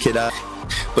sending your kid out.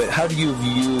 But how do you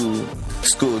view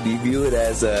school? Do you view it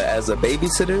as a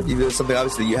babysitter? Do you view it as something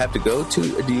obviously you have to go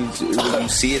to? Or do you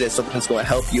see it as something that's going to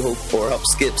help you or help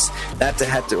Skips not to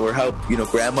have to, or help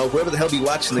grandma, whoever the hell be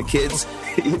watching the kids,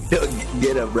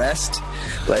 get a rest?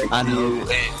 Like, I know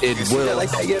it will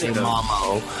like that,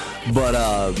 Mama. But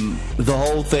the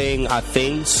whole thing, I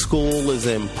think school is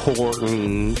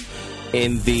important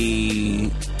in the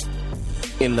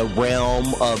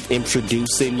realm of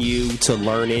introducing you to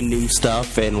learning new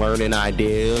stuff and learning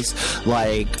ideas.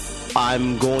 Like,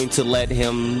 I'm going to let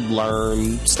him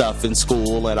learn stuff in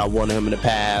school, and I want him to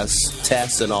pass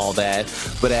tests and all that.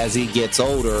 But as he gets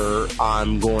older,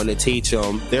 I'm going to teach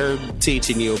him. They're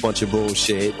teaching you a bunch of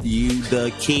bullshit.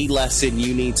 The key lesson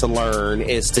you need to learn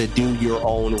is to do your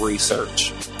own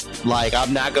research. Like,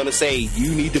 I'm not going to say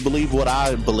you need to believe what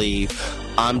I believe.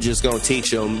 I'm just going to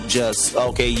teach them,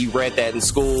 okay, you read that in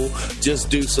school, just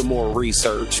do some more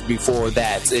research before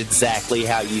that's exactly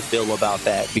how you feel about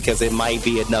that, because it might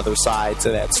be another side to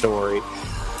that story.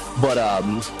 But I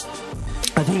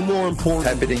think more important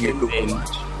type it in your Google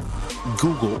Watch.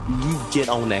 Google. You get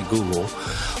on that Google.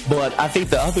 But I think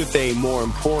the other thing more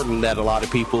important that a lot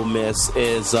of people miss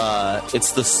is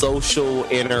it's the social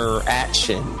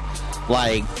interaction.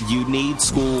 Like, you need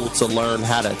school to learn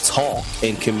how to talk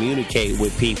and communicate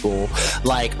with people.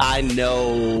 Like, I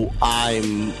know I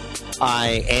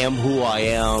am who I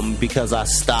am because I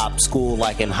stopped school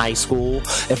like in high school.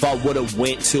 If I would have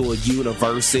went to a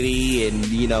university and,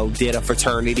 you know, did a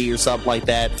fraternity or something like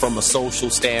that, from a social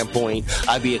standpoint,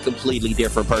 I'd be a completely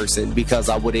different person because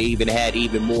I would have even had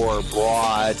even more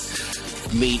broad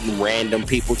meeting random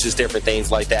people, just different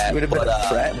things like that. You would have been a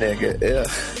frat nigga, yeah.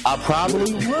 I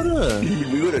probably would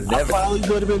have. We would have never. I probably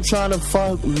would have been trying to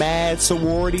fuck mad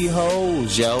sorority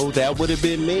hoes, yo. That would have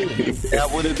been me.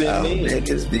 That would have been me.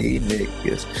 Niggas be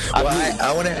niggas. Well,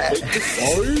 I want to.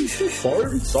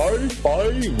 Sorry.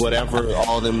 Whatever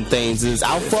all them things is.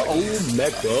 Alpha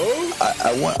Omega.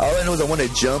 All I know is I want to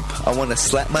jump. I want to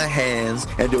slap my hands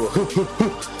and do a. You know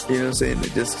what I'm saying?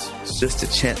 Just to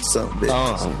chant something.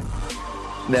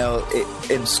 Now,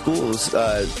 in schools,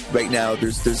 right now,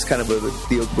 there's kind of a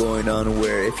deal going on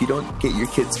where if you don't get your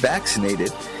kids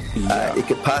vaccinated, it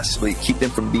could possibly keep them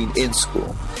from being in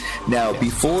school. Now,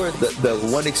 before, the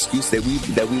one excuse that we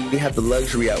have the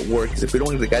luxury at work is if we don't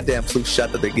get the goddamn flu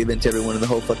shot that they're giving to everyone in the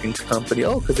whole fucking company,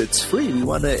 because it's free. We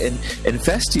want to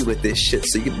infest you with this shit,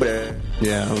 so you better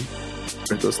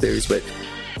those theories, but.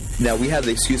 Now, we have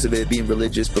the excuse of it being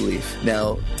religious belief.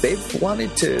 Now, they've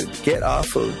wanted to get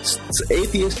off of...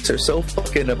 Atheists are so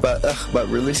fucking about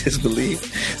religious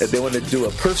belief that they want to do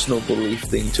a personal belief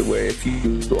thing to where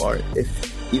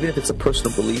even if it's a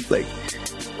personal belief, like,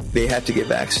 they have to get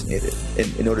vaccinated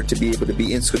in order to be able to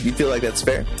be in school. Do you feel like that's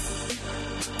fair?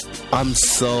 I'm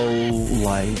so,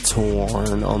 like,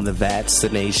 torn on the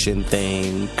vaccination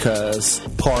thing because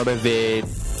part of it,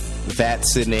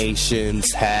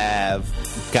 vaccinations have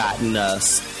gotten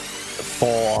us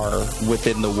far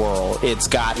within the world. It's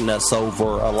gotten us over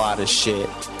a lot of shit.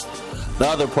 The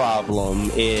other problem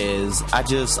is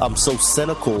I'm so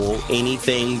cynical.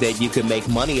 Anything that you can make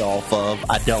money off of,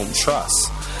 I don't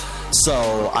trust.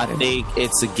 So I think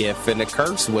it's a gift and a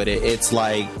curse with it. It's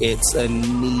like, it's a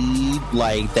need.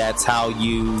 Like, that's how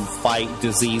you fight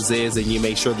diseases and you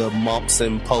make sure the mumps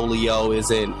and polio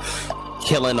isn't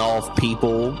killing off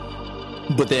people.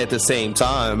 But then at the same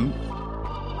time,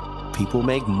 people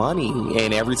make money,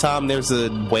 and every time there's a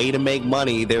way to make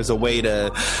money, there's a way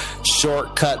to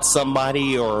shortcut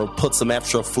somebody or put some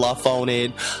extra fluff on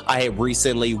it. I had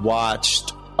recently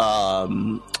watched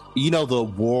the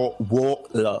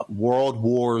World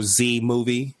War Z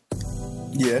movie.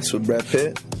 Yes, with Brad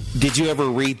Pitt. Did you ever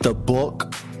read the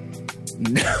book?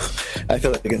 No. I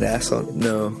feel like an asshole.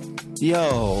 No.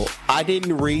 Yo, I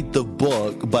didn't read the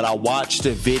book, but I watched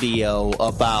a video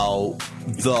about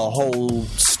the whole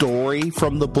story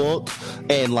from the book,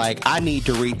 and like, I need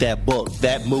to read that book.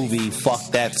 That movie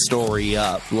fucked that story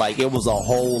up. Like, it was a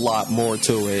whole lot more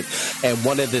to it. And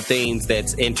one of the things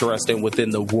that's interesting within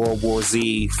the World War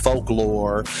Z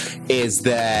folklore is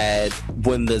that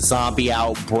when the zombie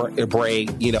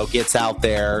outbreak, gets out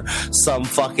there, some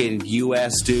fucking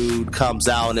US dude comes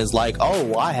out and is like,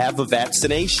 oh, I have a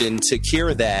vaccination to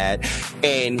cure that,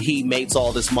 and he makes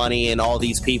all this money, and all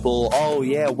these people, oh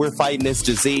yeah, we're fighting this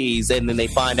disease, and then they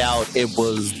find out it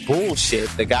was bullshit.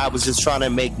 The guy was just trying to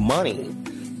make money.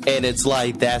 And it's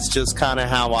like, that's just kind of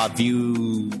how I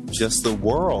view just the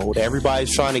world.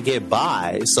 Everybody's trying to get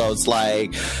by. So it's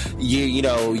like,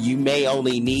 you may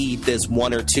only need this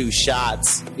 1 or 2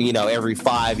 shots, every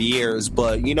 5 years.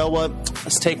 But you know what?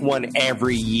 Let's take one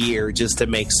every year just to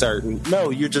make certain.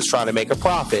 No, you're just trying to make a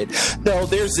profit. No,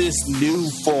 there's this new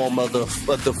form of the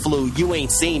flu. You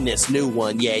ain't seen this new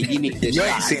one yet. You need this. You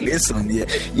ain't seen this one yet.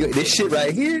 This shit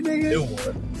right here, nigga. New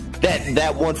one.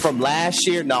 That one from last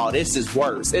year, no, this is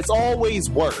worse. It's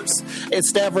always worse.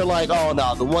 It's never like, oh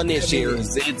no, the one this year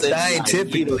is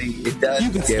scientifically, it does. You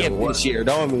can skip this year.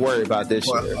 Don't even worry about this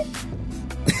year.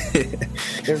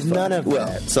 There's none of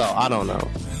that. So I don't know.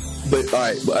 But all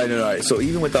right. So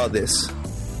even with all this,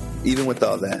 even with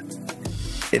all that,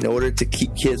 in order to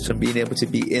keep kids from being able to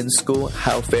be in school,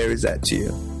 how fair is that to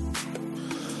you?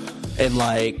 And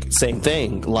like, same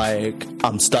thing, like,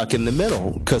 I'm stuck in the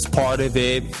middle because part of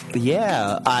it,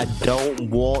 I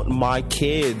don't want my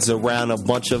kids around a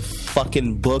bunch of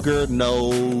fucking booger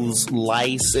nose,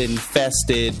 lice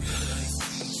infested,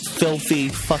 filthy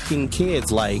fucking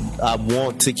kids. Like, I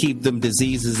want to keep them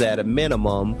diseases at a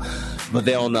minimum, but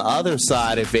then on the other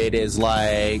side of it is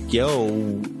like,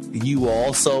 yo, you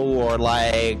also are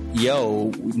like,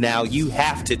 yo, now you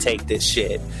have to take this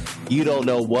shit. You don't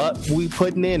know what we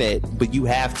putting in it, but you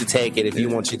have to take it if you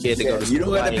want your kid to go to school. You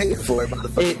don't got to pay for it,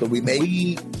 motherfucker. But we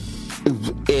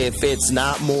if it's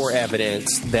not more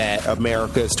evidence that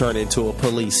America has turned into a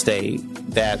police state,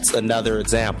 that's another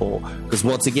example. Because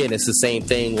once again, it's the same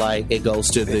thing like it goes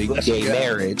to the gay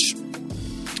marriage.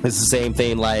 It's the same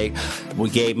thing like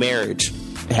with gay marriage.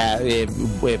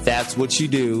 If that's what you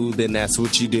do, then that's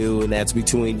what you do, and that's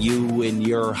between you and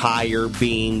your higher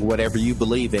being, whatever you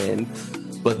believe in.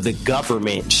 But the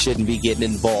government shouldn't be getting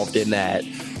involved in that.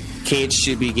 Kids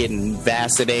should be getting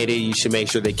vaccinated. You should make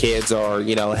sure the kids are,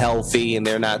 healthy and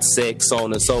they're not sick, so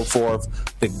on and so forth.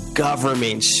 The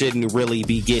government shouldn't really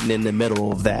be getting in the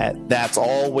middle of that. That's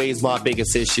always my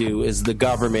biggest issue, is the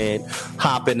government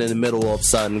hopping in the middle of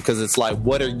something, because it's like,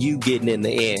 what are you getting in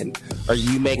the end? Are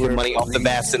you making money off the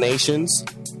vaccinations?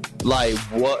 Like,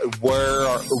 what's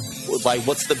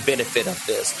the benefit of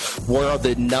this? Where are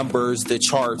the numbers, the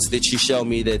charts that you show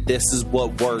me that this is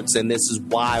what works and this is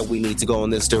why we need to go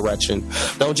in this direction?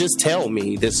 Don't just tell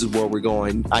me this is where we're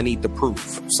going. I need the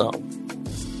proof. So,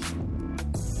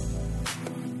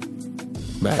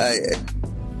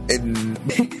 and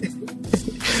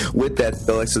with that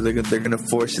though, so they're gonna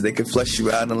force you. They can flush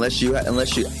you out unless you. I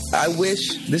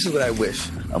wish. This is what I wish.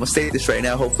 I'm gonna say this right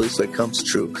now, hopefully, so it comes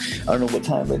true. I don't know what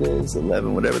time it is,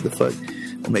 11, whatever the fuck.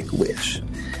 I'll make a wish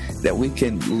that we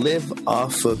can live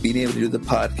off of being able to do the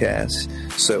podcast.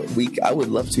 So I would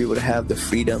love to be able to have the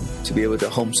freedom to be able to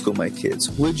homeschool my kids.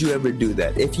 Would you ever do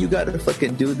that? If you got to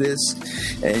fucking do this,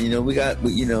 and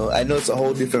I know it's a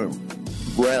whole different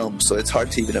realm, so it's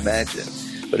hard to even imagine.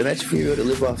 But imagine if you were able to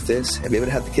live off this and be able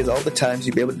to have the kids all the time, so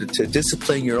you'd be able to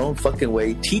discipline your own fucking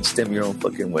way, teach them your own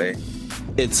fucking way.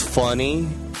 It's funny.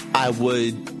 I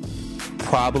would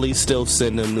probably still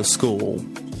send them to school.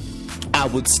 I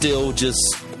would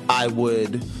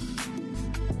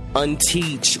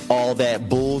unteach all that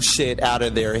bullshit out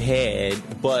of their head,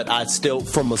 but I still,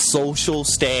 from a social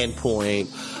standpoint,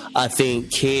 I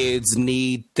think kids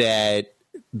need that.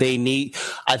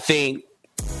 I think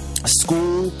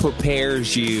school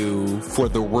prepares you for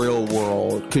the real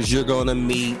world, because you're going to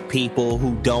meet people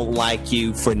who don't like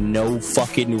you for no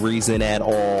fucking reason at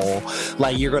all.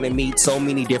 Like, you're going to meet so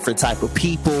many different type of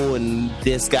people, and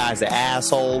this guy's an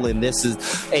asshole, and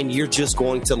you're just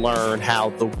going to learn how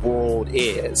the world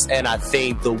is. And I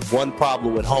think the one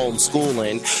problem with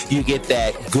homeschooling, you get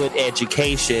that good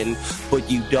education,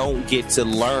 but you don't get to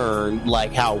learn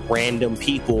like how random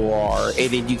people are,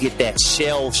 and then you get that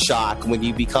shell shock when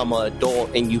you become an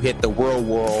adult and you hit the real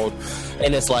world.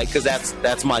 And it's like, because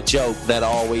that's my joke that I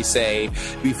always say,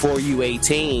 before you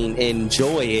 18,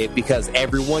 enjoy it, because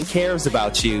everyone cares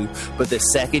about you. But the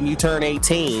second you turn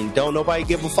 18, don't nobody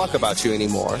give a fuck about you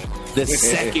anymore. The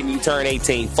second you turn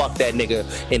 18, fuck that nigga.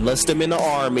 Enlist him in the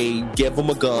army, give him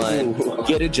a gun,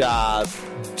 get a job,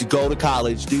 go to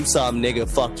college, do something, nigga.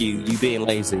 Fuck you being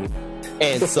lazy.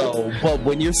 And so, but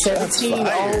when you're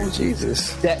 17,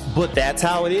 Jesus. But that's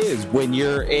how it is. When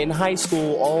you're in high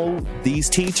school, these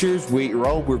teachers,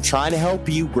 we're trying to help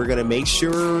you. We're going to make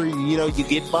sure, you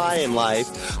get by in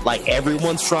life. Like,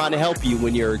 everyone's trying to help you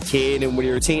when you're a kid and when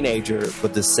you're a teenager.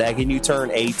 But the second you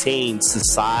turn 18,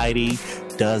 society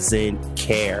doesn't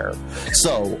care.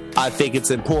 So I think it's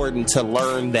important to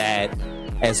learn that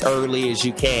as early as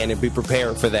you can and be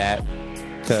prepared for that.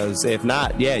 Because if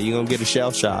not, you're going to get a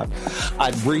shell shock. I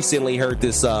recently heard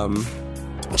this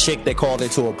chick that called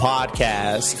into a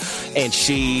podcast, and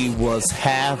she was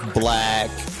half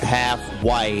black, half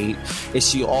white, and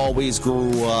she always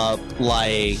grew up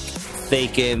like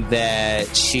thinking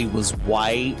that she was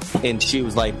white and she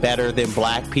was like better than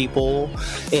black people,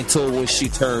 until when she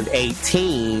turned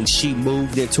 18, she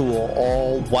moved into an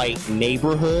all-white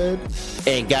neighborhood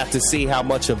and got to see how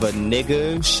much of a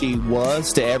nigga she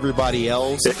was to everybody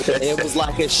else. It was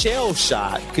like a shell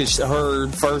shock, because her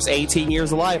first 18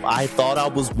 years of life, I thought I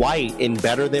was white and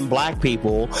better than black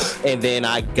people, and then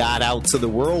I got out to the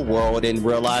real world and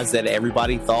realized that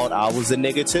everybody thought I was a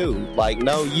nigga too. Like,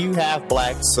 no, you half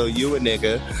black, so you a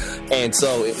nigga. And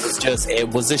so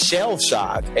it was a shell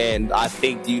shock, and I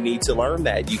think you need to learn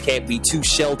that. You can't be too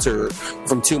sheltered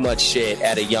from too much shit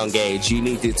at a young age. You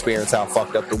need to experience how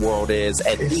fucked up the world is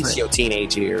at least your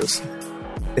teenage years.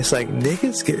 It's like,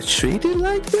 niggas get treated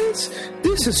like this?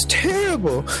 This is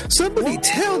terrible. Somebody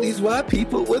tell these white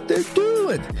people what they're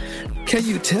doing. Can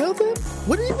you tell them?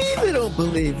 What do you mean they don't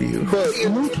believe you? But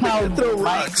look how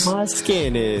bright my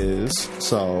skin is.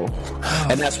 So,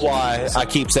 and that's why I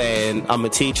keep saying I'm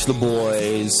going to teach the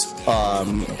boys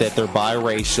that they're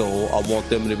biracial. I want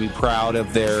them to be proud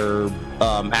of their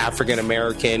African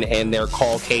American and their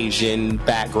Caucasian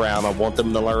background. I want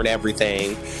them to learn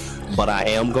everything. but I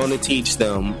am going to teach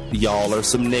them y'all are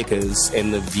some niggas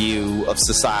in the view of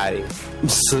society.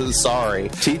 So sorry.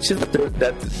 Teach them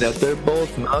that they're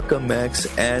both Malcolm X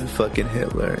and fucking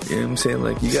Hitler. You know what I'm saying?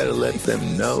 Like, you gotta let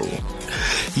them know.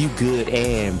 You good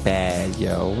and bad,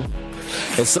 yo.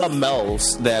 And something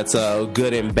else that's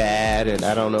good and bad, and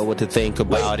I don't know what to think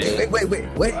about it. Wait.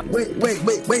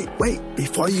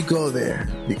 Before you go there,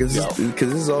 because this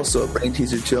is also a brain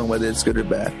teaser too, on whether it's good or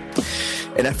bad.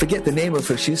 And I forget the name of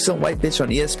her. She's some white bitch on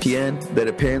ESPN that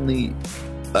apparently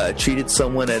treated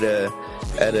someone at a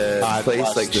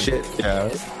place like shit.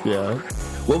 Yeah.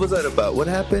 What was that about? What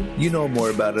happened? You know more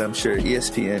about it, I'm sure.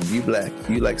 ESPN, you black,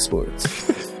 you like sports.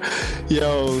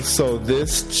 Yo, so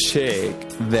this chick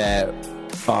that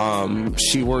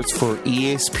she works for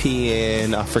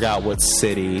ESPN, I forgot what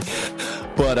city,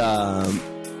 but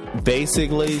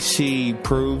basically she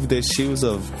proved that she was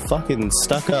a fucking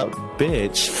stuck-up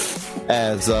bitch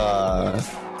as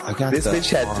this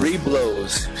bitch had 3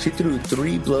 blows. She threw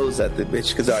 3 blows at the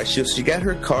bitch because she got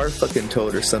her car fucking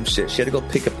towed or some shit. She had to go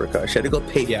pick up her car. She had to go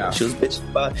pay for it. She was bitching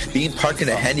about being parked in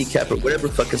a handicap or whatever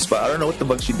fucking spot. I don't know what the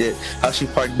fuck she did, how she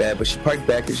parked bad, but she parked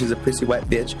back because she's a prissy white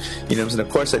bitch. You know what I'm saying? Of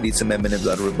course I need some M&M's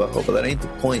out of her butthole, but that ain't the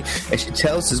point. And she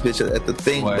tells this bitch at the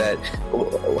thing that,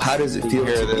 how does it feel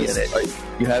to be in it?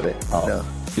 You have it? Oh. No.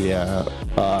 Yeah.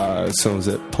 As soon as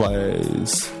it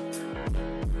plays.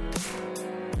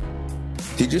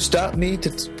 Did you stop me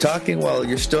talking while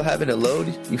you're still having it load,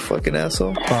 you fucking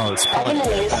asshole? Oh, it's I'm gonna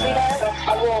leave, sweetheart.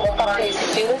 I will do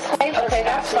this live. Okay,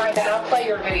 that's fine. Then I'll play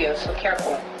your video, so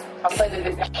careful. I'll play the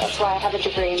video. That's why I have a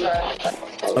degree in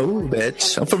Oh,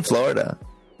 bitch. I'm from Florida.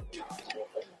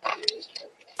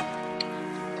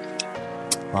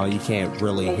 Oh, you can't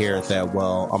really hear it that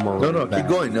well. I'm gonna No, keep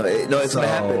going. No, it's gonna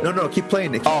happen. No, keep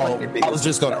playing it. I was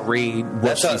just gonna read what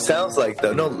that's how it sounds like,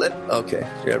 though. Okay,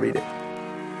 yeah, read it.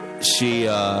 She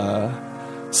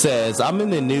says, I'm in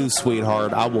the news,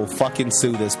 sweetheart. I will fucking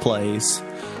sue this place.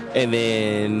 And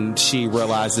then she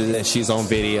realizes that she's on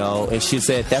video, and she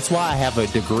said, that's why I have a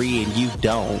degree and you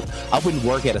don't. I wouldn't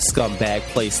work at a scumbag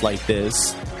place like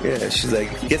this. Yeah, she's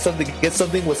like, get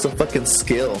something with some fucking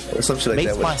skill or some shit like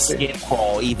that. Makes my skin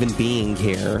crawl even being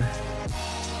here.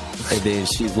 And then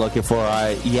she's looking for,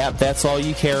 that's all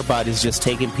you care about is just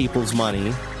taking people's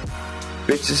money.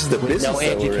 Bitch, this is the business. No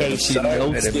education,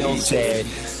 no skill set.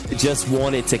 Just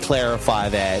wanted to clarify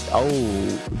that.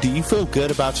 Oh, do you feel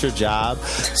good about your job?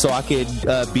 So I could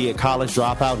be a college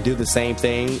dropout and do the same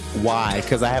thing? Why?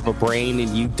 Because I have a brain and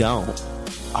you don't.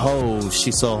 Oh,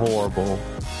 she's so horrible.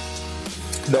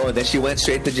 No, and then she went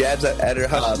straight to jabs at her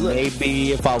house.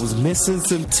 Maybe if I was missing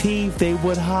some teeth, they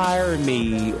would hire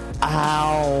me.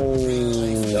 Ow.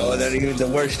 No, that ain't even the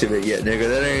worst of it yet, nigga.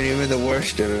 That ain't even the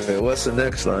worst of it. What's the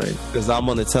next line? Because I'm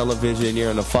on the television,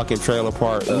 you're in a fucking trailer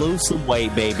park. Lose some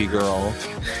weight, baby girl.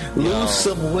 Lose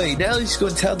some weight. Now she's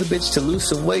going to tell the bitch to lose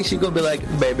some weight. She's going to be like,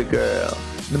 baby girl,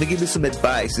 let me give you some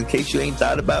advice in case you ain't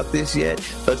thought about this yet.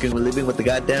 Fucking living with the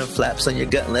goddamn flaps on your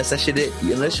gut, unless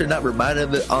you're not reminded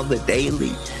of it on the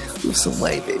daily. Lose some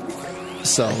weight, baby.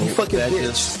 So you fucking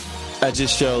bitch. That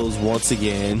just shows once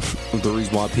again the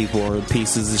reason why people are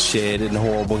pieces of shit and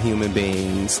horrible human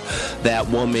beings. That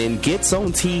woman gets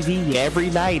on TV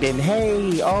every night and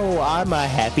I'm a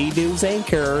happy news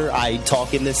anchor. I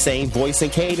talk in the same voice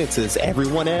and cadence as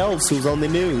everyone else who's on the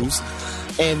news.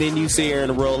 And then you see her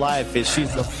in real life and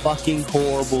she's a fucking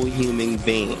horrible human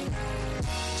being.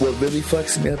 What really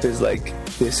fucks me up is like,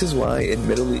 this is why in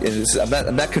Middle East,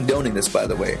 I'm not condoning this, by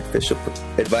the way, official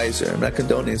advisor. I'm not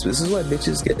condoning this, but this is why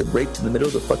bitches get raped in the middle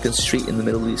of the fucking street in the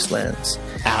Middle East lands.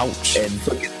 Ouch. And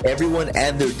fucking everyone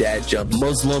and their dad jumps.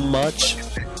 Muslim much?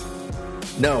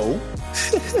 No.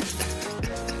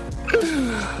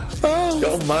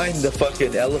 Don't mind the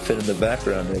fucking elephant in the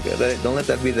background, nigga. Don't let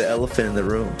that be the elephant in the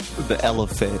room. The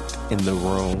elephant in the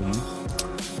room.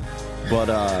 But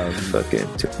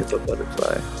fucking typical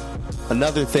butterfly.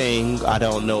 Another thing I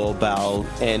don't know about,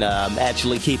 and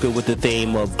actually keep it with the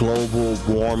theme of global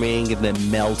warming and the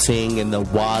melting in the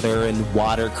water, and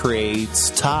water creates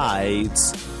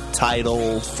tides.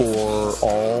 Tidal for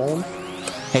all.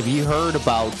 Have you heard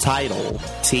about Tidal?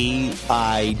 Tidal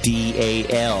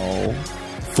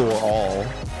for all.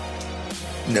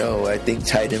 No, I think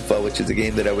Titanfall, which is a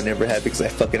game that I would never have because I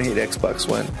fucking hate Xbox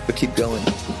One. But keep going.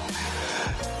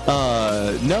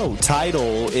 No,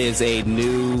 Tidal is a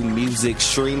new music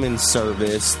streaming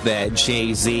service that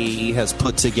Jay-Z has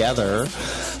put together,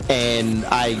 and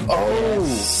I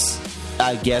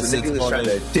guess the nigga was trying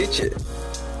to ditch it.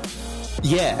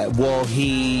 Yeah, well,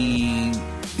 he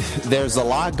there's a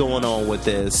lot going on with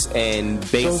this, and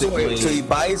basically, so he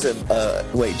buys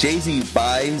Jay-Z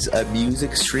buys a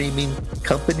music streaming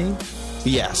company.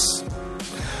 Yes.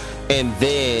 And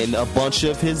then a bunch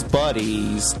of his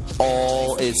buddies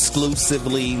all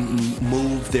exclusively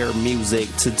move their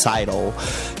music to Tidal.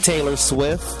 Taylor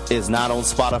Swift is not on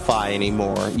Spotify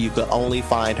anymore. You can only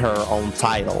find her on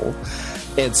Tidal.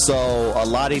 And so a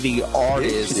lot of the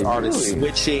artists are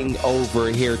switching over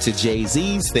here to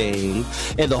Jay-Z's thing.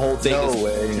 And the whole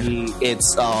thing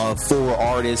it's for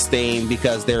artist thing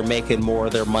because they're making more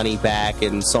of their money back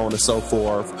and so on and so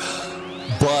forth.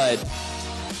 But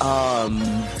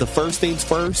the first things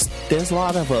first, there's a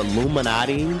lot of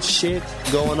Illuminati shit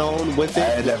going on with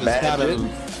it. It's kind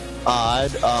of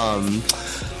odd,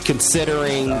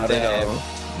 considering that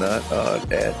not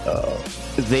odd at all.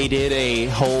 They did a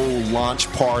whole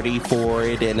launch party for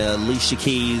it, and Alicia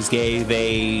Keys gave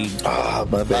a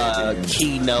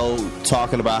keynote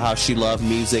talking about how she loved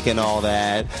music and all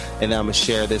that. And I'm gonna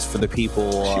share this for the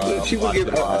people. I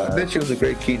bet she was a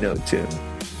great keynote too.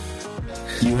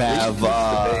 You have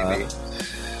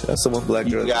that's the one black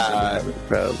girl. You got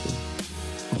probably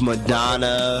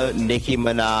Madonna, Nicki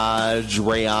Minaj,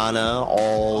 Rihanna,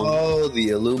 all the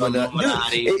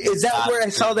Illuminati. Dude, is that where I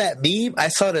saw that meme? I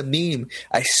saw the meme.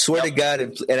 I swear to God,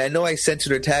 and I know I sent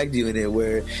it or tagged you in it,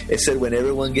 where it said when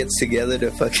everyone gets together to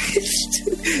fucking.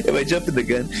 Am I jumping the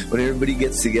gun? When everybody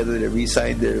gets together to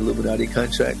re-sign their Illuminati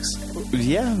contracts.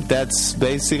 Yeah, that's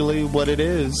basically what it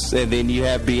is. And then you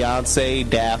have Beyonce,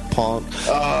 Daft Punk,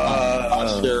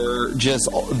 Usher,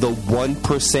 just the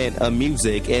 1% of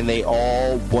music, and they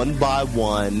all, one by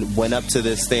one, went up to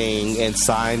this thing and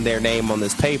signed their name on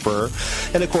this paper.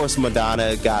 And of course,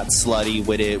 Madonna got slutty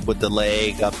with it, with the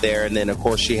leg up there, and then of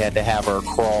course she had to have her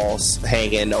cross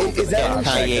hanging over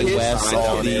Kanye West,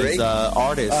 all these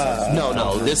artists.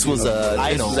 No, this was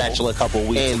actually a couple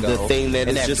weeks ago. And the thing that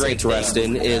is just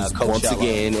interesting is, once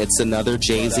again, it's another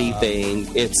Jay-Z thing.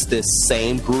 It's this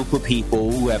same group of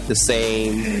people who have the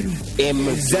same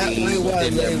imagery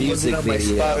in their music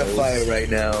videos. Spotify right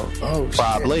now. Oh,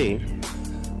 probably.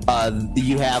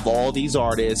 You have all these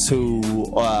artists who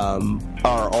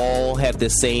all have the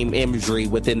same imagery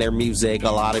within their music.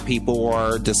 A lot of people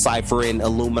are deciphering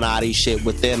Illuminati shit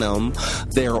within them.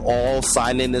 They're all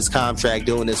signing this contract,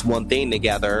 doing this one thing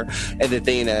together. And the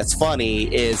thing that's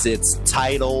funny is it's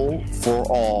Tidal for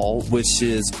all, which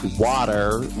is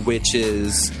water, which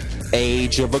is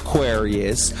Age of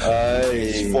Aquarius.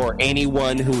 For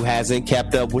anyone who hasn't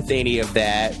kept up with any of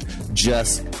that,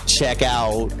 just check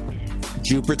out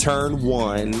Jupiter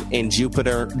 1 and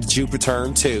Jupiter 2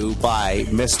 by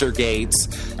Mr. Gates,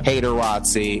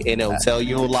 Haterazzi, and it'll tell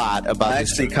you a lot about. I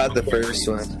actually caught the first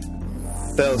one.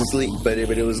 Fell asleep, but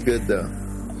it was good though.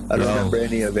 I don't remember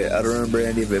any of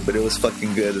it, but it was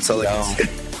fucking good. That's all I can say.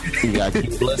 You gotta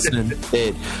keep listening.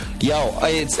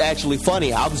 It's actually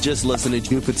funny. I was just listening to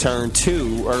Jupiter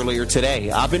 2 earlier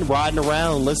today. I've been riding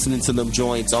around listening to them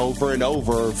joints over and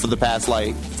over for the past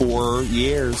 4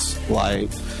 years.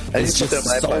 It's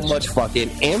just so much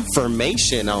fucking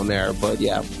information on there. But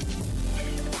yeah.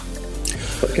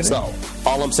 So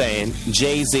all I'm saying,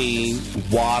 Jay-Z,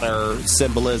 water,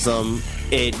 symbolism,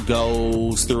 it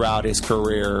goes throughout his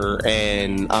career,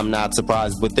 and I'm not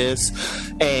surprised with this.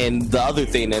 And the other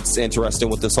thing that's interesting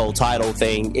with this whole Tidal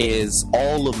thing is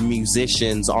all of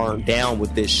musicians aren't down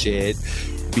with this shit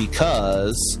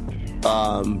because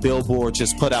Billboard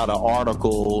just put out an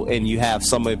article, and you have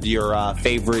some of your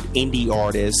favorite indie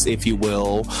artists, if you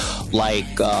will,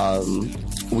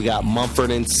 we got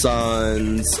Mumford and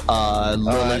Sons,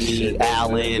 Lily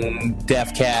Allen,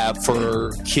 Def Cab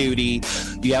for Cutie.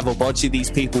 You have a bunch of these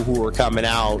people who are coming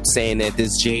out saying that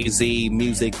this Jay-Z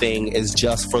music thing is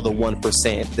just for the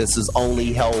 1%. This is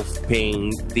only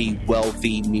helping the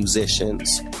wealthy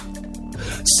musicians.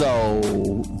 So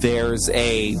there's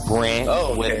a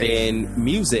branch within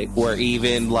music where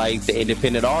even the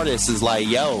independent artist is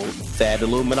that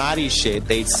Illuminati shit,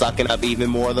 they sucking up even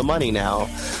more of the money now.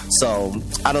 So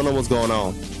I don't know what's going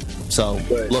on. So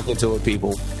look into it,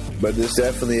 people. But there's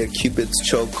definitely a Cupid's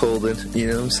chokehold, you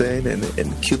know what I'm saying?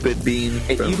 And Cupid being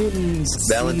from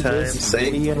Valentine's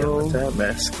saying Valentine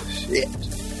Massacre. Shit.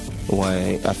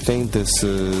 Wait, I think this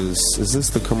is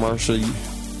this the commercial?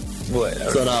 What?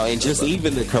 So no, and just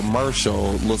even the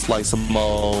commercial looks like some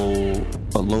old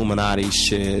Illuminati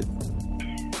shit.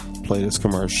 Play this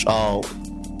commercial. Oh,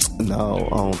 no,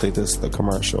 I don't think this is the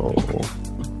commercial.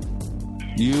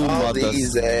 All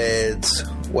these ads.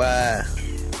 Why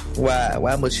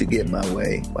must you get in my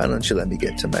way? Why don't you let me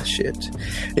get to my shit?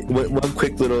 One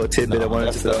quick little tidbit I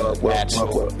wanted to throw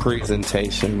up.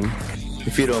 Presentation.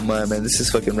 if you don't mind, man, this is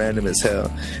fucking random as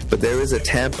hell. But there is a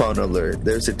tampon alert.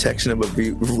 There's detection of a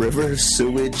river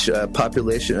sewage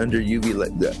population under UV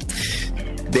light.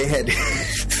 They had.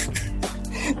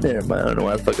 Never mind. I don't know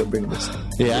why I fucking bring this.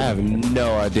 Yeah, I have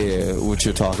no idea what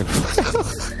you're talking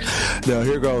about. No,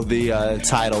 here goes the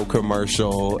title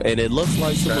commercial, and it looks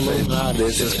like some Illuminati.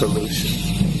 This is pollution.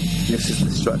 This is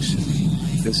destruction.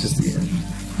 This is the end.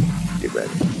 Get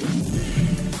ready.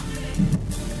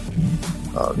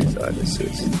 All these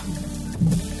artists,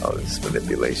 all this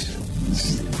manipulation.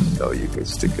 So you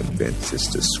it's to convince, it's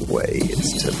to sway,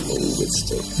 it's to move, it's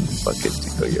to fucking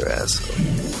tickle your asshole.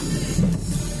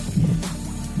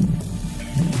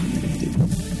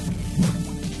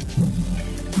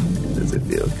 Does it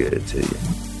feel good to you?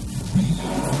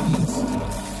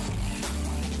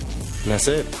 And that's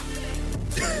it.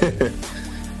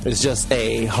 It's just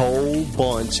a whole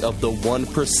bunch of the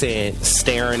 1%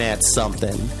 staring at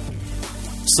something.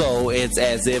 So it's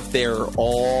as if they're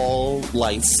all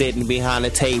like sitting behind a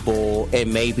table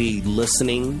and maybe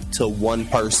listening to one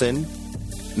person.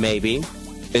 Maybe.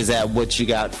 Is that what you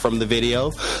got from the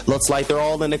video? Looks like they're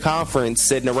all in the conference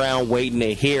sitting around waiting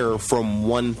to hear from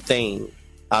one thing.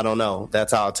 I don't know.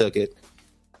 That's how I took it.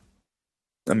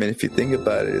 I mean, if you think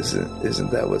about it,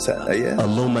 isn't that what's happening? Yeah.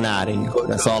 Illuminati.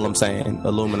 That's all I'm saying.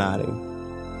 Illuminati.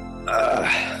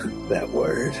 That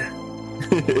word.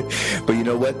 But you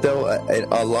know what, though?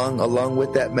 Along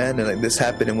with that, man, and like this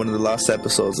happened in one of the last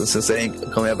episodes, and since it ain't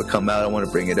gonna ever come out, I want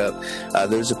to bring it up.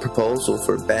 There's a proposal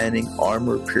for banning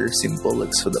armor-piercing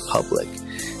bullets for the public.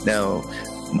 Now,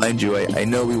 mind you, I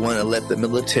know we want to let the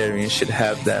military and shit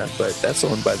have that, but that's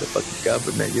owned by the fucking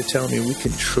government. You're telling me we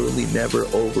can truly never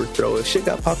overthrow? If shit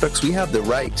got popped up, we have the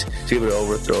right to be able to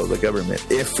overthrow the government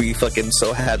if we fucking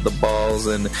so had the balls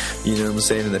and, you know what I'm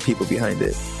saying, and the people behind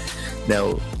it.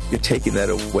 Now, you're taking that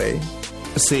away.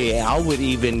 See, I would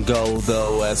even go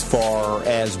though as far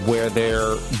as where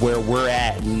we're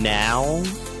at now.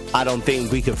 I don't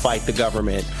think we could fight the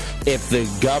government. If the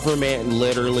government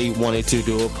literally wanted to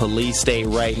do a police state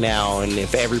right now, and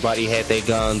if everybody had their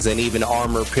guns and even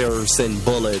armor-piercing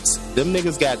bullets, them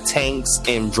niggas got tanks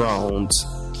and drones.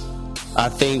 I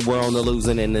think we're on the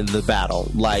losing end of the battle.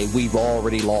 Like, we've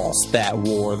already lost that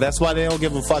war. That's why they don't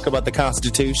give a fuck about the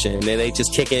Constitution. And they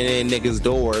just kicking in niggas'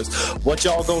 doors. What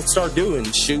y'all gonna start doing?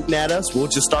 Shooting at us? We'll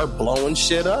just start blowing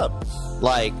shit up.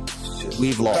 Like,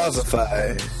 we've lost.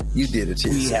 You did it,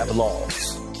 we have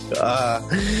lost.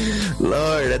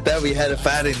 Lord, I thought we had a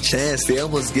fighting chance. They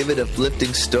almost give it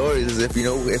uplifting stories as if, you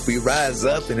know, if we rise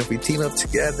up and if we team up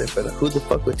together. But who the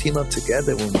fuck would team up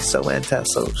together when we're so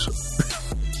antisocial?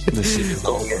 This shit is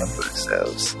going on for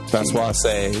ourselves. That's why I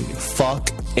say fuck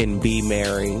and be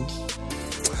merry.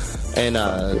 And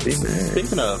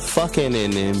speaking of fucking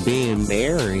and being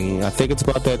merry, I think it's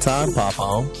about that time,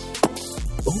 Papa.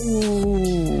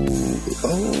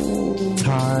 Oh,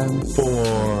 time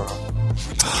for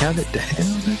count it down.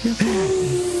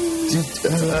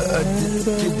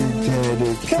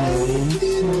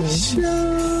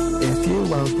 If you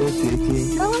want the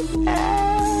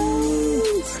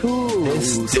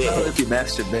this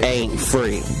dick ain't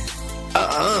free.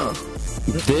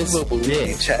 This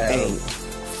dick ain't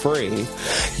free.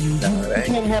 You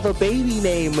can't have a baby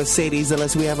named Mercedes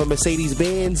unless we have a Mercedes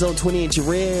Benz on 20-inch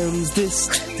rims. This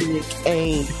dick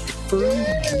ain't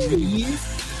free.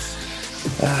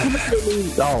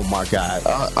 Oh my God.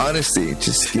 Honestly,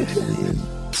 just give me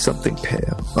something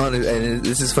pale. And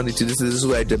this is funny too. This is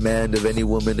what I demand of any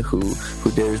woman who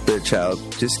dares bear a child.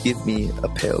 Just give me a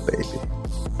pale baby.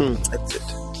 That's it.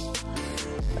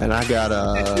 And I got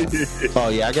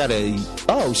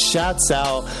shouts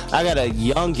out. I got a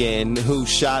youngin' who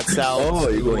shouts out. Oh,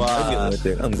 you're going youngin' with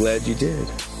it. I'm glad you did.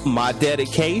 My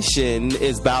dedication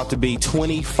is about to be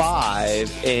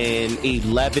 25 in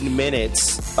 11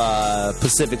 minutes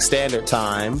Pacific Standard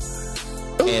Time.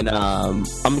 Ooh. And I'm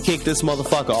gonna kick this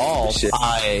motherfucker off. Shit.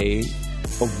 I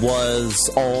was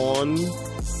on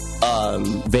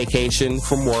vacation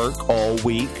from work all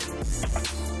week.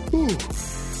 Ooh.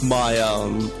 My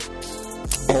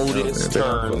oldest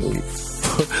turned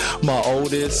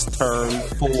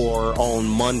 4 on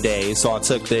Monday, so I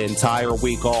took the entire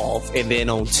week off. And then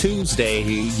on Tuesday,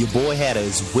 your boy had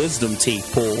his wisdom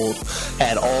teeth pulled,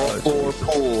 had all 4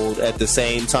 pulled at the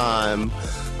same time.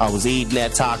 I was eating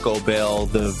at Taco Bell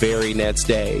the very next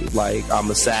day. Like, I'm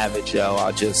a savage, yo.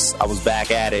 I was back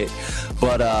at it.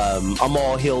 But I'm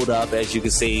all healed up, as you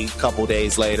can see. A couple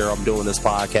days later, I'm doing this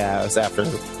podcast after,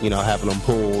 having them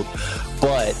pulled.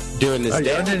 But during this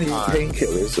day, didn't eat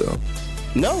painkillers, though.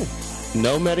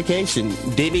 No medication.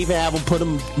 Didn't even have them put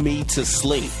me to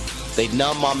sleep. They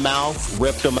numbed my mouth,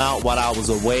 ripped them out while I was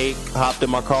awake, hopped in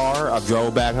my car, I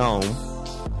drove back home.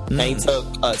 Ain't took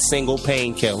a single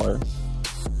painkiller.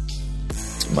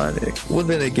 My nigga. Well,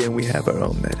 then again, we have our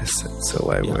own medicine, so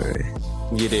why worry?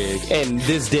 You dig. And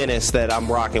this dentist that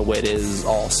I'm rocking with is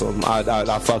awesome. I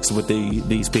fucks with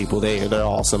these people. They're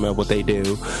awesome at what they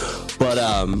do. But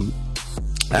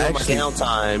during my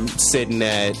downtime sitting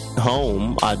at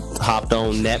home, I hopped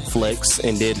on Netflix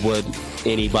and did what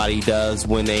anybody does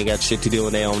when they ain't got shit to do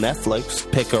and they on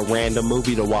Netflix. Pick a random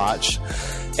movie to watch.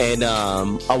 And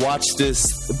I watched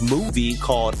this movie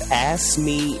called Ask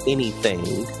Me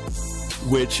Anything,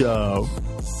 which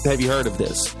have you heard of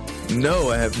this?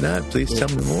 No, I have not. Please tell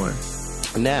me more.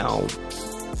 Now,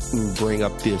 let me bring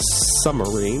up this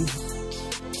summary.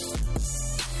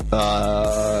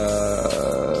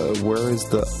 Where is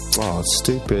the... Oh,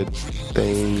 stupid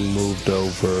thing moved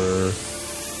over.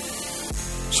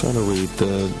 Trying to read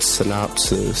the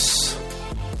synopsis.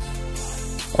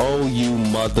 Oh, you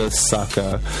mother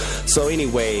sucker. So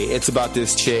anyway, it's about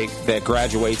this chick that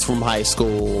graduates from high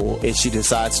school and she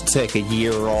decides to take a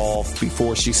year off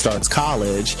before she starts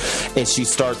college, and she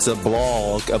starts a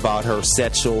blog about her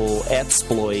sexual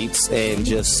exploits and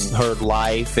just her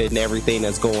life and everything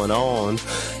that's going on.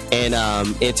 And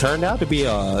it turned out to be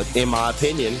in my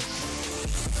opinion,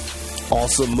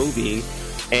 awesome movie.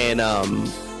 And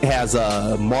has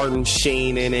Martin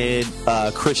Sheen in it,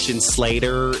 Christian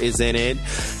Slater is in it,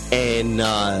 and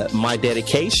my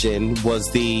dedication was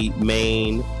the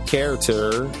main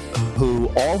character who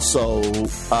also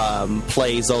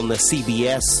plays on the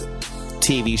CBS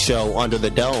TV show Under the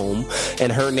Dome,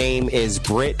 and her name is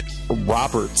Britt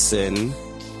Robertson.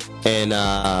 And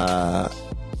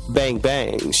bang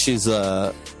bang, she's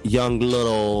a young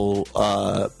little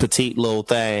petite little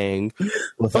thing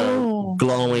with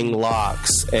glowing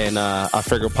locks, and I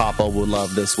figured Papa would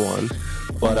love this one.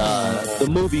 But the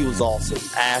movie was awesome.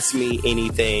 Ask Me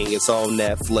Anything. It's on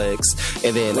Netflix.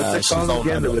 And then what's it called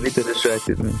again? It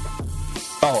distracted me.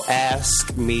 Oh,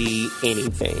 Ask Me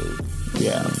Anything.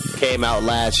 Yeah, came out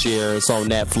last year. It's on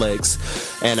Netflix,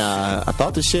 and I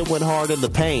thought the shit went hard in the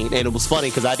paint. And it was funny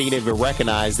because I didn't even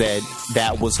recognize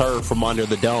that was her from Under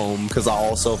the Dome, because I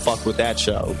also fucked with that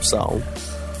show. So,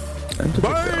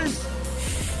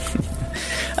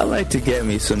 I like to get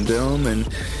me some Dome,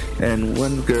 and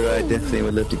one girl I definitely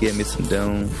would love to get me some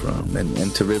Dome from,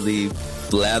 and to really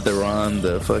lather on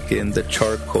the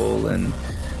charcoal and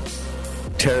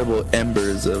terrible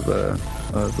embers of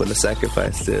what a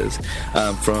sacrifice is.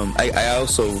 I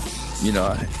also,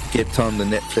 get on the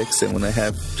Netflix, and when I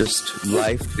have just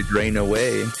life to drain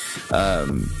away, I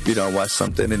watch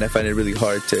something, and I find it really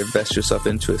hard to invest yourself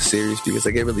into a series because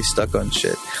I get really stuck on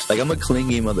shit. Like, I'm a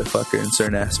clingy motherfucker in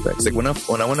certain aspects. Like, when I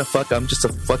want to fuck, I'm just a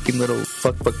fucking little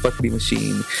fucking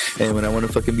machine. And when I want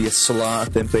to fucking be a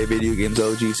sloth and play video games,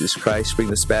 oh Jesus Christ, bring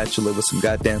the spatula with some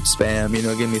goddamn spam,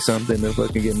 give me something to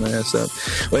fucking get my ass up.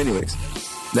 Well, anyways,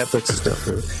 Netflix is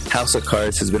stuff. House of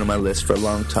Cards has been on my list for a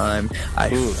long time.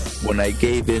 When I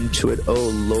gave into it, oh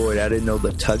Lord, I didn't know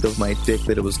the tug of my dick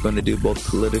that it was going to do, both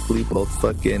politically, both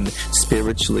fucking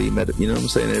spiritually, you know what I'm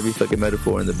saying? Every fucking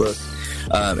metaphor in the book.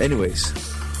 Anyways,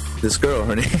 this girl,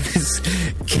 her name is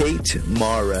Kate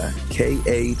Mara, Kate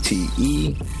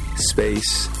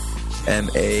space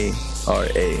Mara.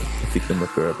 If you can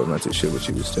look her up, I'm not too sure what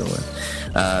she was doing.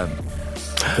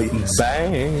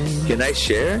 Bang. Can I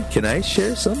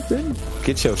share something?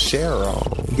 Get your share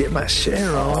on. Get my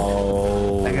share on.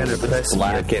 Oh, I gotta press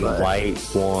black and white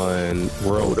one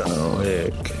real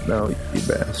quick. No, you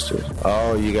bastard.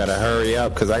 Oh, you gotta hurry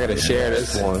up because I gotta share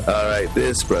this one. All right,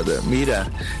 this brother, Mira.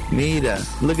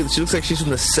 Look at, she looks like she's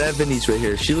from the 70s right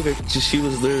here. She looked like she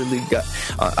was literally got.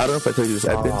 I don't know if I told you this.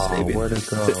 I've been saving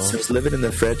since living in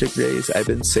the Frederick days. I've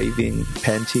been saving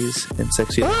panties and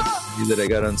sexy that I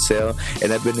got on sale,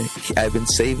 and I've been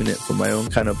saving it for my own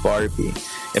kind of Barbie.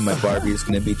 And my Barbie is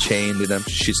going to be chained, and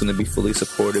she's going to be fully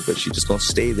supported, but she's just going to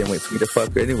stay there and wait for me to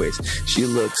fuck her. Anyways, she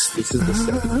looks. This is the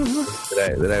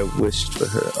second that I wished for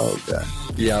her. Oh god.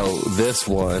 Yo, this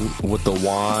one with the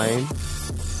wine.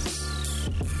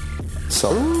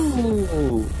 So,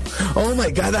 ooh. Oh my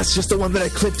god, that's just the one that I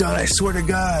clicked on. I swear to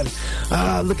God.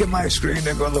 Look at my screen.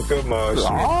 They're going to look at my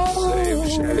screen.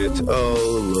 Same shit.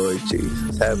 Oh Lord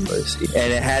Jesus, have mercy.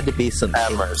 And it had to be some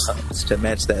tacos to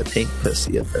match that pink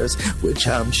pussy of hers, which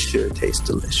I'm sure tastes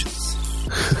delicious.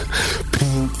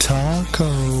 Pink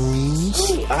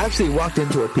tacos. I actually walked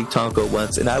into a pink taco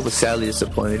once, and I was sadly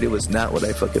disappointed. It was not what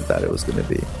I fucking thought it was going to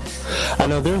be. I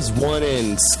know there's one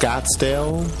in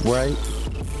Scottsdale, right?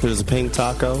 There's a pink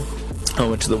taco. I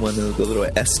went to the one in the little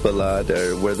Esplanade,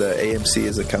 or where the AMC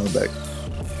is a coming back.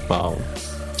 Wow.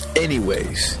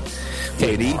 Anyways,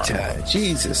 Margarita.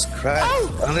 Jesus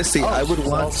Christ. Honestly, I would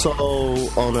want... Also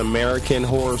on American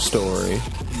Horror Story.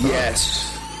 Yes.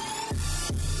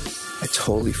 I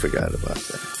totally forgot about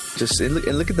that. Just and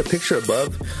look at the picture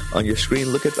above on your screen.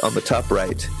 Look at on the top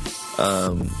right.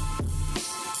 Oh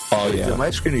yeah, my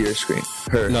screen or your screen?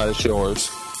 Her. No, it's yours.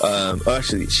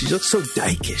 Actually, she looks so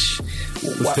dykish.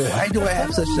 Why do I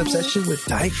have such an obsession with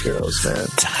dyke girls, man?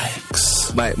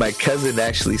 Dykes. My cousin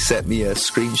actually sent me a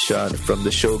screenshot from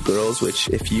the show Girls, which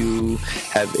if you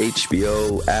have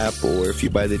HBO app or if you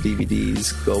buy the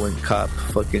DVDs, go and cop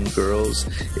fucking Girls.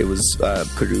 It was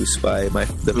produced by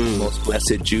the most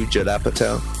blessed Jew, Judd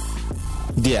Apatow.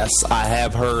 Yes, I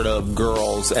have heard of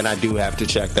Girls, and I do have to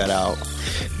check that out.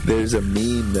 There's a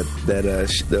meme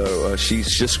that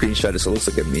she's just screenshotted, so it looks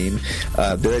like a meme.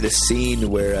 They're at a scene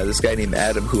where this guy named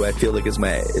Adam, who I feel like is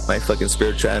my fucking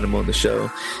spiritual animal in the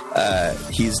show,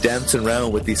 he's dancing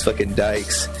around with these fucking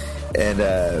dykes. And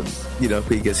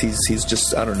because he's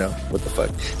just, I don't know what the fuck,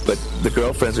 but the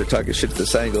girlfriends are talking shit to the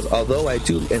side. He goes, although I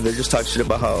do, and they're just talking shit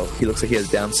about how he looks like he has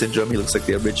Down syndrome. He looks like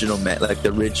the original man, like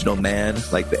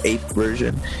the ape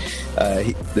version.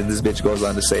 Then this bitch goes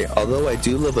on to say, although I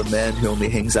do love a man who only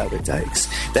hangs out with dykes,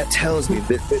 that tells me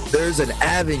that there's an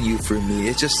avenue for me.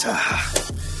 It's just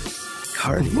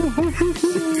Cardi. I don't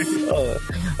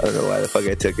know why the fuck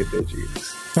I took it there,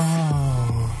 Jesus.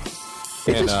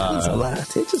 It just does a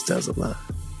lot. It just does a lot.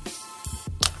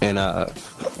 And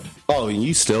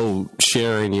you still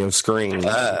sharing your screen?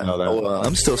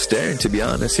 I'm still staring. To be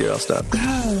honest, here I'll stop.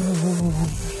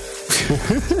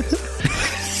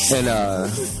 And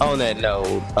on that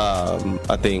note,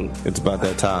 I think it's about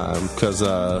that time because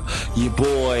your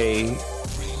boy,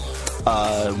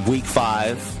 week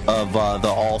 5 of the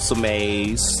Awesome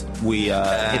A's. We hit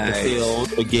the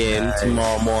field again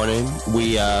tomorrow morning.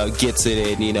 We gets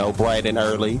it in, bright and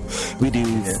early. We do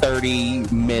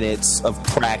 30 minutes of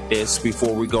practice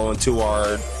before we go into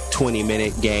our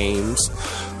 20-minute games.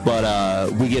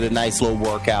 But we get a nice little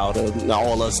workout.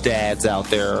 All us dads out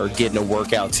there are getting a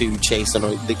workout too, chasing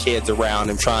the kids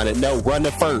around and trying to, run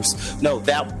the first. No,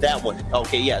 that one.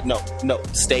 Okay, yeah, no,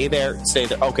 stay there.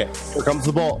 Okay, here comes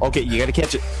the ball. Okay, you got to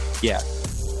catch it. Yeah,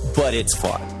 but it's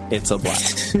fun. It's a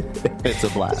blast. It's a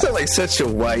blast. It's like such a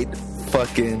white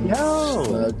fucking...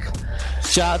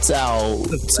 Shouts out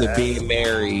to being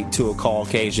married to a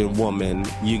Caucasian woman.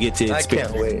 You get to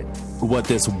experience what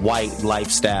this white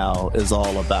lifestyle is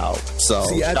all about. So,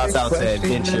 shouts out to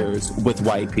adventures with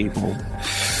white people.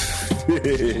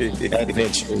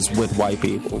 Adventures with white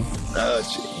people. Oh,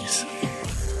 jeez.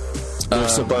 Their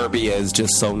suburbia is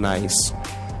just so nice.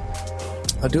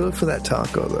 I'll do it for that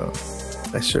taco, though.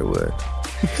 I sure would.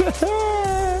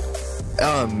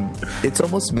 It's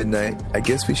almost midnight. I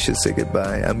guess we should say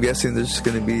goodbye. I'm guessing there's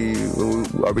going to be...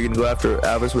 Are we going to go after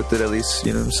hours with it at least?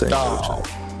 You know what I'm saying? Oh.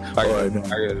 I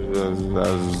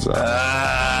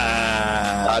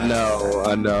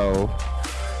know.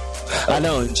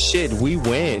 And shit, we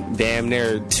went damn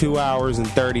near 2 hours and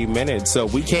 30 minutes. So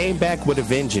we came back with a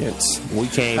vengeance. We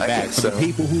came back. For the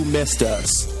people who missed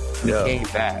us, we came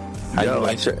back. How you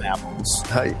like the apples?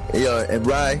 And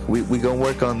Rye, we gonna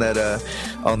work on that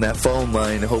phone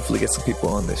line and hopefully get some people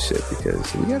on this shit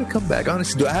because we gotta come back.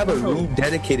 Honestly, do I have a room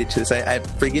dedicated to this? I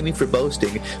forgive me for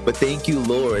boasting, but thank you,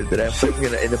 Lord, that I'm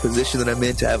in a position that I'm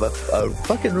in to have a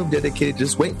fucking room dedicated.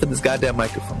 Just wait for this goddamn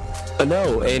microphone.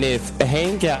 No, and if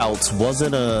Hangouts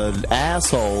wasn't an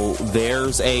asshole,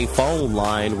 there's a phone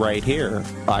line right here.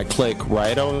 I click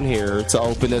right on here to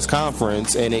open this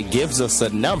conference, and it gives us a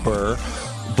number.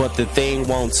 But the thing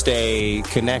won't stay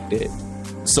connected.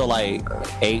 So like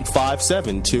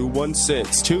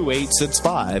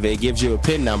 857-216-2865. It gives you a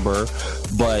PIN number,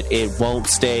 but it won't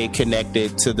stay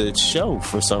connected to the show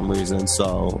for some reason.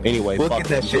 So anyway, we'll get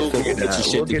that shit get your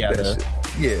shit together.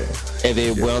 Yeah. And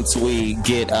then once we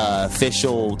get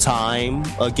official time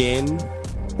again,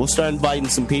 we'll start inviting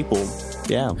some people.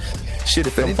 Yeah. Shit,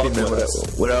 if anything, man,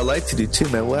 what I'd like to do too,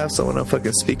 man, we'll have someone on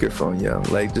fucking speakerphone, yo.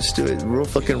 Like, just do it real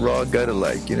fucking raw gutter,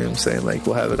 like, you know what I'm saying? Like,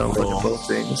 we'll have it on fucking both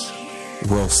things.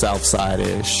 Real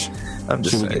Southside-ish. I'm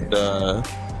just saying.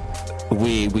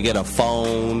 We get a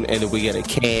phone, and then we get a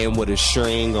can with a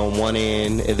string on one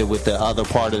end, and then with the other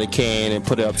part of the can, and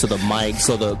put it up to the mic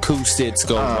so the acoustics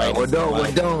go right. Well,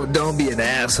 don't be an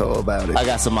asshole about it. I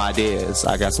got some ideas.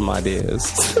 Oh,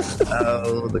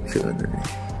 the coonery.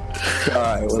 All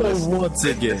right. Well, so once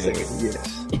again,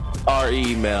 yes. Our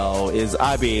email is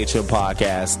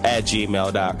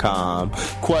ibhmpodcast@gmail.com.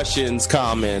 Questions,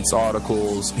 comments,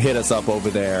 articles, hit us up over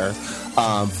there.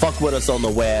 Fuck with us on the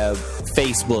web,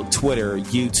 Facebook, Twitter,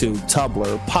 YouTube,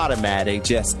 Tumblr, Podomatic.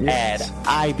 Just add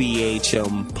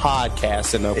IBHM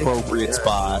Podcast in the appropriate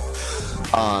spot.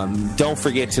 Don't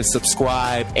forget to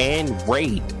subscribe and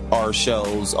rate our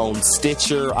shows on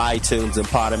Stitcher, iTunes, and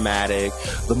Podomatic.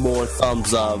 The more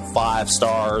thumbs up, 5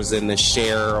 stars, and the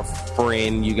share a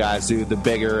friend you guys do, the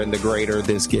bigger and the greater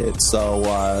this gets.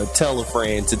 So tell a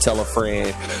friend to tell a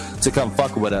friend to come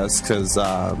fuck with us, because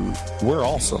we're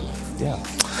awesome. Yeah.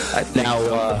 Now,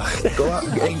 go out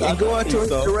and go out to us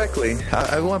directly.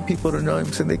 I want people to know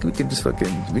him, so we can just.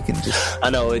 I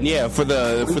know, and yeah, for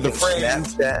the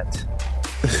friends that.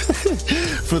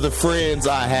 For the friends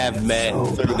I have met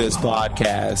through this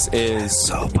podcast is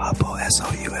Soulpapa,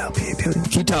 SOULPA.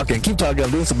 Keep talking.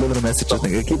 I'm doing subliminal messages.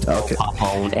 Keep talking. Pop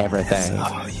on everything.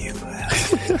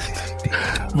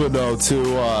 But no, to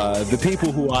the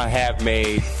people who I have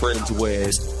made friends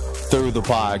with through the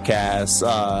podcast,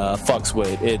 fucks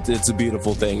with it. It's a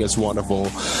beautiful thing. It's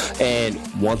wonderful. And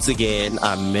once again,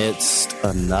 I missed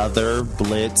another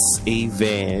Blitz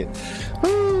event.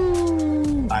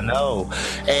 I know.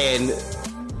 And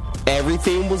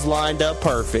everything was lined up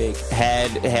perfect.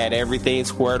 Had everything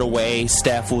squared away.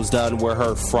 Steph was done with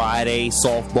her Friday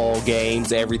softball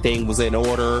games. Everything was in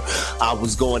order. I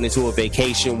was going into a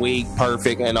vacation week,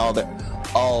 perfect, and all that.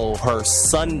 Oh, her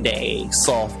Sunday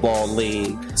softball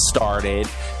league started,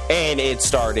 and it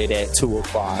started at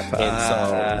 2:00. And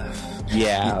so,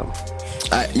 yeah.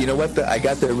 You know what? I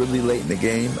got there really late in the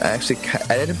game. I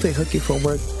didn't play hooky from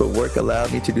work, but work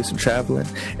allowed me to do some traveling.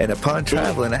 And upon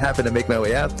traveling, I happened to make my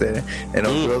way out there. And a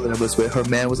girl that I was with, her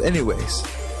man was anyways.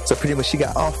 So pretty much she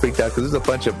got all freaked out because there's a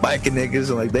bunch of biking niggas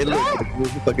and like they look like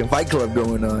there's a fucking fight club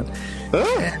going on.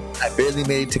 And I barely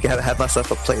made it to have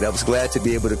myself a plate. I was glad to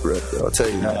be able to grip, though. I'll tell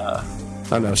you that.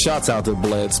 I know. Shouts out to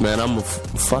Blitz, man. I'm gonna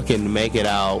fucking make it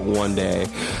out one day.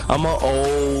 I'm an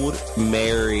old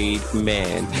married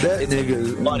man. That it's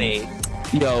nigga funny.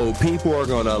 Yo, people are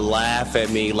gonna laugh at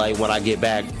me like when I get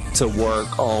back to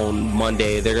work on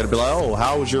Monday. They're gonna be like, "Oh,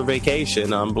 how was your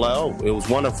vacation?" I'm like, "Oh, it was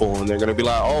wonderful." And they're gonna be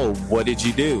like, "Oh, what did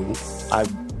you do?" I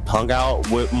hung out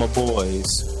with my boys.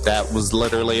 That was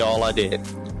literally all I did.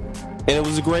 And it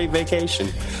was a great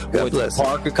vacation. We went to the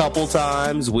park a couple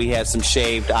times. We had some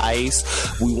shaved ice.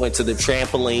 We went to the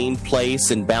trampoline place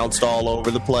and bounced all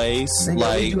over the place. Nigga,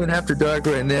 are you doing after dark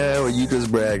right now, or you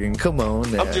just bragging? Come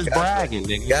on now. I'm just bragging,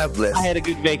 nigga. God bless. I had a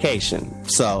good vacation.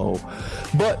 So,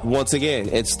 but once again,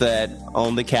 it's that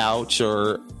on the couch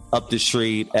or up the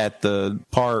street at the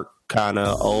park kind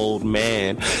of old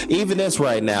man. Even this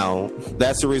right now,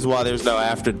 that's the reason why there's no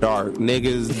after dark.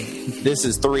 Niggas, this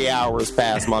is 3 hours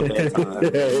past my bedtime.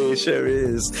 It sure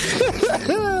is.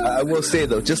 I will say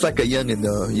though, just like a youngin'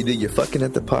 though, you do your fucking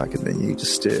at the park and then you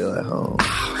just still at home.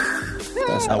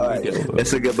 That's how we do it.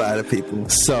 It's a goodbye to people.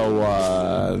 So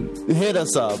hit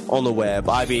us up on the web,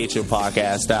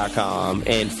 ibhmpodcast.com,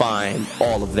 and find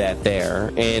all of that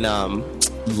there. And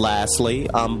lastly,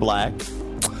 I'm black.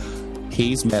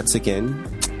 He's Mexican.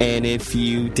 And if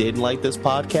you didn't like this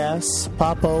podcast,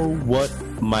 Papo, what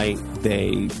might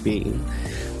they be?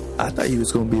 I thought you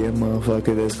was going to be a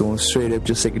motherfucker that's going straight up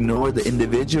just ignore the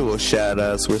individual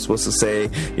shout-outs. We're supposed to say,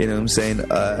 you know what I'm saying,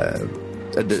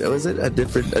 was it a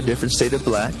different state of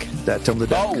black, that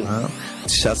tumblr.com.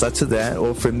 Shouts out to that.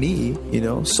 Or for me, you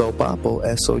know,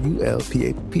 Soulpapa,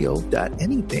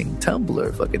 SOULPAPO.anything,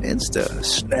 Tumblr, fucking Insta,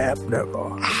 Snap,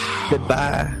 never.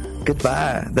 Goodbye.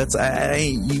 That's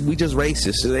we just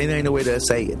racist. There ain't no way to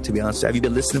say it, to be honest. Have you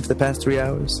been listening for the past 3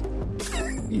 hours?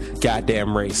 You goddamn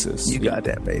racist. You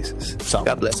goddamn racist. So,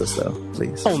 God bless us though,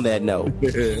 please. On that note.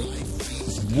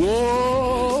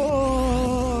 Whoa.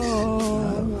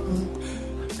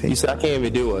 You said I can't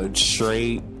even do a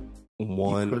straight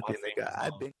one. That's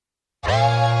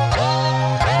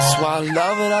why I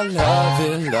love it, I love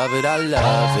it, love it, I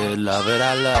love it, love it,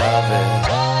 I love it.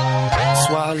 That's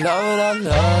why I love it, I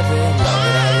love it, love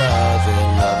it, I love it,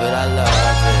 love it, I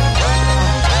love it.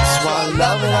 That's why I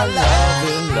love it, I love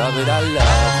it, love it, I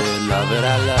love it, love it,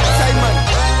 I love it.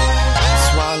 That's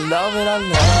why I love it, I love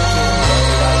it, love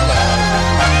it, I love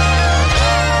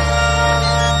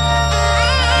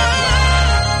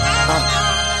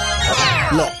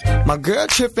it. Look. My girl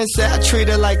trippin' said I treat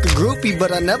her like a groupie,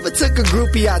 but I never took a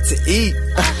groupie out to eat.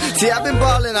 See, I've been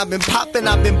ballin', I've been poppin',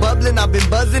 I've been bubblin', I've been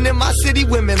buzzin' in my city.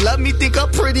 Women love me, think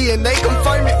I'm pretty, and they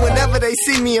confirm it whenever they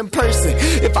see me in person.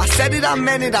 If I said it, I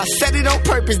meant it, I said it on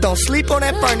purpose. Don't sleep on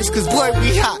that furnace, cause boy,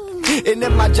 we hot. And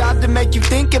if my job to make you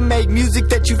think and make music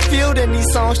that you feel, then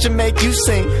these songs should make you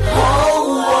sing. Whoa,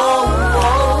 whoa,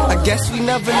 whoa. I guess we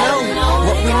never know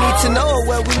what we need to know or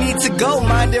where we need to go.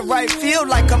 Mind it right, feel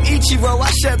like I'm Ichiro.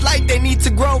 I shed light, they need to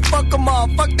grow. Fuck them all,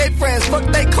 fuck they friends, fuck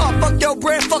they car, fuck your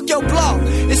brand, fuck your blog.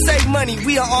 It save money,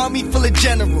 we an army full of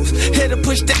generals. Here to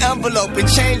push the envelope and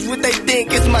change what they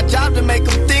think. It's my job to make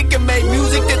them think and make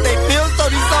music that they feel. So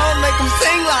these songs make them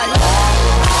sing like,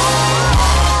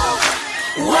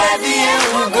 where the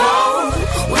end will go,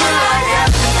 will I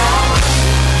ever know?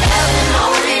 Heaven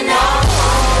only knows.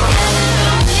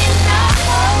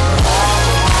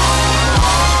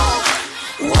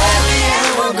 Where the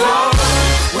end will go,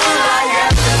 will I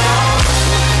ever know?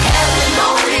 Heaven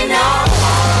only knows.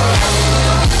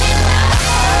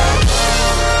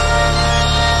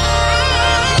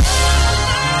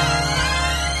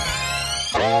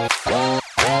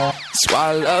 So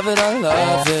I love it, I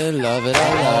love it, love it,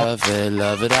 I love it,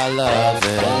 love it, I love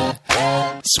it.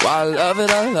 So I love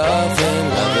it, I love it,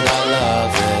 love it, I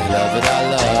love it, love it, I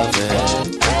love it.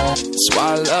 So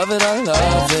I love it, I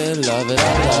love it, love it,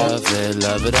 I love it,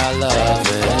 love it, I love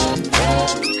it.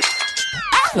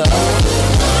 I love it.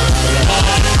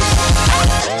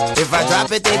 If I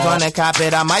drop it, they gonna cop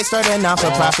it. I might start a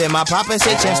non-for-profit. My papa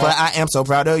say Chancellor, I am so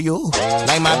proud of you.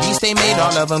 Like my beats, they made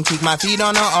all of them. Keep my feet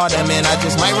on the ottoman. I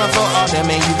just might run for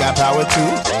alderman. You got power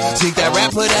too. Speak that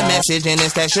rap, put a message in.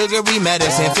 It's that sugary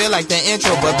medicine. Feel like the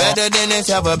intro, but better than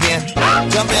it's ever been.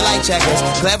 Jumping like checkers,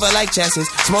 clever like chesses,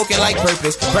 smoking like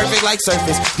purpose, perfect like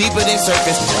surface, deeper than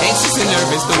surface. Anxious and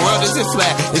nervous, the world isn't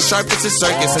flat. It's sharp as a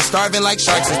circus, and starving like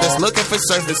sharks is just looking for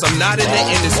surface. I'm not in the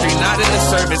industry, not in the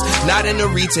service, not in the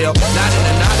retail, not in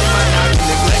my knowledge,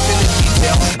 neglecting the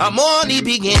detail. I'm only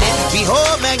beginning,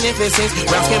 behold magnificence.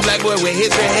 Brown skin black boy with his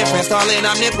red headphones, calling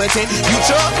omnipotent. You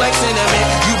choke like cinnamon,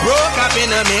 you broke up in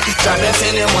a mint. Try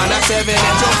messing in 197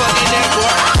 at your fucking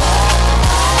airport.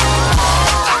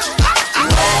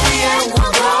 Where the end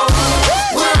will go,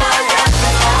 will I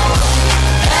ever know?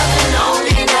 Heaven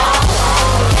only knows.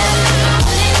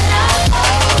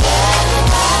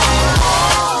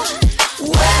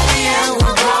 Where the end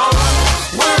will go,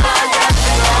 will I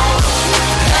ever know?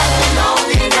 Heaven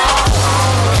only knows.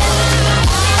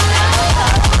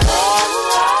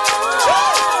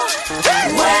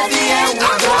 Where the end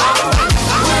will go,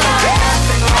 will I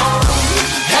ever know?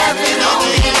 Heaven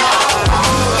only knows.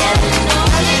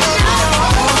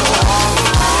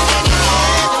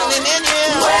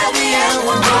 Where the end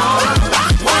will go,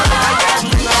 will I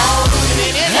ever know?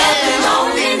 Heaven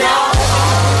only knows.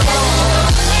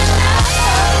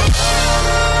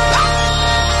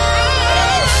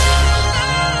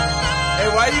 Hey,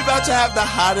 why are you about to have the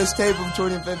hottest tape of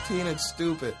 2015? It's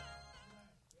stupid.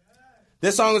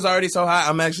 This song is already so hot,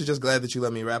 I'm actually just glad that you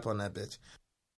let me rap on that bitch.